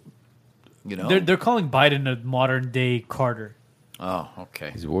 They're they're calling Biden a modern day Carter. Oh,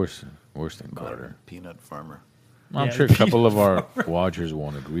 okay. He's worse than Carter. Peanut farmer. I'm Yeah, sure a couple of our watchers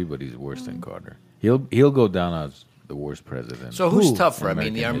won't agree, but he's worse than Carter. He'll go down as the worst president. So who's Who? tougher? I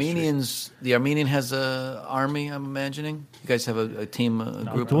American mean, the history. Armenians. The Armenian has a army. I'm imagining. You guys have a team, a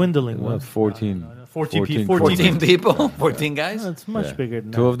group. Dwindling. Well, one. 14, 14 14 people. 14 guys. No, it's much Yeah. bigger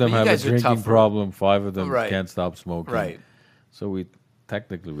than Two that. of them But you have a guys are drinking tougher. problem. 5 of them Right. can't stop smoking. Right. So we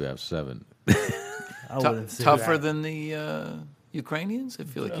have 7. I wouldn't say Tougher that. than the Ukrainians. I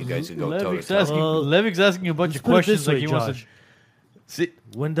feel like you guys would go toe Levik's to toe. asking, Levik's asking a bunch Let's of put it questions this like way, he wants to. Josh.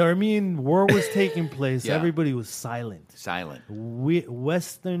 When the Armenian war was taking place, Yeah. everybody was silent. Silent.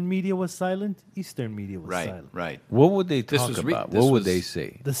 Western media was silent. Eastern media was Right. silent. Right. What would they This talk was about? this What would was- they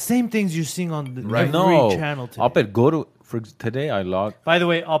say? The same things you're seeing on the Right. every No. channel today. I'll bet today I logged. By the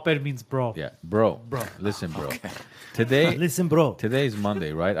way, op-ed means bro. Yeah, bro. Listen, bro. Today, Listen, bro. Today is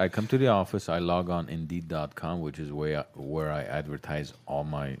Monday, right? I come to the office. I log on Indeed.com, which is where I advertise all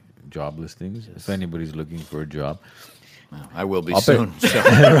my job listings. If anybody's looking for a job, I will be I'll soon. So.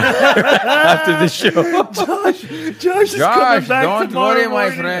 after the show, Josh Josh, don't worry,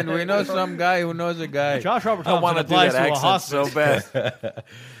 my friend. We know some guy who knows a guy. Josh Robert I want Thompson to do applies that to a accent hospital. so bad.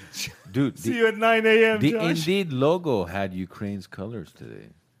 Dude, See you at 9 a.m. the Josh. Indeed logo had Ukraine's colors today.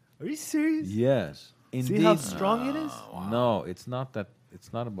 Are you serious? Yes. Indeed. See how strong it is? No, it's not that.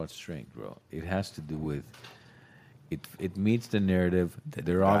 It's not about strength, bro. It has to do with it. It meets the narrative.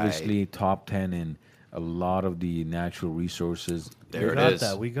 They're Right. obviously top 10 in a lot of the natural resources. There we it got is.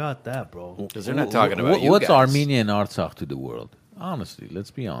 that. We got that, bro. Because they're not talking about you What's guys. Armenia and Artsakh to the world? Honestly,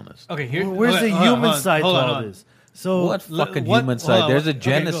 let's be honest. Okay, here. Where's okay, the hold on, human hold on, side hold to on, all hold on. this? So What fucking what- human hold side? on, There's a okay, go.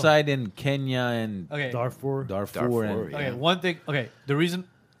 genocide in Kenya and Okay. Darfur. Darfur. Darfur, and, yeah. Okay, one thing. Okay, the reason,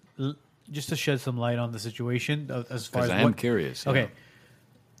 just to shed some light on the situation, as far Because as I am what, curious. Okay.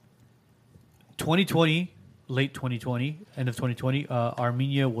 2020, late 2020, end of 2020,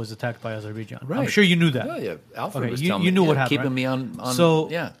 Armenia was attacked by Azerbaijan. I'm Right. sure you knew that. Yeah, yeah. Alfred Okay, was you- telling you me, knew yeah, what happened, keeping right? me on. So-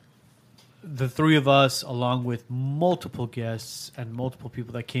 yeah. The three of us, along with multiple guests and multiple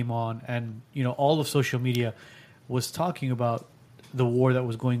people that came on, and all of social media, was talking about the war that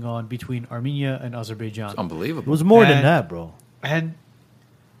was going on between Armenia and Azerbaijan. It Unbelievable. was more than And- that, bro. And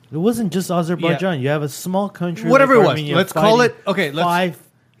It wasn't just Azerbaijan. You have a small country. Whatever like it was. Armenia Let's call fighting it- okay, let's- 5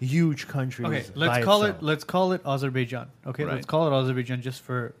 huge countries. Okay, by itself. let's call it Azerbaijan. Okay, Right. let's call it Azerbaijan just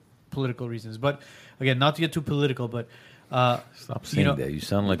for political reasons. But again, not to get too political, but Stop saying that. You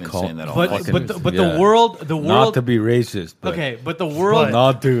sound like been call. saying that all but fucking- but yeah. the world Not to be racist. But okay, but the world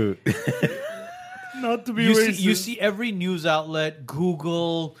Not to. Not to be you see every news outlet,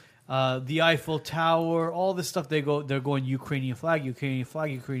 Google, the Eiffel Tower, all this stuff. They're going Ukrainian flag, Ukrainian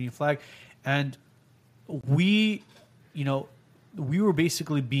flag, Ukrainian flag, and we were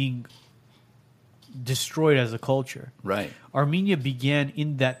basically being destroyed as a culture. Right. Armenia began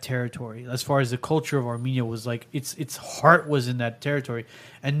in that territory. As far as the culture of Armenia was like, its heart was in that territory,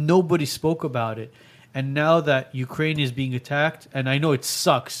 and nobody spoke about it. And now that Ukraine is being attacked, and I know it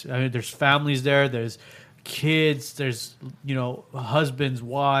sucks. I mean, there's families there, there's kids, there's husbands,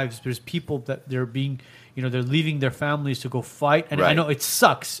 wives, there's people that they're being, they're leaving their families to go fight. And I Right. know it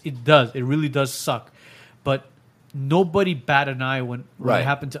sucks. It does. It really does suck. But nobody bat an eye when Right. it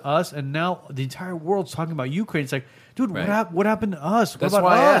happened to us, and now the entire world's talking about Ukraine. It's like, dude, Right. what happened to us? That's what about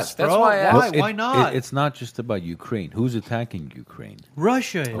why I us, asked. That's bro? why I asked. Why not? It's not just about Ukraine. Who's attacking Ukraine?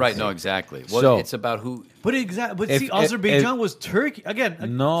 Russia is. Right. No, exactly. Well, So- it's about who. But If- see, if- Azerbaijan if- was Turkey again.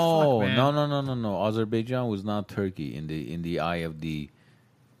 No, fuck, man. no. Azerbaijan was not Turkey in the eye of the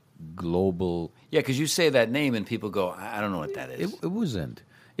global. Yeah, because you say that name and people go, I don't know what that is. It wasn't.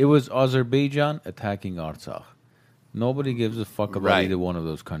 It was Azerbaijan attacking Artsakh. Nobody gives a fuck about Right. either one of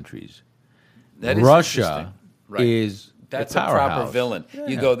those countries. That is Russia interesting. Right. is That's the a proper powerhouse. villain.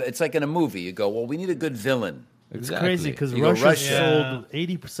 You go. It's like in a movie. You go, well, we need a good villain. It's Exactly. crazy because You go Russia Russia. sold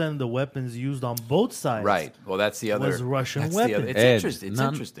 80% of the weapons used on both sides. Right. Well, that's the other. Was Russian that's the other- weapons. It's Ed, interesting. It's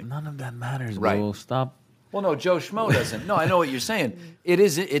interesting. None of that matters, Right. bro. Stop. Well, no, Joe Schmo doesn't. No, I know what you're saying. It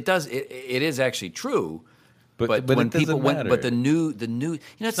is. It does. It is actually true. But when it doesn't people matter. but the new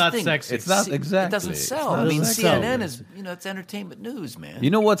it's not the thing. sexy. It's not It exactly. doesn't sell. It's I not mean, sexy. CNN is it's entertainment news, man. You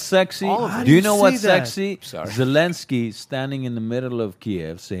know what's sexy? All of it. How Do do you you know say what's that? sexy? Sorry. Zelensky standing in the middle of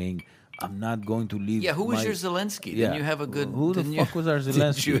Kiev saying, "I'm not going to leave." Yeah, who was my-" your Zelensky? Yeah. Didn't you have a good? Who the didn't fuck you, was our Did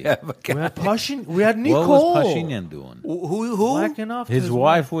Zelensky? you have a We guy? had Pashin. We had What Nicole. was Pashinyan doing? Who? Blacking off His his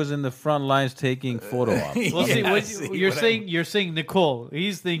wife was in the front lines taking photo ops. Well, see, Yeah, what, see you're what I- saying. You're saying Nicole.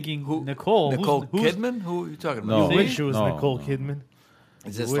 He's thinking Nicole. Nicole who's, Kidman? Who are you talking No. about? I wish it was No, Nicole no. Kidman.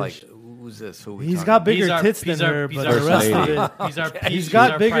 Is this Wish. like who's this? Who are we He's talking got about? bigger He's our- tits than he's our- her, he's but our the rest of lady. it. He's our. He's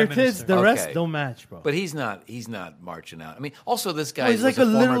got bigger Prime tits. Minister. The rest Okay. don't match, bro. But he's not marching out. I mean, also this guy Bro, he's was like a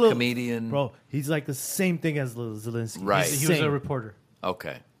a former little comedian. Bro, he's like the same thing as Zelensky. Right. He's He was a same. reporter.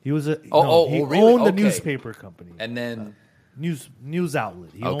 Okay, He was a. Oh, oh, he oh, really? owned the Okay. newspaper company. and then News outlet.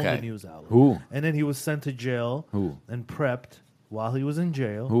 He owned Okay. the news outlet. Who? And then he was sent to jail. Who? And prepped while he was in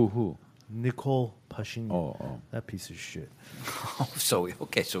jail. Who? Nicole Pashinyan. Oh. That piece of shit. so we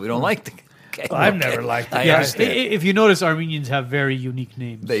don't like the. Okay, I've okay. never liked I the Yeah, understand. if you notice, Armenians have very unique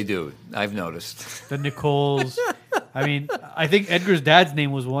names. They do. I've noticed. The Nicoles. I mean, I think Edgar's dad's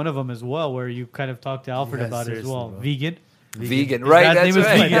name was one of them as well, where you kind of talked to Alfred Yeah, about it as seriously, well. bro. Vegan. Vegan, His right? dad's That's name is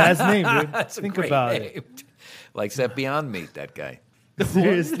right. My dad's name, dude. That's a Think great about name. it. Likes that Beyond Meat. That guy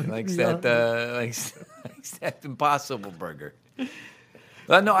Seriously. likes that. Likes that Impossible Burger.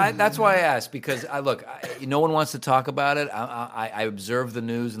 No, that's why I asked because no one wants to talk about it. I observe the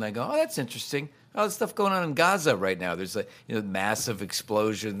news and I go, oh, that's interesting. All the stuff going on in Gaza right now. There's massive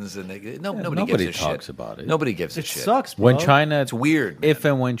explosions and nobody gives a talks shit. about it. Nobody gives a It shit. sucks, bro. When China, It's weird. Man. if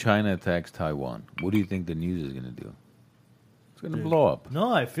and when China attacks Taiwan, what do you think the news is going to do? It's going to blow up.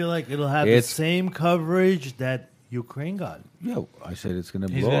 No, I feel like it'll have It's- the same coverage that Ukraine got. Yeah, I said it's going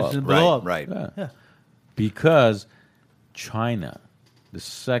to He's blow gonna up. blow up. Right. Yeah. Yeah. Because China, the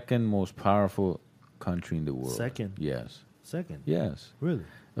second most powerful country in the world. Second. Yes. Second. Yes. Really?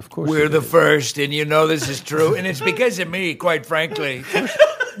 Of course. We're it the is. first, and you know this is true, and it's because of me, quite frankly.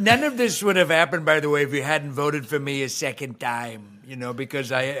 None of this would have happened, by the way, if you hadn't voted for me a second time.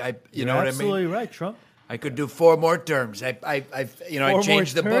 Because I you know what I absolutely mean. right, Trump. I could do 4 more terms. I more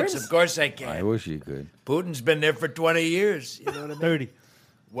changed the books. terms? Of course I I can. wish you could. Putin's been there for 20 years. You know what I mean? 30.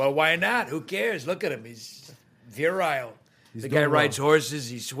 Well, why not? Who cares? Look at him. He's virile. The guy doing rides well. horses.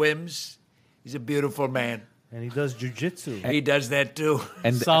 He swims. He's a beautiful man. And he does jujitsu. He does that too.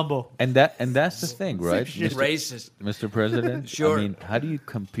 And Sambo. and that's the thing, right? He's racist. Mr. President? Sure. I mean, how do you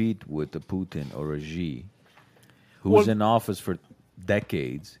compete with a Putin or a Xi who's in office for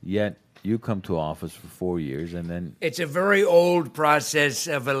decades, yet you come to office for 4 years and then It's a very old process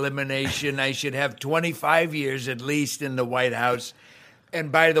of elimination. I should have 25 years at least in the White House. And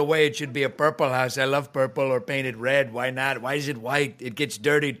by the way, it should be a purple house. I love purple or painted red. Why not? Why is it white? It gets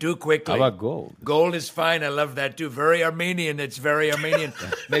dirty too quickly. How about gold? Gold is fine. I love that too. Very Armenian. It's very Armenian.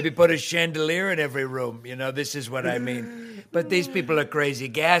 Maybe put a chandelier in every room. You know, this is what I mean. But these people are crazy.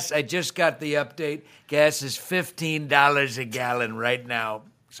 Gas, I just got the update. Gas is $15 a gallon right now.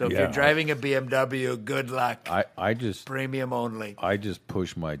 So if you're driving a BMW, good luck. I just Premium only. I just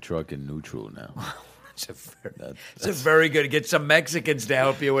push my truck in neutral now. It's a very good. Get some Mexicans to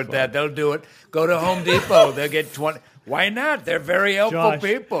help you with that. They'll do it. Go to Home Depot. They'll get 20. Why not? They're very helpful Josh,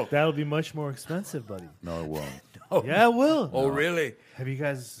 people. That'll be much more expensive, buddy. No, it won't. Yeah, it will. Oh, really? Have you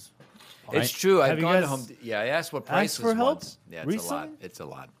guys? It's true. I've you gone to guys Home. I asked what prices for help once. Yeah, it's recently? a lot. It's a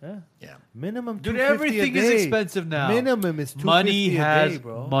lot. Yeah. Minimum. Dude, $250 everything a is day. expensive now. Minimum is $250 Money a has day,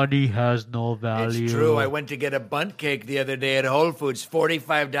 bro. money has no value. It's true. I went to get a bunt cake the other day at Whole Foods.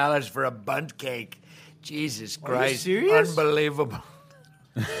 $45 for a bunt cake. Jesus Christ! serious? Unbelievable.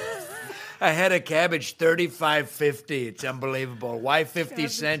 I had a cabbage, $35.50. It's unbelievable. Why 50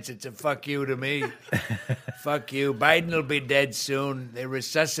 cents? It's a fuck you to me. Fuck you. Biden will be dead soon. They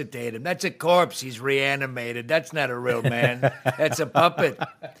resuscitate him. That's a corpse. He's reanimated. That's not a real man. That's a puppet.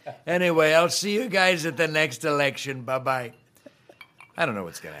 Anyway, I'll see you guys at the next election. Bye-bye. I don't know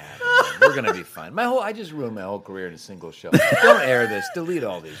what's going to happen. We're going to be fine. I just ruined my whole career in a single show. Don't air this. Delete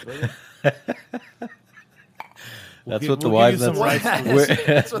all these, will you? That's what the we'll wise give you some nuts. rights.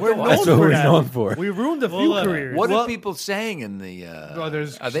 That's what the known That's what for we're that. known for. We ruined a few Well, careers. What Well- are people saying in the? Are they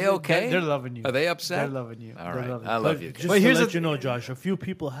they're- okay? They're loving you. Are they upset? They're loving you. All They're right, loving I you. love But you. Just But to here's let the- you know, Josh, a few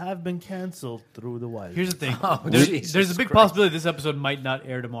people have been canceled through the wire. Here's the thing. Oh, there's, Jesus there's a big Christ. possibility this episode might not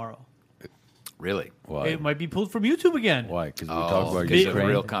air tomorrow. Really? Why? It might be pulled from YouTube again. Why? Because we Oh, talk about because of Ukraine.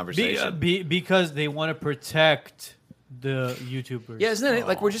 real Be- conversation. because they want to protect the YouTubers. Yeah, isn't it?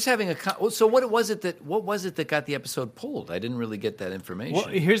 Like we're just having a. So what was it that got the episode pulled? I didn't really get that information. Well,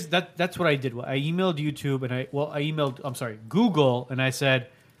 here's that's what I did. I emailed YouTube and I emailed Google and I said,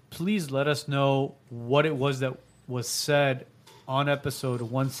 please let us know what it was that was said on episode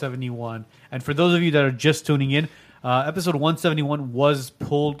 171. And for those of you that are just tuning in, episode 171 was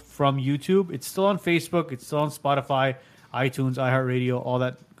pulled from YouTube. It's still on Facebook. It's still on Spotify, iTunes,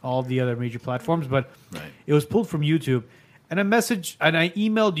 iHeartRadio, all the other major platforms. But it was pulled from YouTube. And I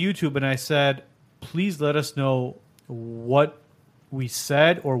emailed YouTube and I said, please let us know what we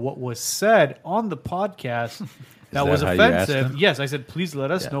said or what was said on the podcast that was that how you asked offensive. them? Yes, I said, please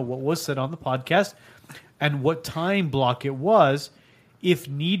let us know what was said on the podcast and what time block it was. If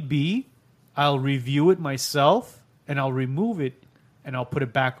need be, I'll review it myself and I'll remove it and I'll put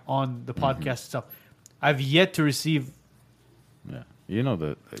it back on the podcast itself. I've yet to receive. Yeah. You know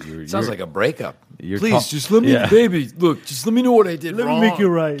that Sounds like a breakup. Please, just let me, baby. Look, just let me know what I did Let wrong. me make it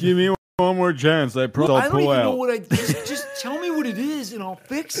right. give me one more chance. I promise I I'll don't pull even know out. what I. Just tell me what it is, and I'll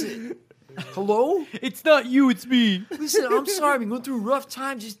fix it. Hello? It's not you, it's me. Listen, I'm sorry. I've been going through a rough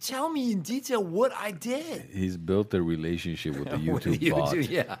time. Just tell me in detail what I did. He's built a relationship with the YouTube bot.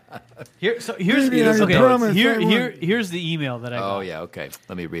 Yeah. Here's Baby, I okay. promise I won't. Here's the email that I got. Oh yeah. Okay.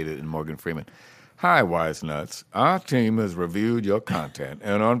 Let me read it in Morgan Freeman. Hi, Wise Nuts. Our team has reviewed your content,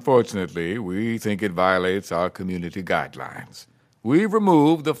 and unfortunately, we think it violates our community guidelines. We've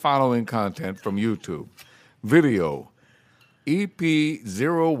removed the following content from YouTube. Video,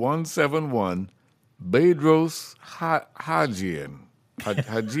 EP0171, Bedros Hajian.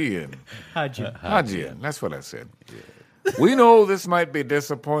 Hajian, that's what I said. We know this might be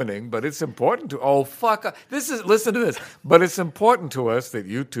disappointing, but it's important to... Oh, fuck. Listen to this. But it's important to us that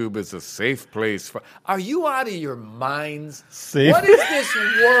YouTube is a safe place for... Are you out of your minds? Safe. What is this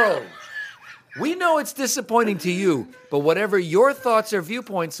world? We know it's disappointing to you, but whatever your thoughts or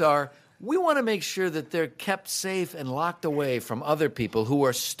viewpoints are, we want to make sure that they're kept safe and locked away from other people who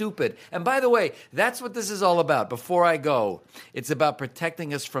are stupid. And by the way, that's what this is all about. Before I go, it's about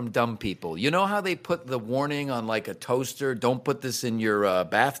protecting us from dumb people. You know how they put the warning on like a toaster, don't put this in your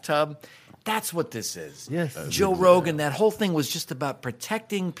bathtub? That's what this is. Yes. Joe Rogan, that whole thing was just about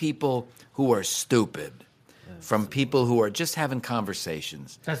protecting people who are stupid from people who are just having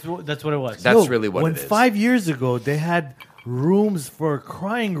conversations. That's what it was. That's really what when it is. 5 years ago they had rooms for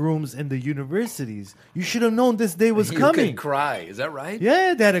crying rooms in the universities, you should have known this day was You coming. could cry. Is that right?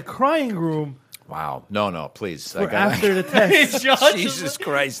 Yeah, they had a crying room Wow. No, please. for after the test. Jesus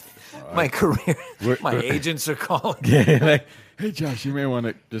Christ. My career. My agents are calling. Like, hey, Josh, you may want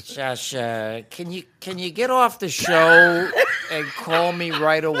to just. Josh, can you get off the show and call me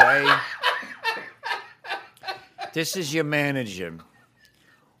right away? This is your manager.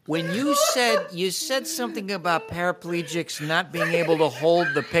 When you said something about paraplegics not being able to hold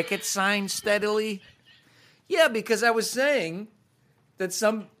the picket sign steadily. Yeah, because I was saying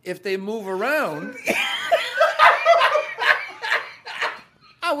that if they move around.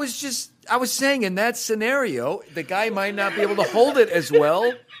 I was saying in that scenario, the guy might not be able to hold it as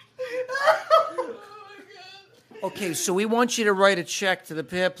well. Okay, so we want you to write a check to the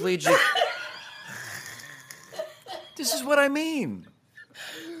paraplegic. This is what I mean.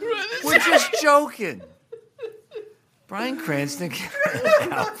 We're just joking. Bryan Cranston,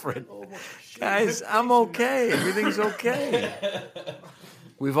 Alfred. Guys, I'm okay. Everything's okay.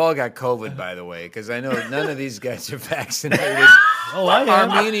 We've all got COVID, by the way, because I know none of these guys are vaccinated. Oh, I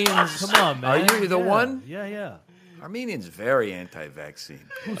am. Armenians. Come on, man. Are you the one? Yeah, yeah. Armenians very anti-vaccine.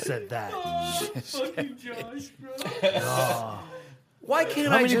 Who said that? Fucking Josh, bro. Why can't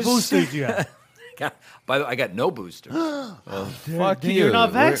How I many just boosters do you have? By the way, I got no booster. Fuck Then you. You're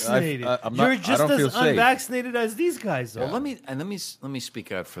not We're- vaccinated. I'm not- You're I just don't feel as safe. unvaccinated as these guys are. Well, let me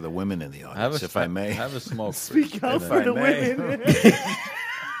speak out for the women in the Have audience, a, if I may. Have a smoke. Speak out If for I the may. women.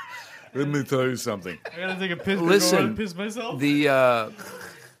 Let me tell you something. I gotta take a piss. Listen, piss myself.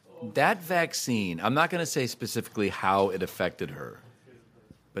 That vaccine. I'm not going to say specifically how it affected her,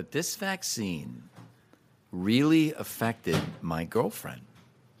 but this vaccine really affected my girlfriend.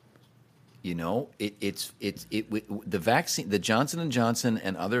 You know, the vaccine, the Johnson & Johnson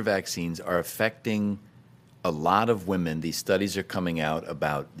and other vaccines are affecting a lot of women. These studies are coming out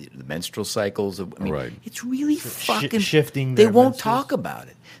about the menstrual cycles. Right. It's really fucking shifting They their won't menstruals. talk about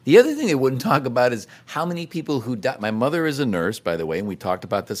it. The other thing they wouldn't talk about is how many people who died. My mother is a nurse, by the way, and we talked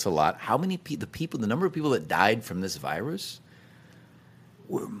about this a lot. How many the number of people that died from this virus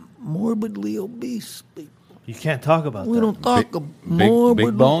were morbidly obese people. You can't talk about We that. don't talk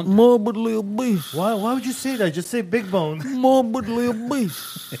big bone? morbidly obese. Why would you say that? Just say big bone. Morbidly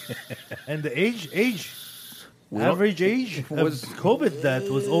obese. And the age, don't- average age was- of COVID death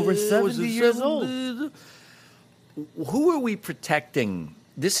was over 70 years old. Who are we protecting?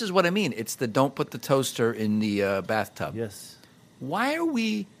 This is what I mean. It's the don't put the toaster in the bathtub. Yes. Why are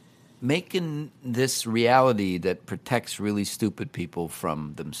we making this reality that protects really stupid people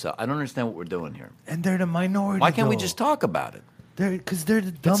from themselves? I don't understand what we're doing here. And they're the minority. Why can't we though. just talk about it? Because they're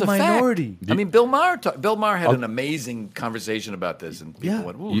the dumb It's a minority. fact. I mean, Bill Maher had an amazing conversation about this, and people Yeah.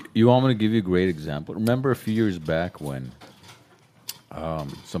 went, "Ooh." You want me to give you a great example? Remember a few years back when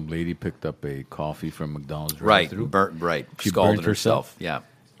some lady picked up a coffee from McDonald's Right, drive-thru? right. She Scalded burnt herself? Yeah.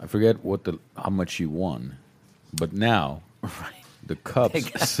 I forget how much she won, but now the cup They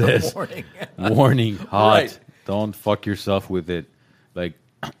got the says warning. warning hot. Right. Don't fuck yourself with it. Like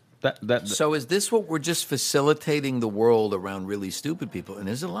that. So is this what we're just facilitating the world around really stupid people? And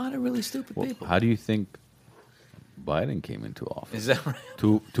there's a lot of really stupid Well, people. how do you think Biden came into office? Is that right?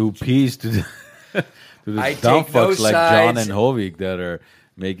 To appease to the, to the I dumb take no fucks like John sides. and Hovig that are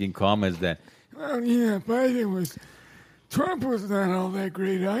making comments that Well, yeah, Biden was. Trump was not all that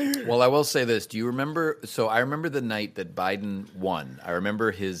great either. Well, I will say this. Do you remember? So I remember the night that Biden won. I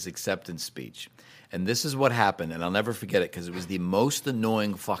remember his acceptance speech. And this is what happened, and I'll never forget it because it was the most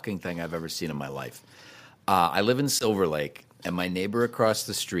annoying fucking thing I've ever seen in my life. I live in Silver Lake, and my neighbor across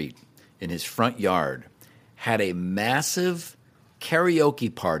the street in his front yard had a massive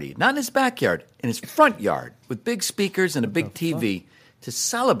karaoke party, not in his backyard, in his front yard with big speakers and a big TV to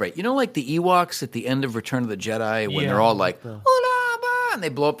celebrate. You know, like the Ewoks at the end of Return of the Jedi when they're all like, "Ula ba," and they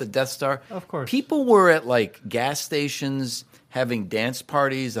blow up the Death Star. Of course. People were at like gas stations having dance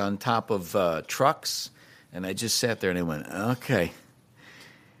parties on top of trucks, and I just sat there and I went, okay,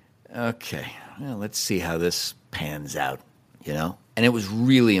 well, let's see how this pans out, you know? And it was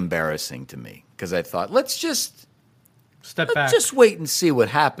really embarrassing to me because I thought, let's just wait and see what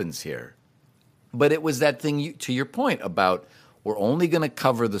happens here. But it was that thing, to your point, about we're only going to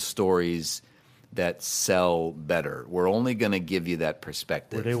cover the stories that sell better. We're only going to give you that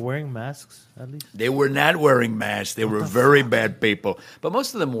perspective. Were they wearing masks at least? They were not wearing masks. They were very bad people. But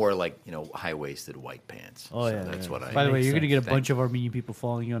most of them wore, like, you know, high-waisted white pants. Oh, So yeah, that's yeah. what I... By the way, you're going to get a Thank bunch of Armenian people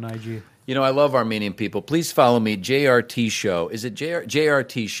following you on IG. You know, I love Armenian people. Please follow me, JRT Show. Is it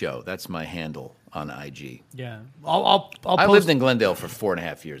JRT Show? That's my handle on IG. Yeah, I'll I post. lived in Glendale for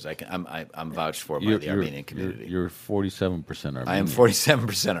 4.5 years. I'm vouched for by the Armenian community. You're 47% Armenian. I am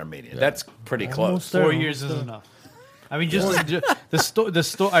 47% Armenian. That's pretty close. 4 years is enough. I mean, just the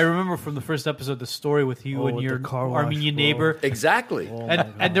story. I remember from the first episode the story with you and with your the car wash, Armenian bro. neighbor. Exactly.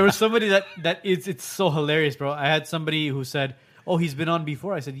 And there was somebody that it's so hilarious, bro. I had somebody who said, "Oh, he's been on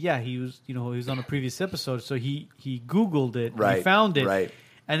before." I said, "Yeah, he was on a previous episode." So he Googled it, Right, he found it, right.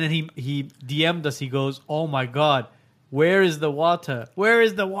 and then he DM'd us. He goes, "Oh my god, where is the water? Where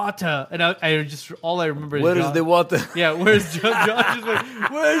is the water?" And I just all I remember is Where is John- the water? Yeah, where's John? John just like,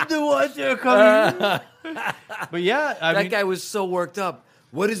 "Where's the water coming?" But yeah, I that mean, guy was so worked up.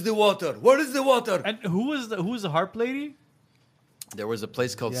 What is the water? What is the water? and who was the harp lady? There was a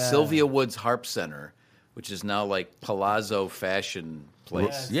place called Yeah. Sylvia Woods Harp Center, which is now like Palazzo Fashion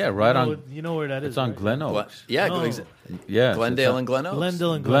Place. Yeah, right on. You know where that is? It's on right? Glen Oaks. Yeah, No. Yeah, Glendale and Glen Oaks.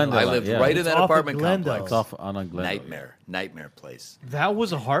 Glendale and Glendale. I lived Yeah. right in It's that off of apartment Glendale. complex. It's off on a Glen. Nightmare place. That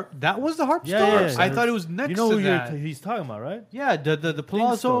was a harp. That was the harp Yeah, store. yeah, yeah. I thought it was next You know to who that. he's talking about, right? Yeah, the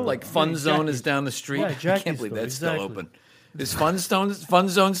Palazzo. store. Like Fun Yeah, Zone Jackie's. is down the street. Yeah, I Jackie's can't believe store, that's still exactly. open. Is Fun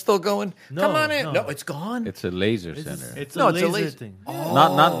Zone still going? No, Come on in. no. No, it's gone. It's a laser It's, center. it's No, a it's a laser laser- thing.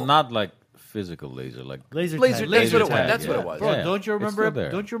 Not like physical laser, like Laser Laser. tag. That's what it was. tag, That's what yeah. it was. Bro, Yeah, don't you it's remember? still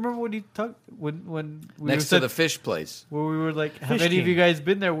there. Don't you remember when he talked when we Next said, to the fish place. where we were like, have Fish any of King. you guys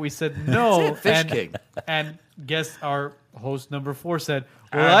been there? We said no. Fish and, King. And guess our host number 4 said,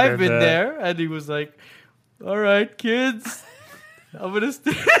 well, I've been there. And he was like, all right, kids, I'm going to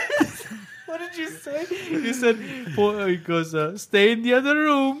stay. What did you say? You said, he goes, stay in the other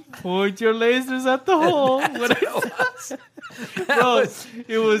room, point your lasers at the hole. What Bro,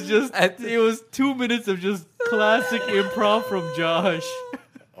 it was just, it was 2 minutes of just classic improv from Josh.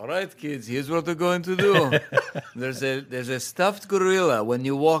 All right, kids. Here's what we're going to do. There's a stuffed gorilla when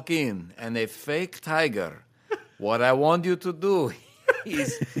you walk in, and a fake tiger. What I want you to do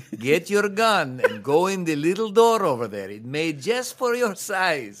is get your gun and go in the little door over there. It's made just for your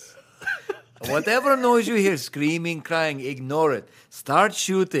size. Whatever noise you hear, screaming, crying, ignore it. Start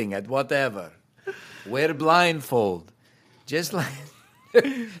shooting at whatever. Wear blindfold. Just like they're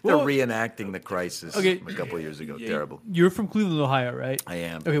reenacting the crisis Okay. a couple of years ago. Terrible. You're from Cleveland, Ohio, right? I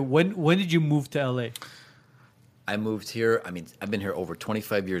am. Okay, when did you move to LA? I moved here. I mean, I've been here over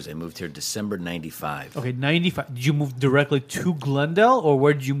 25 years. I moved here December 95. Okay, 95. Did you move directly to Glendale, or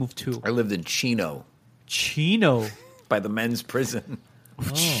where did you move to? I lived in Chino Chino. by the men's prison.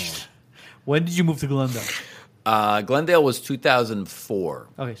 When did you move to Glendale? Glendale was 2004.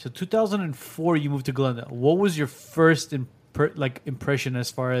 Okay, so 2004 you moved to Glendale. What was your first impression as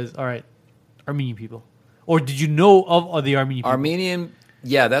far as, all right, Armenian people? Or did you know of the Armenian people? Armenian,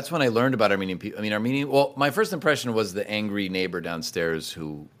 yeah, that's when I learned about Armenian people. I mean, well, my first impression was the angry neighbor downstairs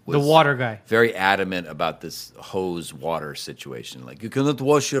who was The water guy. very adamant about this hose water situation. Like, you cannot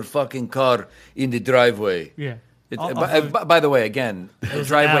wash your fucking car in the driveway. Yeah. By the way, again, the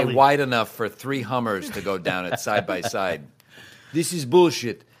driveway alley. wide enough for 3 Hummers to go down it side by side. This is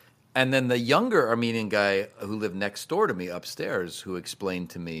bullshit. And then the younger Armenian guy who lived next door to me upstairs, who explained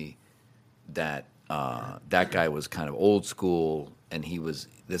to me that that guy was kind of old school, and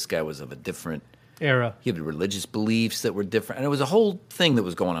this guy was of a different Era. he had religious beliefs that were different, and it was a whole thing that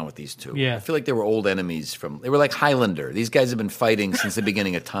was going on with these two. Yeah. I feel like they were old enemies they were like Highlander. These guys have been fighting since the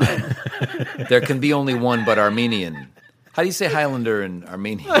beginning of time. There can be only one but Armenian. How do you say Highlander in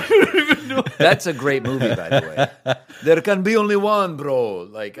Armenian? I don't even know. That's a great movie, by the way. There can be only one, bro.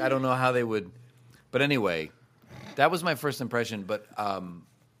 Like, I don't know how they would. But anyway, that was my first impression. But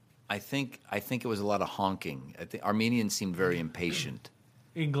I think it was a lot of honking. I think Armenians seemed very impatient.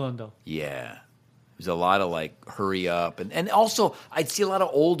 In Glendale. Yeah. There's a lot of like hurry up, and also I'd see a lot of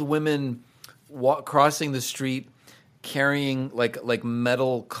old women crossing the street carrying like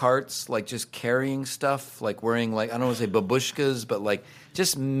metal carts, like just carrying stuff, like wearing like I don't want to say babushkas, but like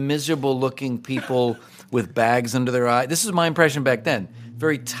just miserable looking people with bags under their eye. This is my impression back then.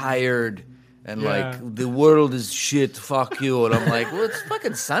 Very tired and like the world is shit. Fuck you, and I'm like, well, it's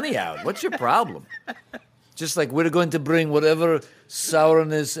fucking sunny out. What's your problem? Just like we're going to bring whatever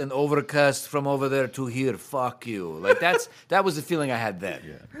sourness and overcast from over there to here. Fuck you. Like that was the feeling I had then.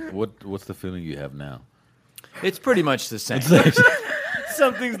 Yeah. What's the feeling you have now? It's pretty much the same.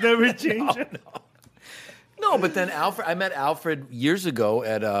 Something's never changed. No, but then I met Alfred years ago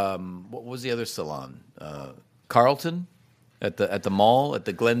at what was the other salon? Carlton at the mall at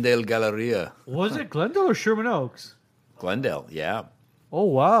the Glendale Galleria. Was it Glendale or Sherman Oaks? Glendale, yeah, Oh,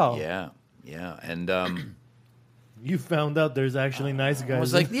 wow. yeah, and. You found out there's actually nice guys. I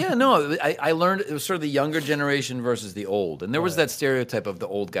was like, yeah, no. I learned it was sort of the younger generation versus the old, and there was that stereotype of the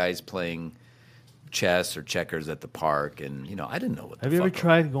old guys playing chess or checkers at the park, and I didn't know what. Have you ever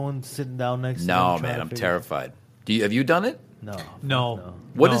tried going sitting down next to them? No, and trying man, to I'm figure- terrified. Have you done it? No.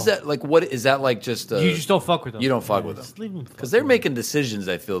 What is that like? What is that like? Just You just don't fuck with them. you don't fuck with Just them leave them because they're making decisions.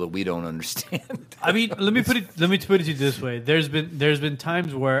 I feel that we don't understand. I mean, let me put it to you this way. There's been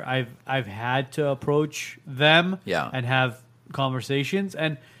times where I've had to approach them Yeah. and have conversations,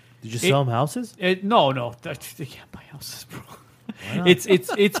 and Did you sell them houses? no, they can't buy houses, bro.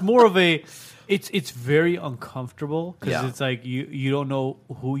 It's more of a it's very uncomfortable because Yeah. it's like you don't know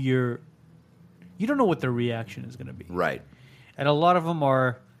you don't know what their reaction is going to be, Right. and a lot of them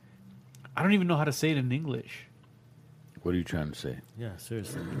are I don't even know how to say it in English. What are you trying to say? Yeah,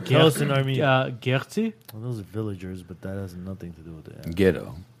 seriously. Tell us in Armenian. Gerti? Well, those are villagers, but that has nothing to do with it.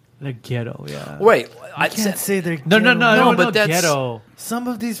 Ghetto. The ghetto, yeah. Wait, I can't say they're No, ghetto. but that's ghetto. Some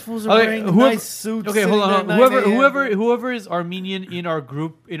of these fools are wearing nice suits. Okay, hold on. sitting there 9 a.m. Whoever is Armenian in our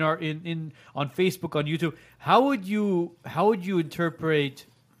group, in on Facebook, on YouTube, how would you interpret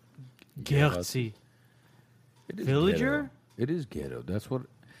Gerti? Villager? It is ghetto. That's what.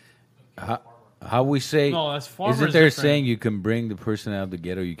 How we say? No, that's farmers. Isn't there a different. saying you can bring the person out of the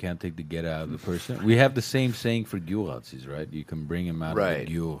ghetto, you can't take the ghetto out of the person? We have the same saying for gyuratsis, right? You can bring him out of Right.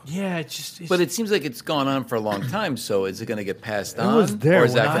 the gyur. Yeah, it's just. But it seems like it's gone on for a long time. So is it going to get passed It on? was there. Or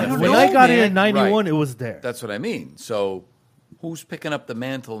is that When, I, gonna when fade? I got here in man. 91, Right. it was there. That's what I mean. So who's picking up the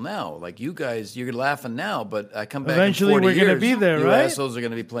mantle now? Like you guys, you're laughing now, but I come back. Eventually, in 40 we're gonna years, be there, you right? assholes are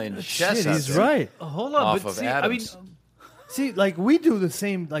going to be playing chess. Shit, out he's there. right. Hold on, off but of see, Adams. See, like we do the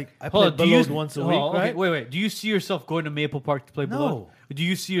same. Like I play hold on, Below once a week, okay, right? wait. Do you see yourself going to Maple Park to play No. Below? Do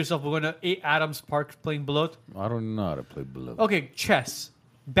you see yourself going to Adams Park playing Below? I don't know how to play below. Okay, chess,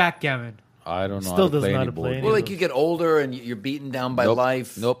 backgammon. I don't know Still how to doesn't play know how any to board play game. Well, like you get older and you're beaten down by Nope.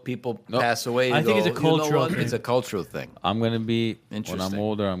 life. Nope. People Nope. pass away. You I think go, it's a "You know cultural what? thing." It's a cultural thing. I'm gonna be when Interesting. I'm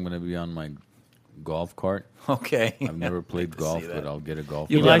older. I'm gonna be on my golf cart. Okay. I've never played to golf, see but that. I'll get a golf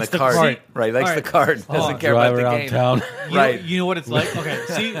You He cart. on likes the the card. cart. Right, he likes All the right. card. Doesn't on. care Drive about the around game. town. Right. You know what it's like? Okay,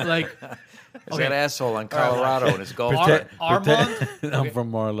 see, like There's that asshole on Colorado and his golf Ar- cart. Armand. I'm from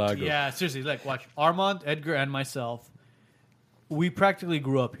Mar-a-Lago. Yeah, seriously, like watch Armand, Edgar, and myself. We practically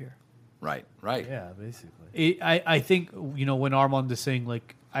grew up here. Right, right. Yeah, basically. I think when Armand is saying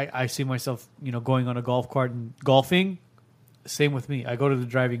like I see myself going on a golf cart and golfing. Same with me. I go to the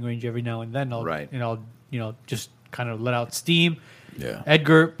driving range every now and then. I'll Right. I'll just kind of let out steam. Yeah.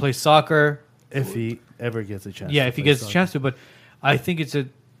 Edgar plays soccer. If he ever gets a chance. Yeah, to if he play gets a soccer. chance to. But I think it's a.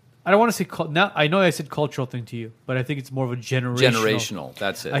 I don't want to say now. I know I said cultural thing to you, but I think it's more of a generational.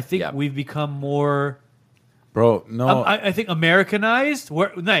 That's it. I think Yeah. we've become more. Bro, no. I think Americanized.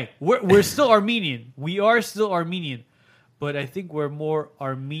 We're still Armenian. We are still Armenian, but I think we're more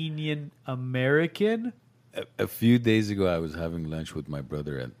Armenian American. A few days ago, I was having lunch with my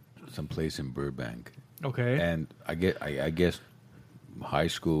brother at some place in Burbank, Okay. and I guess high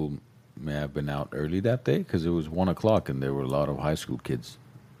school may have been out early that day because it was 1:00 and there were a lot of high school kids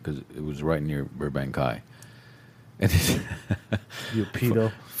because it was right near Burbank High, and You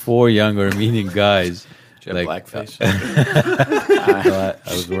pedo. 4 young Armenian guys. Do you have like, blackface?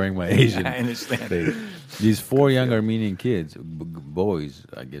 I was wearing my Asian. I understand. face. These 4 young Armenian kids, boys,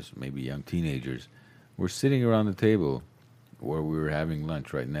 I guess maybe young teenagers, were sitting around the table where we were having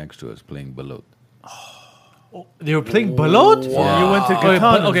lunch right next to us playing balut. They were playing Balot? You went to Okay,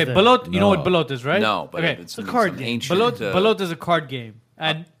 Katanas okay, then. Balot. You know what No. Balot is, right? No, but okay. it's a card some game. ancient, Balot is a card game,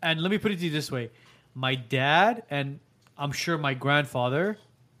 and let me put it to you this way: my dad and I'm sure my grandfather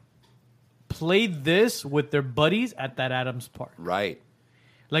played this with their buddies at that Adams Park. Right.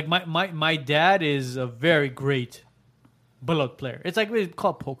 Like my dad is a very great Balot player. It's like it's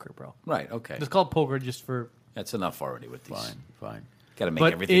called poker, bro. Right. Okay. It's called poker just for. That's enough already with these. Fine. Got to make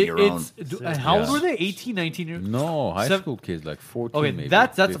But everything your own. and how old Yeah. were they? 18, 19 years? No, high Seven- school kids, like 14 Okay, maybe.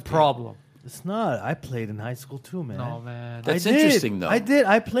 that's a 15. problem. It's not. I played in high school too, man. No, man. That's I did. interesting, though. I did.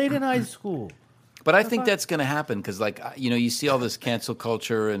 I played in high school. But I think that's going to happen because, like, you see all this cancel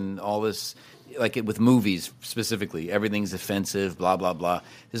culture and all this, like with movies specifically, everything's offensive, blah, blah, blah.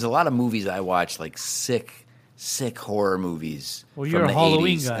 There's a lot of movies I watch, like sick horror movies Well, from you're a the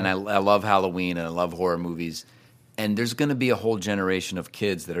Halloween 80s. guy. And I love Halloween and I love horror movies. And there's going to be a whole generation of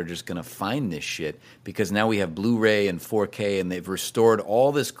kids that are just going to find this shit because now we have Blu-ray and 4K and they've restored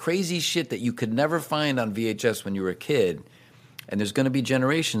all this crazy shit that you could never find on VHS when you were a kid. And there's going to be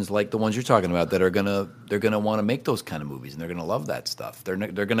generations like the ones you're talking about that are they're gonna want to make those kind of movies and they're going to love that stuff. They're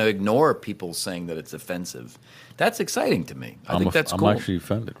going to ignore people saying that it's offensive. That's exciting to me. I think that's cool. I'm actually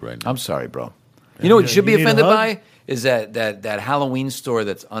offended right now. I'm sorry, bro. You know what you should be you need a offended hug? by is that Halloween store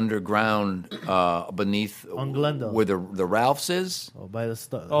that's underground beneath On Glendale. where the Ralph's is. Oh, by the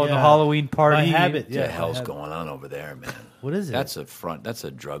stuff. Oh, the Halloween party. By habit. What Yeah. the by hell's habit. going on over there, man? What is it? That's a front. That's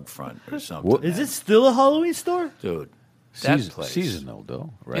a drug front or something. What- Is it still a Halloween store? dude? That place. Seasonal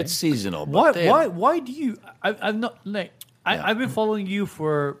though, right? It's seasonal. But Why? they have- Why do you? I've not like I've been following you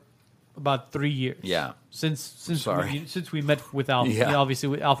for about 3 years. Yeah. Since Sorry. since we met with Alfred. Yeah.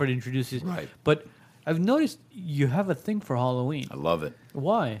 Obviously, Alfred introduced you. Right. But I've noticed you have a thing for Halloween. I love it.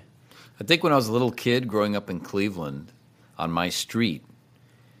 Why? I think when I was a little kid growing up in Cleveland, on my street,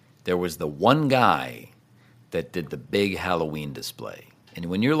 there was the one guy that did the big Halloween display. And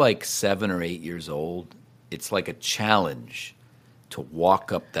when you're like 7 or 8 years old, it's like a challenge to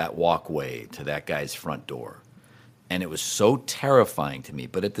walk up that walkway to that guy's front door. And it was so terrifying to me,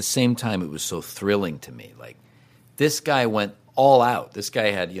 but at the same time, it was so thrilling to me. Like, this guy went all out. This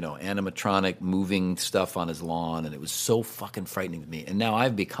guy had, animatronic moving stuff on his lawn, and it was so fucking frightening to me. And now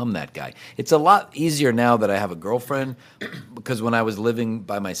I've become that guy. It's a lot easier now that I have a girlfriend, because when I was living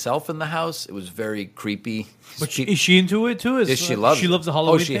by myself in the house, it was very creepy. But is she into it too? She loves the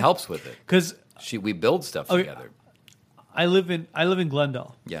Halloween. Oh, she thing? helps with it. Because we build stuff together. I live in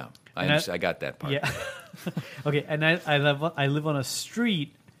Glendale. Yeah, I got that part. Yeah. Okay, and I live on a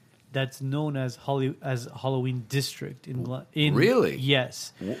street that's known as Halloween District in Really?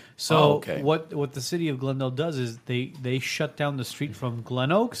 Yes. So okay. what the city of Glendale does is they shut down the street from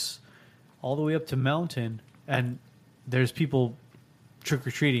Glen Oaks all the way up to Mountain, and there's people trick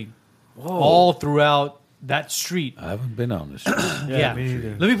or treating all throughout that street. I haven't been on this street. Yeah. me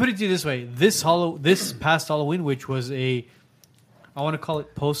neither. Let me put it to you this way: this past Halloween, which was I want to call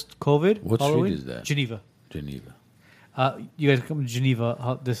it post-COVID. What Halloween, street is that? Geneva. Geneva. You guys come to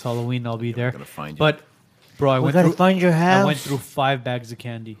Geneva this Halloween. I'll be there. We're gonna find you. But, bro, I We went gotta through. find your I went house. through 5 bags of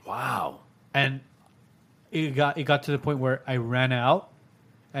candy, Wow. and it got to the point where I ran out,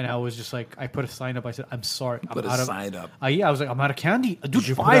 and I was just like, I put a sign up. I said, "I'm sorry, I'm Put a out of." sign up. Yeah, I was like, "I'm out of candy, dude.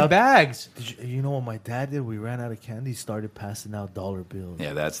 you put 5 out- bags." You know what my dad did? We ran out of candy, started passing out dollar bills.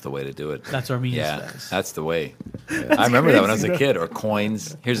 Yeah, that's the way to do it. That's Armenian Yeah, status. that's the way. I remember that when I was a kid. Or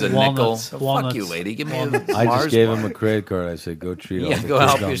coins. Here's a Walnuts. nickel. Walnuts. Fuck you, lady. Give me a I Mars just gave bar. him a credit card. I said, "Go treat all Yeah, the go kids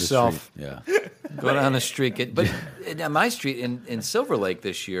help down the yourself. street." Yeah. Go down the street. But on my street in Silver Lake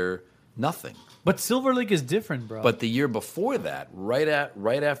this year, nothing. But Silver Lake is different, bro. But the year before that, right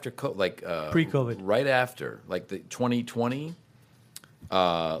after Pre-COVID. right after like the 2020,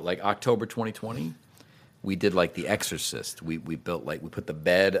 like October 2020, we did like The Exorcist. We built we put the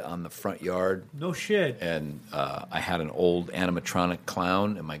bed on the front yard, no shit. and I had an old animatronic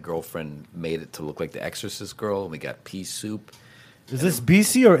clown, and my girlfriend made it to look like the Exorcist girl, and we got pea soup. Is this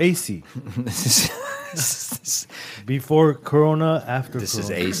BC or AC? Before Corona, after This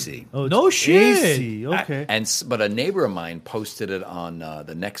Corona? is AC. Oh, No it's shit. AC. Okay. But a neighbor of mine posted it on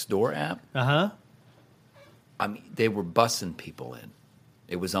the Nextdoor app. I mean, they were bussing people in.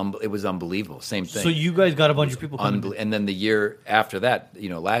 It was unbelievable. Same thing. So you guys got a bunch of people coming. And then the year after that,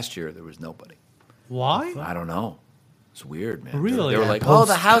 last year there was nobody. Why? I don't know. It's weird, man. Really? They were Yeah. like, "Oh,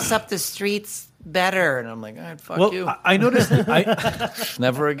 the house up the street's better," and I'm like, "All right, fuck Well, you." I noticed.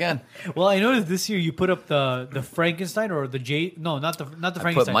 Never again. Well, I noticed this year you put up the Frankenstein or the not the I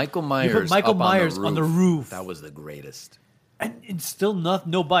Frankenstein. put Michael You Myers. put Michael up Myers on the roof. That was the greatest. And it's still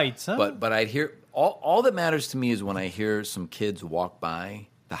no bites, huh? But I'd hear all that matters to me is when I hear some kids walk by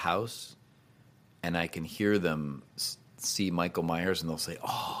the house, and I can hear them see Michael Myers, and they'll say,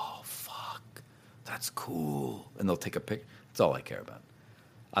 "Oh, fuck, that's cool," and they'll take a pic. That's all I care about.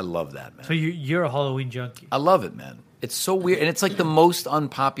 I love that, man. So you're a Halloween junkie. I love it, man. It's so weird, and it's like the most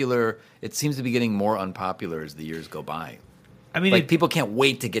unpopular. It seems to be getting more unpopular as the years go by. I mean, Like people can't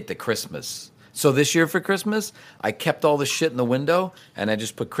wait to get to Christmas. So this year for Christmas, I kept all the shit in the window, and I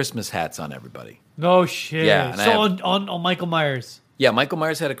just put Christmas hats on everybody. no shit. Yeah, and So I have- on Michael Myers. Yeah, Michael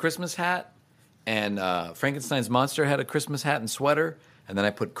Myers had a Christmas hat, and Frankenstein's monster had a Christmas hat and sweater. And then I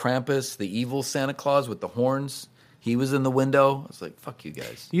put Krampus, the evil Santa Claus with the horns. He was in the window. I was like, "Fuck you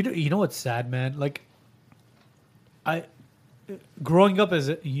guys." You know what's sad, man? Like, growing up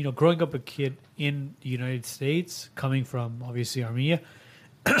a kid in the United States, coming from obviously Armenia,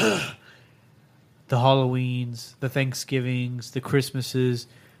 the Halloweens, the Thanksgivings, the Christmases,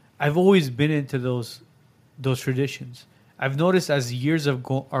 I've always been into those traditions. I've noticed as years are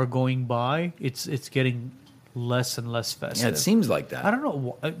going by, it's getting less and less festive. Yeah, it seems like that. I don't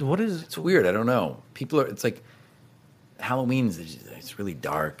know what is. It's weird. I don't know. People are. It's like Halloween's. It's really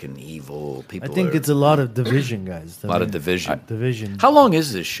dark and evil. I People. think are, it's a lot of division, guys. a lot of division. Division. How long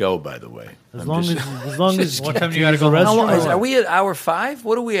is this show, by the way? As I'm long just- as What time do you gotta go? How long restaurant. are we at? Hour 5?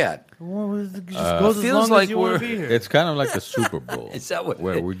 What are we at? Well, just goes as feels long like as you want we're- to be here. It's kind of like the Super Bowl. Is that what-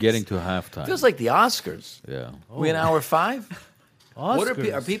 where we're getting to halftime? Feels like the Oscars. yeah. We in hour 5? What are,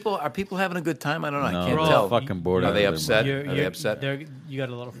 Oscars. are people having a good time? I don't know. No, I can't they're tell. fucking bored Are out they of their upset? mind. Are they upset? You got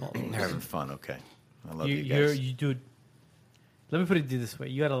a lot of followers. They're having fun. Okay, I love you, you you're guys. you dude. Let me put it this way: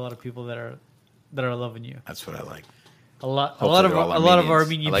 you got a lot of people that are loving you. That's what I like. A lot Hopefully of they're all Armenian.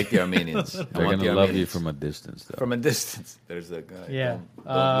 Armenians. I like the Armenians. I They're want gonna the love you Armenians. from a distance, though. From a distance. There's that guy. Yeah. Don't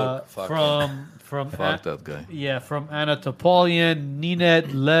look. Fuck From Fuck that guy. Yeah, from Anna Topolian,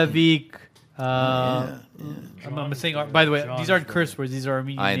 Ninet Levik. I'm saying. By the way, these aren't curse words. These are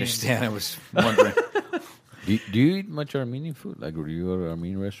Armenian. I names. understand. I was wondering. Do you eat much Armenian food? Like, do you go to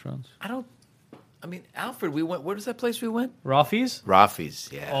Armenian restaurants? I don't. I mean, Alfred, we went. Where was that place we went? Rafi's? Rafi's.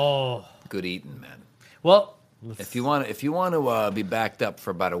 Yeah. Oh. Good eating, man. Well, If you want to be backed up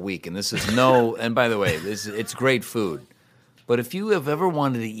for about a week, and this is no, and by the way, it's great food, but if you have ever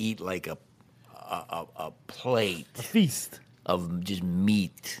wanted to eat like a plate, A feast. of just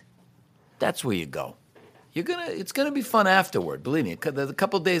meat, that's where you go. It's gonna be fun afterward. Believe me, a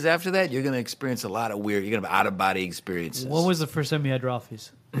couple of days after that, you're gonna experience a lot of weird. You're gonna have out of body experiences. when was the first time you had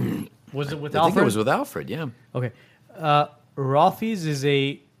Rafi's? Was it with I Alfred? think it was with Alfred. Yeah. Okay. Rafi's is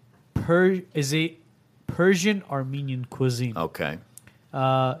a Persian Armenian cuisine. Okay.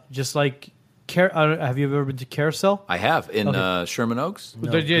 Just like have you ever been to Carousel? I have in Okay. Sherman Oaks.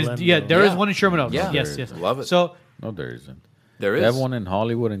 No, There is Yeah. one in Sherman Oaks. Yeah. Yes, There yes. is. Love it. So No, there isn't. There They is have one in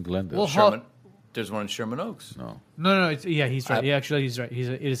Hollywood and Glendale. Well, Sherman. There's one in Sherman Oaks. no. no, he's right. Actually, he's right.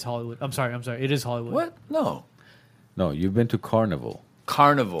 It is Hollywood. I'm sorry. It is Hollywood. What? No. No, you've been to Carnival.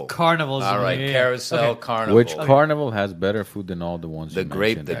 Carnival. Carnival's All in right. there, yeah. Carousel. Okay. Carnival. Which Carnival has better food than all the ones The you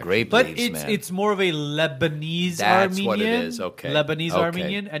grape. mentioned, The actually. grape. But leaves, man. it's more of a Lebanese That's Armenian. what it is, okay. Lebanese Okay.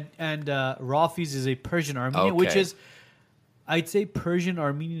 Armenian, and Rafi's is a Persian Armenian, which Okay. is, I'd say Persian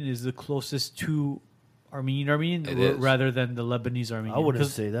Armenian is the closest to Armenian It is. rather than the Lebanese Armenian. I wouldn't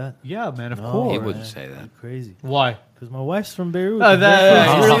 'Cause- say that. Yeah, man, of No, course. He man. wouldn't say that. Crazy. Why? Because my wife's from Beirut. Oh, and their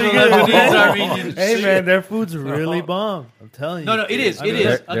that- food's really good. Lebanese Armenian. Hey man, their food's really bomb. I'm telling you. No, it is. I It mean,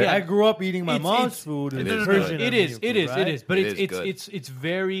 is. I Again, grew up eating my mom's food. It and is Persian good. It is. Armenian It is. food, It right? is. But It is good. it's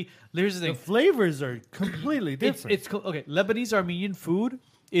very. Here's the The thing. flavors are completely different. Okay. Lebanese Armenian food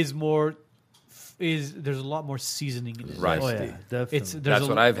is more. There's a lot more seasoning in it. Right. oh yeah, definitely. There's That's a-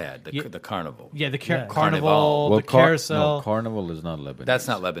 what I've had. Yeah. The Carnival. Yeah, the Yeah. Carnival, Well, the Carousel. No, Carnival is not Lebanese. That's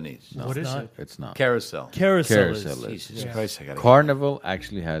not Lebanese. What is not. it? It's not. Carousel. Carousel, Carousel is. is. Jesus Christ! I got Carnival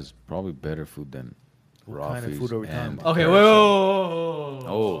actually has probably better food than kind of Rafi's food are we talking and about? Okay, Carousel. whoa.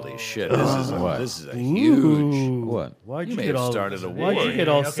 Holy shit! This is a Ooh. huge. What? Why'd You you, may get have all started a Why'd war. you get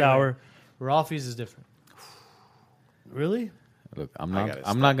all Okay, sour? Rafi's is different. Really? Look, I'm I not. gotta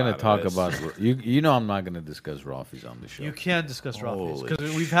I'm not step going out to talk of this. about you. You know, I'm not going to discuss Rafi's on the show. You can't discuss Rafi's Holy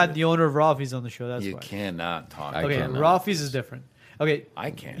because we've had the owner of Rafi's on the show. That's You why. cannot talk. I Okay, cannot. Rafi's is different. Okay,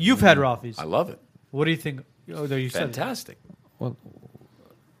 I can't. you've had Rafi's. I love it. What do you think? Oh, there you said it. Fantastic. Well,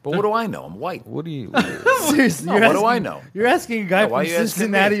 But what do I know? I'm white. what do you? Seriously, No, you're what do I asking- know? You're asking a guy Yeah, why from you asking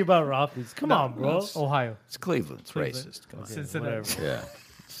Cincinnati me? about Rafi's. Come on, bro. Ohio, It's Cleveland. It's Cleveland. racist. Come on. Cincinnati. yeah,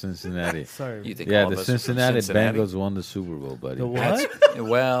 Cincinnati. Sorry. You think Yeah, all the of us are from Cincinnati Cincinnati? Bengals won the Super Bowl, buddy. The what?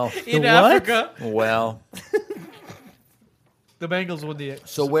 Well, In what? Africa, well. the Bengals won the.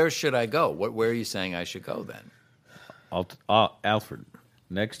 So where should I go? Where are you saying I should go then? Alfred,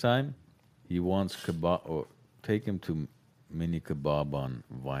 next time he wants kebab, or take him to mini kebab on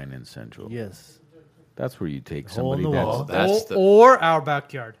Vine and Central. Yes. That's where you take Hole in somebody the wall. that's That's or our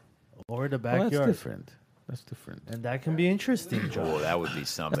backyard. Or the well, that's backyard. different. That's different. And that can be interesting, Joe. Oh, that would be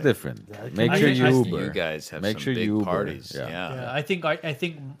That's something. different. That Make can sure be you interesting. Uber. You guys have Make some sure big you Uber. parties. Yeah. Yeah, I think our And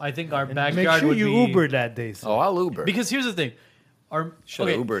backyard make sure would you be Uber that day. Son. Oh, I'll Uber. because here's the thing, our Should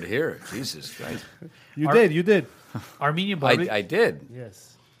have Ubered here. Jesus Christ. You did. Armenian barbecue. I did.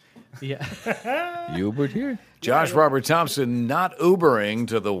 Yes. Yeah, You Ubered here? Josh Robert Thompson not Ubering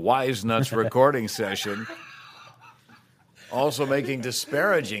to the Wise Nuts recording session. Also making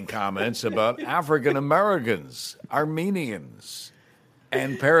disparaging comments about African Americans, Armenians,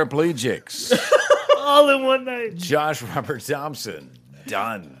 and paraplegics. All in one night. Josh Robert Thompson,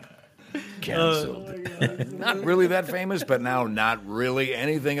 done. Canceled. Not really that famous, but now not really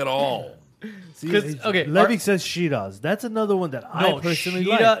anything at all. See, 'Cause, okay, Levy our- says Shiraz. That's another one that I no, personally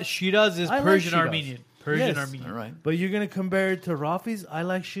Shida, like. Shiraz is I like Persian Shiraz. Armenian. Persian Yes. Armenian. All right. But you're gonna compare it to Rafi's. I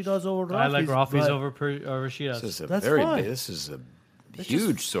like Shiraz over Rafi's. I like Rafi's but over Shiraz. This is a That's very fine. this is a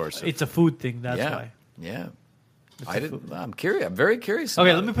huge source of It's a food thing. That's yeah. why. Yeah. I'm curious. I'm very curious. Okay,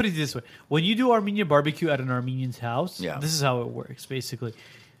 about let me put it this way: when you do Armenian barbecue at an Armenian's house, Yeah. this is how it works. Basically,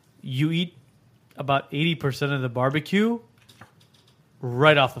 you eat about 80% of the barbecue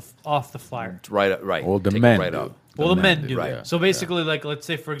right off the flyer. Right. Well, the Take it men right do. up. Well, the men do. right. Yeah. So basically, like, let's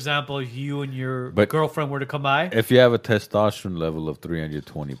say, for example, if you and your But- girlfriend were to come by. If you have a testosterone level of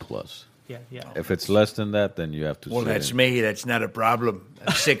 320 plus, Yeah. if it's less than that, then you have to. Well, sit that's in. me. That's not a problem.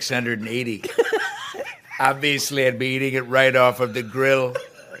 I'm 680. Obviously, I'd be eating it right off of the grill.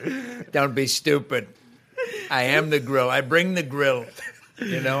 Don't be stupid. I am the grill. I bring the grill.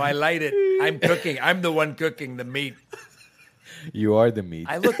 You know, I light it. I'm cooking. I'm the one cooking the meat. You are the meat.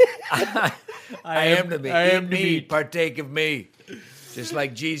 I look. I am the meat. I Eat am the me. meat. Partake of me. Just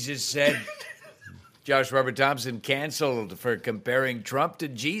like Jesus said. Josh Robert Thompson canceled for comparing Trump to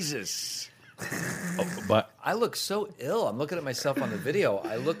Jesus. but I look so ill. I'm looking at myself on the video.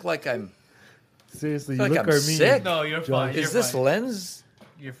 I look like I'm Seriously, I you feel like look I'm Armenian. sick. No, you're fine. Is this lens?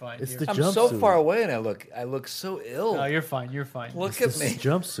 You're fine. It's You're the fine. I'm so jumpsuit. far away, and I look so ill. No, you're fine. You're fine. Look at It's me.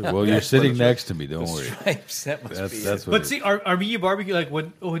 jumpsuit. Well, you're sitting next to me. Don't worry. Stripes. That must be That's it. what. But it see, our Armenia barbecue, like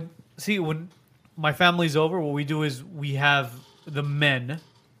when my family's over, what we do is we have the men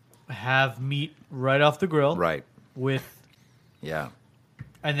have meat right off the grill, Right. with, Yeah.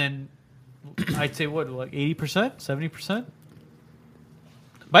 and then I'd say what, like 80%, 70%.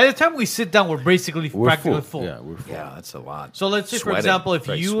 By the time we sit down, we're basically We're practically full. full. Yeah, we're full. Yeah, that's a lot. So let's say, for Sweating. example, if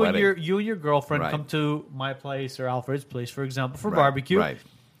Like you sweating. and your girlfriend Right. come to my place or Alfred's place, for example, for Right, barbecue, right.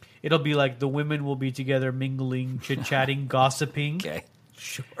 it'll be like the women will be together mingling, chit-chatting, gossiping. Okay.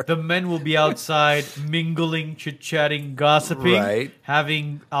 Sure. The men will be outside mingling, chit-chatting, gossiping, Right.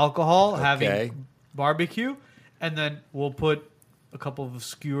 having alcohol, Okay. having barbecue, and then we'll put a couple of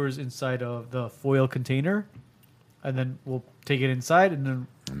skewers inside of the foil container, and then we'll take it inside, and then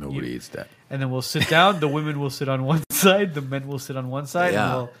Nobody eats that. and then we'll sit down. The women will sit on one side, the men will sit on one side, Yeah.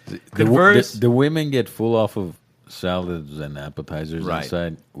 and we'll The, converse. the women get full off of salads and appetizers Right.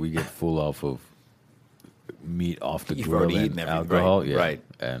 inside. We get full off of meat off the You've grill already and eaten everything. alcohol. Right, Yeah. right.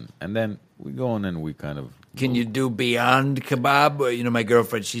 And then we go in and we kind of Can you do Beyond Kebab? You know, my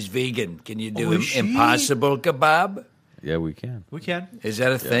girlfriend, she's vegan. Can you do Oh, is she? Impossible Kebab? yeah, we can. we can. Is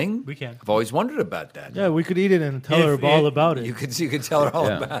that a thing? We can. I've always wondered about that. Yeah, we could eat it and tell her If all it- about it. You could tell her all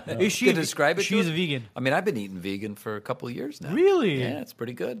Yeah. about it. Is she You could describe it? to She's her? a vegan. I mean, I've been eating vegan for a couple of years now. Really? Yeah, it's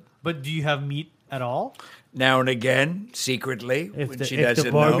pretty good. But do you have meat at all? Now and again, secretly, if when the, she if doesn't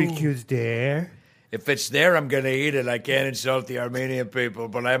the know. barbecue's there, If it's there, I'm going to eat it. I can't insult the Armenian people,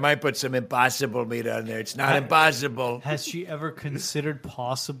 but I might put some impossible meat on there. It's not impossible. Has she ever considered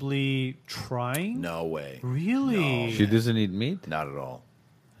possibly trying? No way. Really? She doesn't eat meat? Not at all.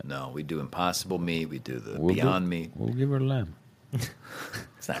 No, we do impossible meat. We do the We'll Beyond give- Meat. We'll give her lamb.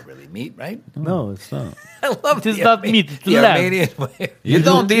 It's not really meat, right? no, it's not. I love It is the not Arme- meat, it's the lamb. Armenian way. You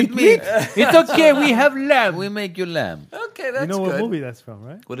don't eat meat? It's okay. We have lamb. We make you lamb. Okay, that's You know what good. movie that's from,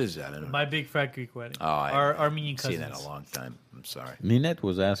 right? What is that? I don't know. My Big Fat Greek Wedding. Oh, I Our haven't Armenian seen cousins. that in a long time. I'm sorry. Ninette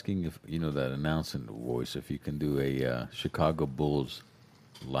was asking if, you know, that announcing voice, if you can do a Chicago Bulls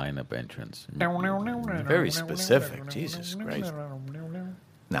lineup entrance. Very specific. Jesus Christ.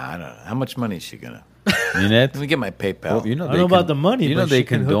 Nah, I don't know. How much money is she gonna? Ninette? Let me get my PayPal. Well, you know I they don't know about can- the money, You but know they she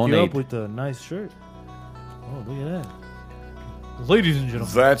can can hook you donate. up with a nice shirt. Oh, look at that. Ladies and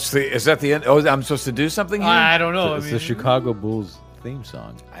gentlemen. Is that the end? Oh, I'm supposed to do something here? I don't know. It's I the mean, Chicago Bulls theme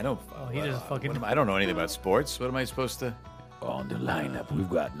song. I don't. he just fucking- I don't know anything about sports. What am I supposed to? On the lineup, we've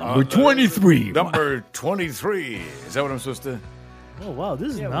got number 23. Number 23. Is that what I'm supposed to? Oh, wow,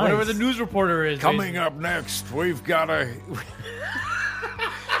 this is yeah, nice. whatever the news reporter is. Coming up next, we've got a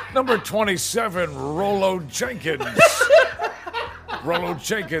number 27, Rolo Jenkins. Rolo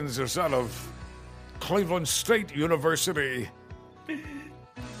Jenkins is out of Cleveland State University.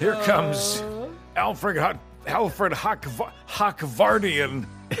 Here comes Alfred Hochvardian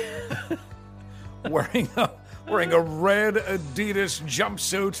wearing a red Adidas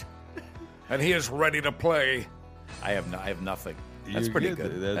jumpsuit, and he is ready to play. I have nothing. That's You pretty get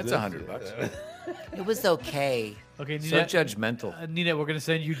good. it. That's $100. It was okay. Okay, So Nina, judgmental. Nina, we're gonna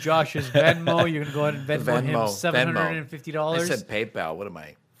send you Josh's Venmo. You're gonna go ahead and Venmo, him Venmo. $750. I said PayPal. What am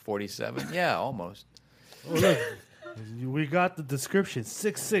I? 47? Yeah, almost. Oh, look. We got the description.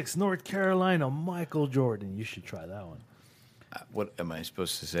 6'6", North Carolina, Michael Jordan. You should try that one. What am I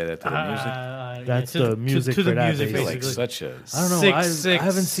supposed to say that to the music? That's to the music to for the that, music, I feel like basically. such a I don't know. 6'6". I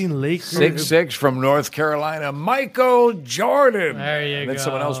haven't seen Lakers. 6'6" from North Carolina, Michael Jordan. There you and then go.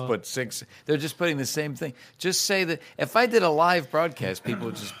 someone else put 6. They're just putting the same thing. Just say that. If I did a live broadcast, people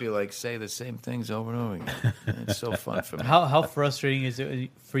would just be like, say the same things over and over again. It's so fun for me. How frustrating is it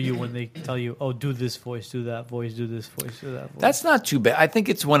for you when they tell you, "Oh, do this voice, do that voice, do this voice, do that voice"? That's not too bad. I think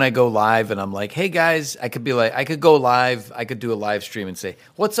it's when I go live and I'm like, hey guys, I could go live. I could do a live stream and say,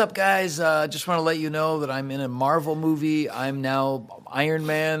 what's up guys? Just want to let you know that I'm in a Marvel movie. I'm now Iron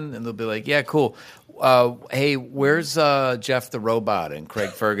Man. And they'll be like, yeah, cool. Hey, where's Jeff the Robot and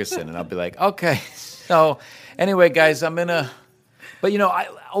Craig Ferguson? And I'll be like, okay. So anyway, guys, I'm in a, but you know,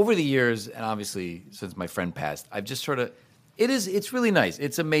 over the years, and obviously since my friend passed, I've just sort of, it's really nice.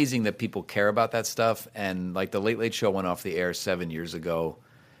 It's amazing that people care about that stuff. And like the Late Late Show went off the air 7 years ago.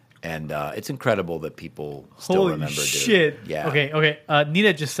 And it's incredible that people still Holy remember. shit! Dude. Yeah. Okay.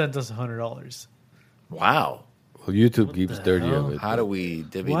 Nina just sent us $100. Wow. Well, YouTube keeps 30 of it. How do we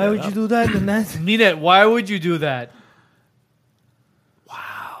divvy Why that would up? you do that? Then that's Nina, why would you do that?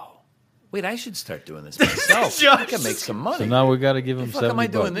 Wait, I should start doing this myself. I can make some money. So now we got to give him What the fuck am 70 I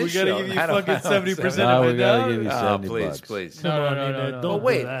doing bucks. this We gotta show? give you I don't- fucking I don't- 70% Now of we it got now. to give you Oh, 70 please, bucks. please. No. Don't Oh,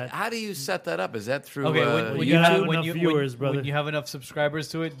 wait, do that. how do you set that up? Is that through Okay, when you YouTube? have Enough viewers, brother. when you have enough subscribers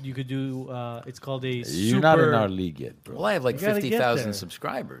to it, you could do. It's called a You're super. not in our league yet, bro. Well, I have like You gotta get 50,000 there.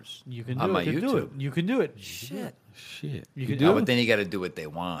 subscribers You can on do my it. YouTube. You can do it. Shit. Shit. You You can do Oh, do but it. then you got to do what they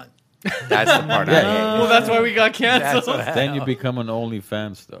want. That's the part I hate. Well, that's why we got That's canceled. what I Then you know. become an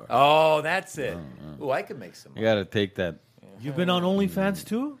OnlyFans star. Oh, that's it. Ooh, I could make some You money. got to take that. You've been on OnlyFans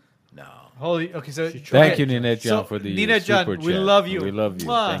too? No. Holy. Okay, so Thank you, Ninette John, So, for the Ninette John, super we chat. love you. We love you.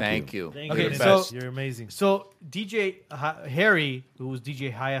 Mwah. Thank you. Thank Okay, you. so- You're amazing. So DJ Harry, who was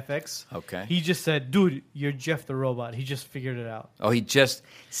DJ High FX, Okay. he just said, "Dude, you're Jeff the Robot." He just figured it out. Oh, he just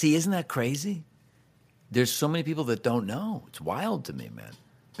see, isn't that crazy? There's so many people that don't know. It's wild to me, man.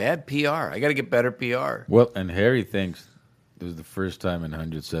 Bad PR. I got to get better PR. Well, and Harry thinks this is the first time in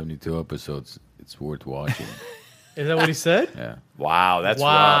 172 episodes it's worth watching. Is that what he said? Yeah. Wow, that's rough.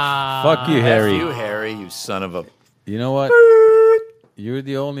 Wow. Fuck you, F Harry. you, Harry, you son of a. You know what? You're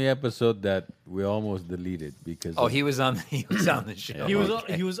the only episode that we almost deleted because Oh, of- he was on the show. He was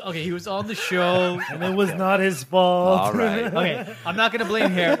Okay. he was on the show. And it was not his fault. All right. Okay, I'm not gonna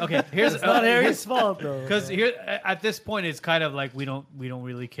blame Harry. Okay, here's It's not Harry's fault though. because here at this point it's kind of like we don't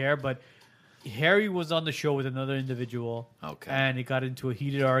really care, but Harry was on the show with another individual. Okay. And it got into a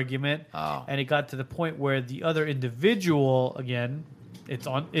heated argument. Oh. And it got to the point where the other individual again, it's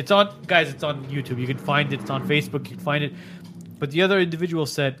on guys, it's on YouTube. You can find it. It's on Facebook. You can find it. But the other individual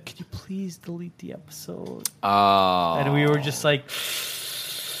said, "Can you please delete the episode?" Oh. And we were just like,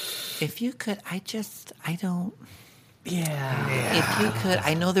 If you could, I don't. "Yeah, If you could,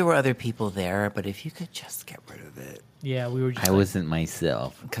 I know there were other people there, but if you could just get rid of it. yeah." We were just. I like, wasn't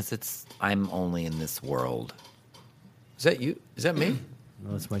myself because I'm only in this world. Is that you? Is that me?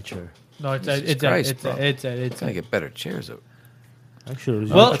 No, it's my chair. No, it's Jesus it's Christ, it's bro. it's Gotta get better chairs. Actually, it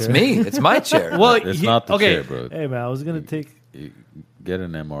was Well, your It's chair. me. It's my chair. well. It's not the okay. chair, bro. Hey man, I was gonna take. You get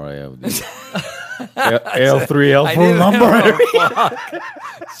an MRI of this. L3, I L4 didn't number. know. Fuck.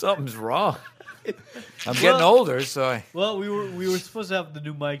 Something's wrong. I'm getting older, so I. Well, we were supposed to have the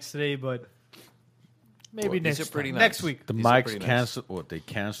new mics today, but maybe Well, next these are pretty time. nice. next week. The These are mics pretty nice. canceled. What, they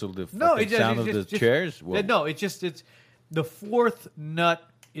canceled the No, fucking it just, sound it's of just, the chairs? Well, no, it's the fourth nut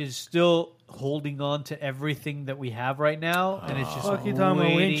is still holding on to everything that we have right now, and it's just Fuck you talking about? We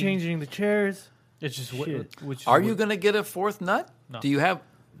ain't waiting. changing the chairs. It's just Shit. which is Are you gonna get a fourth nut? No. Do you have?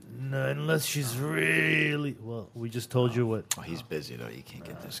 No, unless she's really well. We just told you what. Oh, he's busy though. You can't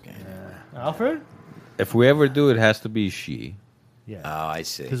get this guy. Alfred? if we ever do, it has to be she. Yeah, Oh, I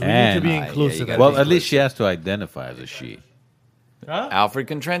see. because we need to And- be Yeah, you inclusive. gotta Well, be at least she has to identify as a she. Huh? Alfred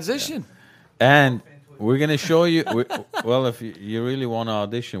can transition. And we're going to show you. Well, if you really want to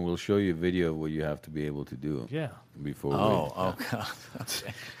audition, we'll show you a video of what you have to be able to do yeah. before Oh, God.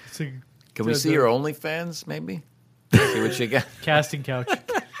 Okay. It's a Can we see your OnlyFans, maybe? See what you got. casting couch.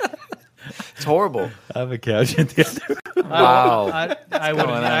 It's horrible. I have a couch in the other. Wow. I wouldn't.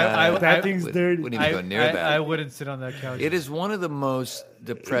 going on? I That thing's dirty. Wouldn't even go near that. I wouldn't sit on that couch. It is one of the most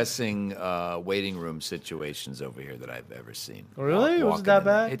depressing waiting room situations over here that I've ever seen. Really? Was it Walking that in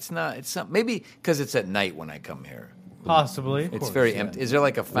there. bad? It's not. It's not. Maybe because it's at night when I come here. Possibly. It's very empty. Is there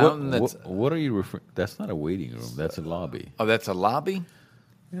like a fountain that's? What are you referring? That's not a waiting room. That's a lobby. Oh, that's a lobby.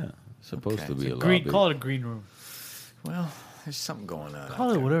 Yeah, it's supposed Okay. to be a Green. lobby. Call it a green room. Well, there's something going on. Call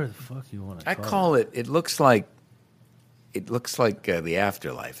out it there. whatever the fuck you want to I call it. It looks like. It looks like the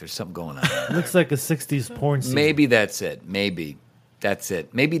afterlife. There's something going on. It looks like a '60s porn scene. Maybe that's it. Maybe that's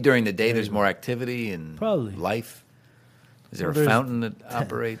it. Maybe during the day there's more activity and Probably. life. Is there Well, a there's fountain that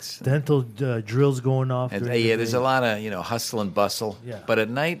operates? dental drills going off. And, during the yeah, there's day. a lot of hustle and bustle. Yeah. But at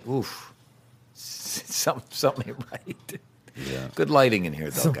night, oof, something ain't right. Yeah. Good lighting in here,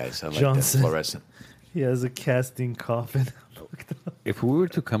 though, Some guys. I like Johnson. that fluorescent. He has a casting coffin. If we were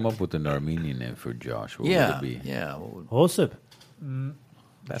to come up with an Armenian name for Josh, what Yeah, would it be? yeah. what would- Josep.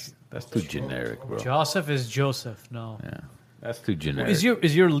 That's too generic, bro. Joseph is Joseph. No. Yeah, that's too generic. Is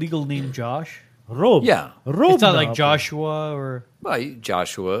your legal name Josh? Rob. Yeah. Rob. It's not like now. Joshua or. Well,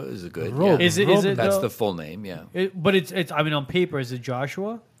 Joshua is a good. Rob. Yeah. Is it? That's though? the full name, yeah. But it's. I mean, on paper, is it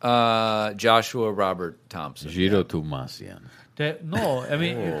Joshua? Joshua Robert Thompson. Giro Tomasian. No, I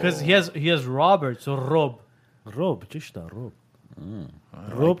mean because he has Robert, so Rob. Rob. Just Rob. I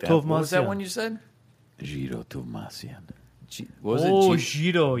like Rob that. Tovmasian. What was that one you said? Giro Tomasian. What was Oh, it?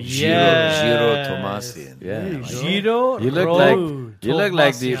 Giro. Yeah. Giro Tomasian. Yeah. Giro. You look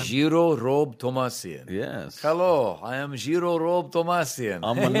like the Giro Rob Tomasian. Yes. Hello, I am Giro Rob Tomasian.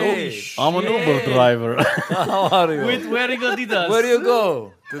 I'm Hey. an Uber driver. How are you? With wearing Adidas. Where do you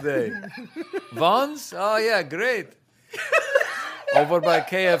go today? Vons? Oh, yeah, great. Over by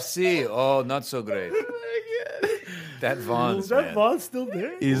KFC. Oh, not so great. That Vons, Is that man. Vaughn still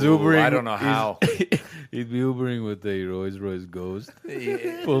there? He's Ooh, Ubering. I don't know how. He'd be Ubering with a Rolls Royce Ghost,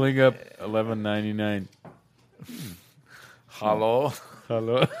 pulling up $11.99. Hello.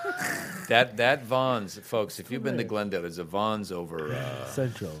 Hello. That Vons, folks, if you've been to Glendale, there's a Vons over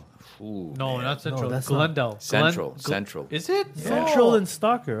Central. No, not Central. that's Glendale. Central. Central. Is it? Central and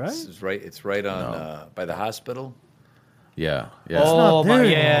Stalker, right? It's right on by the hospital. Yeah. Yeah. Oh, not my, there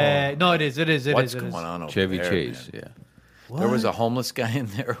yeah. No, it is. It is. What's it is. going on over Chevy there, Chase. man? Yeah. There was a homeless guy in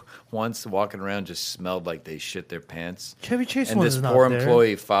there once walking around, just smelled like they shit their pants. Chevy Chase And one this is not poor there.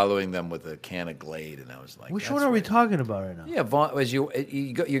 employee following them with a can of Glade, and I was like, Which "That's one are we right." talking about right now? Yeah, Vaughn, as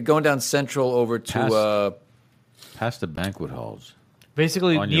you're going down Central over to Past the banquet halls.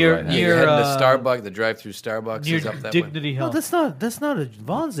 Basically On your right hand. you're near heading to Starbucks, the drive-through Starbucks near is up that way. Dignity No, Hill. that's not a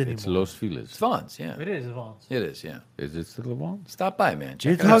Vaughn's anymore. It's Los Feliz. It's Vaughn's, yeah. It is Vaughn's. It is, yeah. Is it still a Vaughn's? Stop by, man.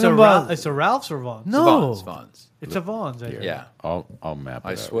 You're Check it out. talking about It's a Ralph's or Vaughn's? no. Vaughn's, Vaughn's. It's a Vaughn's. I think. Yeah. I'll map it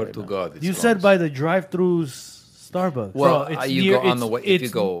I out swear right to now. God, it's You said Vaughn's. by the drive-throughs Starbucks. Well, Bro, you go on the way. If you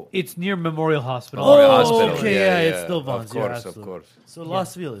it's- go It's near Memorial Hospital. Oh, Hospital, okay, yeah, it's yeah. still Of Vaughn's. course, yeah, of absolutely. course. So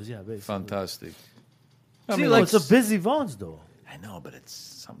Las Vegas, yeah, basically. Fantastic. See, Well, it's a busy Vaughn's though. I know, but it's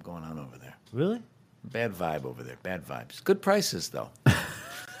something going on over there. Really? Bad vibe over there. Bad vibes. Good prices, though.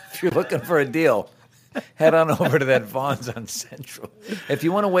 If you're looking for a deal, head on over to that Vaughn's on Central. If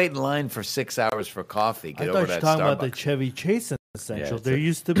you want to wait in line for 6 hours for coffee, I get thought over you to were that talking Starbucks. about the Chevy Chase in Central. it's There a-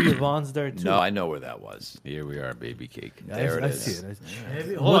 used to be a Vaughn's there too. No, I know where that was. Here we are, baby cake. There it I is. see it. I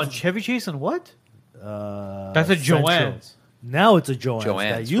see it. Hold on, Chevy Chase and what? That's a Central. Joanne's. Now it's a Joanne's.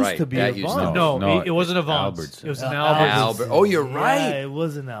 Joanne's, that used right. to be That a used to Vaughn's. be. No, No, it wasn't a Vaughn's. Albertsons. It was an Albertsons. Albertsons. Oh, you're Yeah, right. it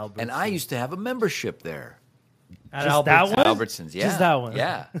was an Albertsons. And I used to have a membership there. At Just that Albertsons. one? Albertsons, yeah. Just that one.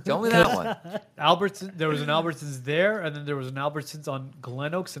 Yeah, it's only that one. Albertsons. There was an Albertsons there, and then there was an Albertsons on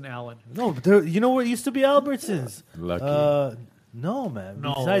Glen Oaks and Allen. No, but there, you know what used to be Albertsons? Lucky. No, man.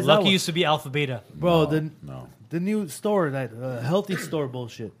 No, Besides that Lucky one. used to be Alpha Beta. Bro, no. the new store, that healthy store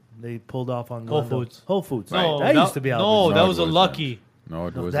bullshit they pulled off on Whole Glendale. Foods. Whole Foods. No, That used to be Albertsons. No, that No, was it a wasn't. Lucky. No,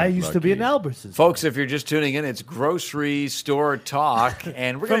 it No, wasn't. that used to be an Lucky. Albertsons. Folks, if you're just tuning in, it's grocery store talk,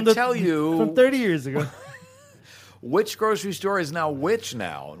 and we're going to tell you from 30 years ago. which grocery store is now which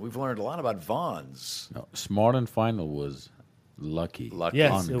now. And we've learned a lot about Vaughn's. No, Smart and Final was Lucky. Lucky.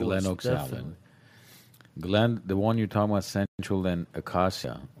 Yes, on it Glen was, Oaks definitely. Island. Glen, the one you're talking about, Central and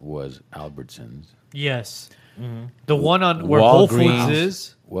Acacia, was Albertsons. Yes. The one on where Whole Foods Walgreens.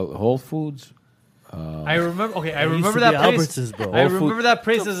 is. Well, Whole Foods. I remember. Okay, I It used remember to be that place. Albertsons, bro. I Whole remember that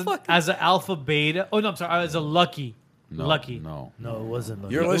place as an Alpha Beta. Oh no, I'm sorry, as a Lucky. No, Lucky. No. No, it wasn't.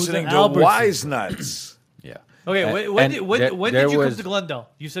 Lucky. You're It was listening an to Albertsons. Wise Nuts. Yeah. Okay, And- when and did, there- when there did you come was- to Glendale?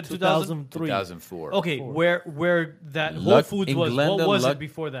 You said 2000. 2003. 2004. Okay, where that Whole Luck- Foods in was? Glendale, what was Luck- it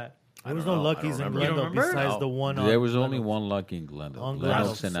before that? There was don't no know. I Luckies don't in remember. You don't Glendale remember? besides No. the one on There was Glen only Oaks. one Lucky in Glendale. On Glen Glen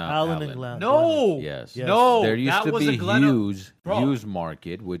Oaks Oaks, and Allen and Glen. No. Yes. No. There used that to was be a Glen Oaks. Bro. Hughes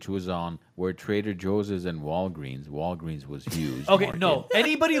Market, which was on where Trader Joe's is and Walgreens. Walgreens was Hughes. Okay, Market. no.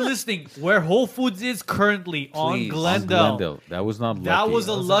 Anybody listening, where Whole Foods is currently on Please. On On Glendale. Glendale. That was not Lucky. That was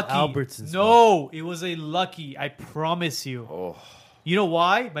a That was an Lucky. Albertsons, No, it was a Lucky. I promise you. Oh, You know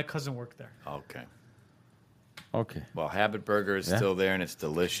why? My cousin worked there. okay. Okay. Well, Habit Burger is Yeah. still there, and it's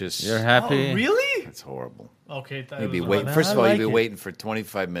delicious. You're happy? Oh, really? It's horrible. Okay. that You'd be was- waiting. man, First I of all, you'd like be it. waiting for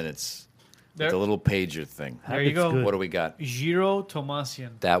 25 minutes There- with the little pager thing. There you Habit's go. good. What do we got? Giro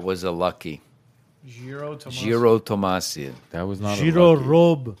Tomasian. That was a Lucky. Giro Tomasian. Giro Tomasian. That was not Giro a Lucky.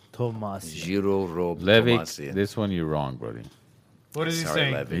 Rob Tomasi. Giro Rob Levick, Tomasian. this one you're wrong, buddy. What is he Sorry,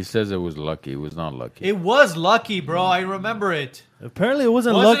 saying? Levy. He says it was Lucky. It was not Lucky. It was Lucky, bro. I remember it. Apparently, it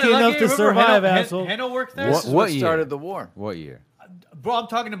wasn't Wasn't lucky it enough to Remember survive, Heno, asshole. Heno worked there? This is What what year? started the war. What year? Bro, I'm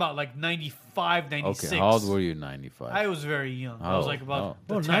talking about like 95, 96. Okay, how old were you? 95. I was very young. I Oh, was like about oh.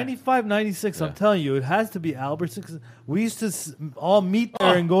 the Bro, 10. 95, 96, I'm Yeah. telling you, it has to be Albertsons. We used to all meet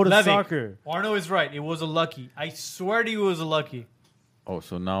there and go to Levick, soccer. Arno is right. It was a Lucky. I swear to you, it was a Lucky. Oh,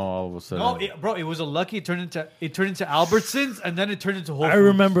 so now all of a sudden. No, bro, it was a Lucky. It turned into Albertsons, and then it turned into Whole Foods. I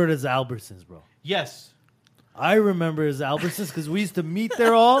remember it as Albertsons, bro. Yes. I remember it as Albertsons because we used to meet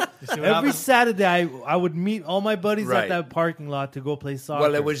there all. see what Every happened? Saturday, I would meet all my buddies Right. at that parking lot to go play soccer.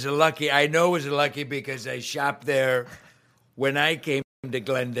 Well, it was a lucky. I know it was a lucky because I shopped there when I came to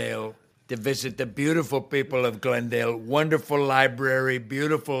Glendale to visit the beautiful people of Glendale. Wonderful library,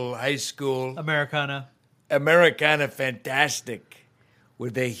 beautiful high school. Americana. Americana, fantastic.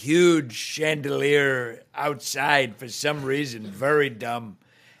 With a huge chandelier outside for some reason, very dumb.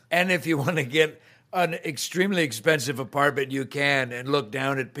 And if you want to get an extremely expensive apartment, you can, and look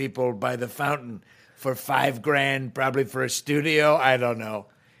down at people by the fountain for $5,000, probably for a studio. I don't know.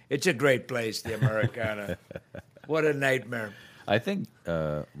 It's a great place, the Americana. What a nightmare. I think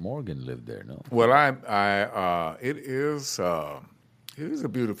Morgan lived there, no? Well, it is a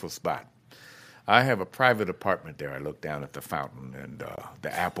beautiful spot. I have a private apartment there. I look down at the fountain and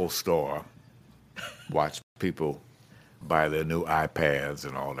the Apple store, watch people buy their new iPads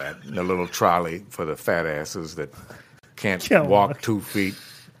and all that, and a little trolley for the fat asses that can't walk 2 feet.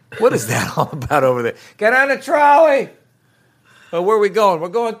 What is that all about over there? Get on the trolley! Well, where are we going? We're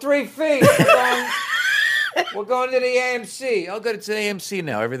going 3 feet. We're going to the AMC. Oh, good, it's the AMC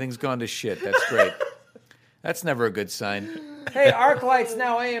now. Everything's gone to shit. That's great. That's never a good sign. Hey, ArcLight's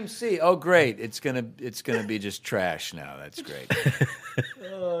now AMC. Oh, great. It's gonna be just trash now. That's great.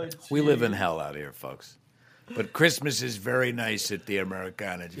 We live in hell out here, folks. But Christmas is very nice at the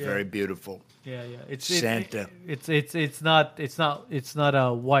Americana. It's very beautiful. Yeah. It's Santa. It's not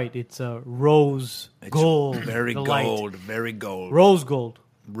a white. It's a rose gold. Very the gold. light. Very gold. Rose gold.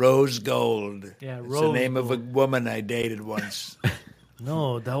 Rose gold. Yeah, it's rose the name gold. of a woman I dated once.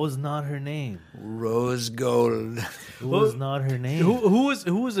 No, that was not her name. Rose gold. It was not her name. Who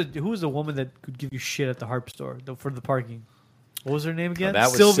was a woman that could give you shit at the harp store for the parking? What was her name again?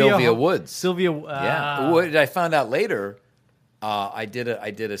 That was Sylvia Woods. Sylvia. Yeah. What I found out later, I did a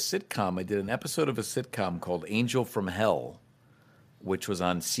sitcom. I did an episode of a sitcom called Angel from Hell, which was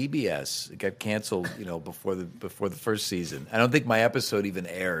on CBS. It got canceled, before the first season. I don't think my episode even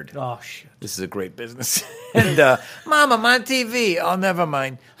aired. Oh shit! This is a great business. And Mom, I'm on TV. Oh, never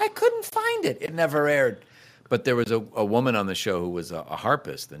mind. I couldn't find it. It never aired. But there was a woman on the show who was a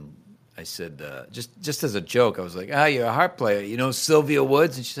harpist, and I said, just as a joke, I was like, you're a harp player. You know Sylvia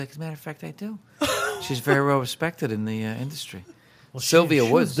Woods? And she's like, as a matter of fact, I do. She's very well respected in the industry. Well, Sylvia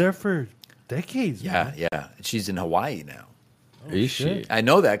she Woods. was there for decades. Yeah, man. yeah. She's in Hawaii now. Is she? I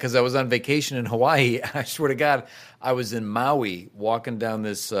know that because I was on vacation in Hawaii. I swear to God, I was in Maui walking down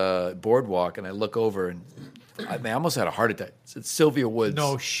this boardwalk, and I look over, and I almost had a heart attack. It's Sylvia Woods.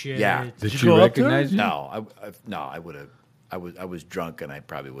 No shit. Yeah. Did she recognize you? No, I would have. I was drunk, and I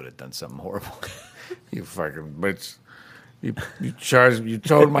probably would have done something horrible. You fucking bitch. You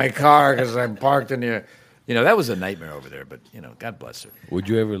towed my car because I'm parked in here. That was a nightmare over there, but, God bless her. Would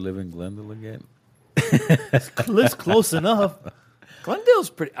you ever live in Glendale again? It's close enough.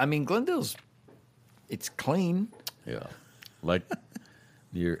 Glendale's it's clean. Yeah. Like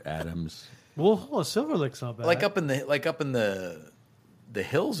near Adams. Well, Silver Lake's not bad. Like up in the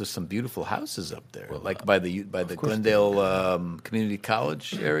hills, there's some beautiful houses up there. Like by the Glendale Community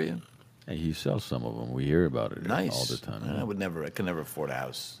College area. Hey, he sells some of them. We hear about it Nice. all the time. I could never afford a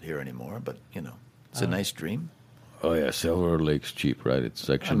house here anymore, but it's a nice dream. Oh yeah, Silver Lake's cheap, right? It's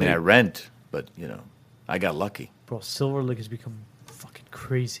section. I rent, but I got lucky. Bro, Silver Lake has become fucking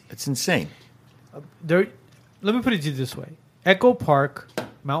crazy. It's insane. Let me put it to you this way: Echo Park,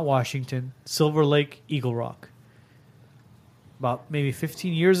 Mount Washington, Silver Lake, Eagle Rock. About maybe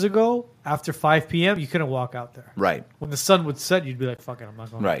 15 years ago, after 5 p.m., you couldn't walk out there. Right. When the sun would set, you'd be like, "Fuck it, I'm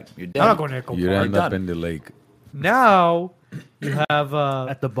not going." Right. You're I'm done. not going to Echo You'd Park. end up in the lake. Now you have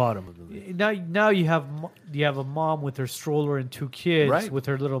At the bottom of the lake. now you have a mom with her stroller and 2 kids Right. with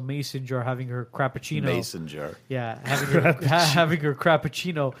her little mason jar having her crappuccino. Mason jar. Yeah, having her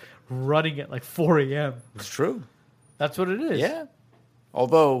crappuccino running at like 4 a.m. It's true. That's what it is. Yeah.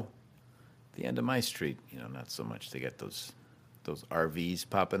 Although, the end of my street, not so much. They get those RVs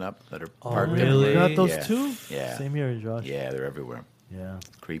popping up that are parked really? everywhere. You got those Yeah. too? Yeah. Same here, Josh. Yeah, they're everywhere. Yeah.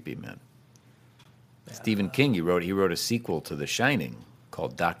 Creepy, man. Stephen King, he wrote a sequel to The Shining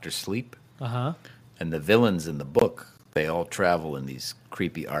called Dr. Sleep. Uh-huh. And the villains in the book, they all travel in these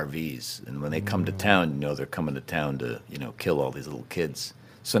creepy RVs. And when they come to town, they're coming to town to, kill all these little kids.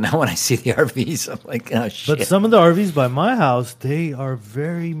 So now when I see the RVs, I'm like, oh, shit. But some of the RVs by my house, they are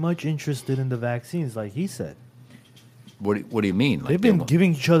very much interested in the vaccines, like he said. What do you mean? Like They've been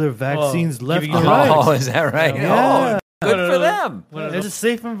giving each other vaccines left giving and you- right. Oh, is that right? Yeah. Oh, good for them. It's a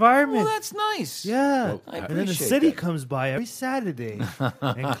safe environment. Well, that's nice. Yeah, I and then the appreciate city that. comes by every Saturday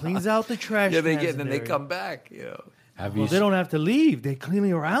and cleans out the trash. Yeah, they cans get, and then in they there. come back, Have Well, you they don't have to leave. They clean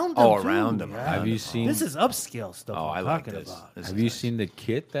it around them. Oh, too. around them. Yeah. have you seen This is upscale stuff. Oh, I'm I like talking this. about. This have is you nice. seen the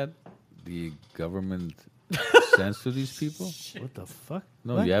kit that the government sends to these people? What the fuck?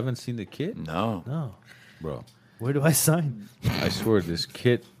 No, What? you haven't seen the kit, No. No. bro. Where do I sign? I swear, this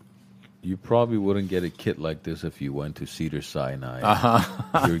kit you probably wouldn't get a kit like this if you went to Cedar Sinai.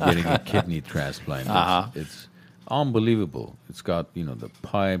 You're getting a kidney transplant. It's unbelievable. It's got the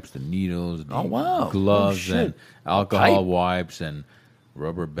pipes, the needles, the gloves, and alcohol wipes, and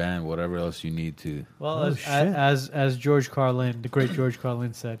rubber band, whatever else you need to. Well, as George Carlin, the great George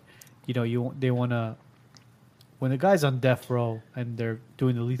Carlin said, they want to, when the guy's on death row and they're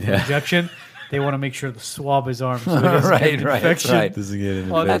doing the lethal injection, they want to make sure to swab his arm so he doesn't get an infection. Right. Doesn't get an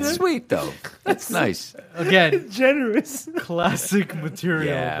Well, infection. that's sweet though. That's nice. Again, Generous. classic material.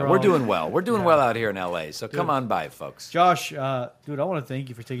 Yeah, bro. we're doing well. We're doing well out here in LA. So come on by, folks. Josh, dude, I want to thank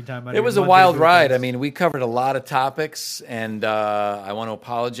you for taking time out. It was a wild ride. I mean, we covered a lot of topics, and I want to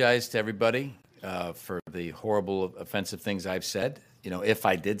apologize to everybody for the horrible, offensive things I've said. If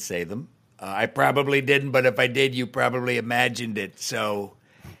I did say them, I probably didn't. But if I did, you probably imagined it. So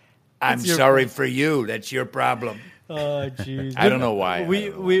I'm sorry for you. That's your problem. Oh, jeez. I don't know why.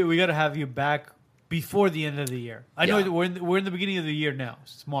 We got to have you back before the end of the year. I know that we're in the beginning of the year now.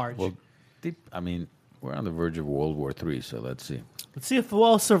 It's March. Well, we're on the verge of World War III, so let's see. Let's see if we'll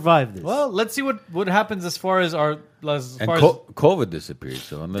all survive this. Well, let's see what happens as far as COVID disappeared,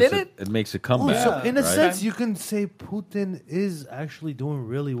 so unless it makes a comeback. So in a right? sense, you can say Putin is actually doing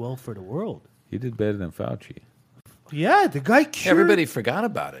really well for the world. He did better than Fauci. Yeah, the guy cured. Everybody forgot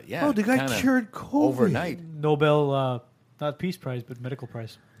about it. Yeah, the guy kinda cured COVID overnight. Nobel, not Peace Prize, but Medical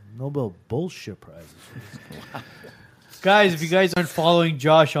Prize. Nobel bullshit prizes. Guys, if you guys aren't following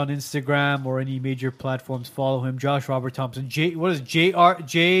Josh on Instagram or any major platforms, follow him. Josh Robert Thompson.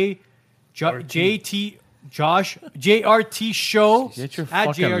 JRT Show. Get your at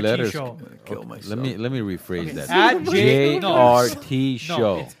fucking JRT letters. Show. Kill myself. Let me rephrase that. At JRT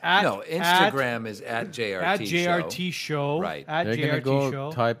Show. It's at, Instagram is at JRT at JRT Show. Right. At They're JRT gonna go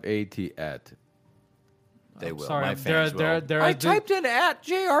Show. type AT at. They will. Sorry, My fans will. I typed in at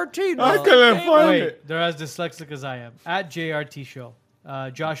JRT. I couldn't find Wait, it. they're as dyslexic as I am. At JRT Show.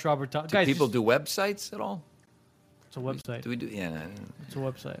 Josh Robert Thompson. Do Guys, people do websites at all? It's a website. Do we do? Yeah. It's a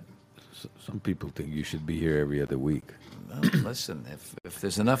website. Some people think you should be here every other week. Well, listen, if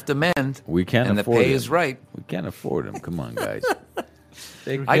there's enough demand, We can't and the afford pay them. is right, We can't afford them. Come on, guys.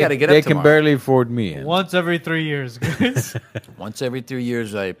 I got to get They up can tomorrow. barely afford me. And Once every 3 years, guys. Once every 3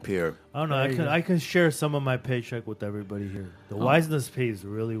 years, I appear. I don't know. I can share some of my paycheck with everybody here. The Wiseness pays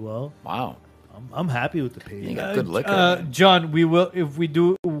really well. Wow, I'm happy with the pay. you got good liquor. John, we will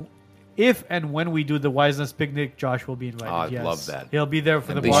if and when we do the Wiseness picnic, Josh will be invited. Oh, I'd yes. love that. He'll be there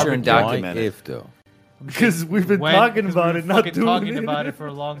for And the be sure and barbecue. document why it. if though? Because we've been talking about it, not fucking doing talking it. about it for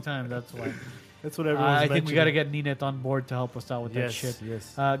a long time. That's why. That's what everyone's I think we got to mentioning. get Ninet on board to help us out with that Yes, shit.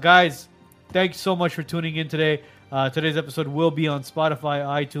 yes. Guys, thanks so much for tuning in today. Today's episode will be on Spotify,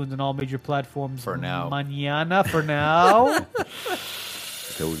 iTunes, and all major platforms. For now. Mañana, for now.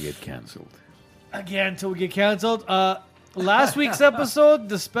 Until we get canceled. Again, until we get canceled. Last week's episode,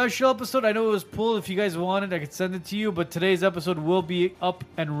 the special episode, I know it was pulled. If you guys wanted, I could send it to you. But today's episode will be up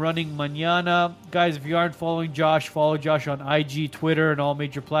and running mañana. Guys, if you aren't following Josh, follow Josh on IG, Twitter, and all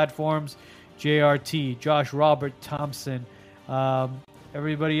major platforms. JRT, Josh Robert Thompson.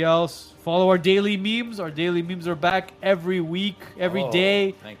 Everybody else, follow our daily memes. Our daily memes are back every week, every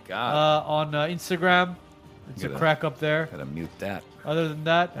day. Thank God. On Instagram. It's a Gotta- crack up there. Gotta mute that. Other than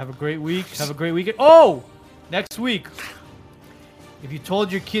that, have a great week. Have a great weekend. Oh! Next week. If you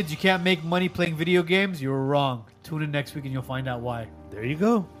told your kids you can't make money playing video games, you were wrong. Tune in next week and you'll find out why. There you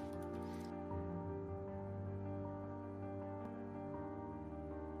go.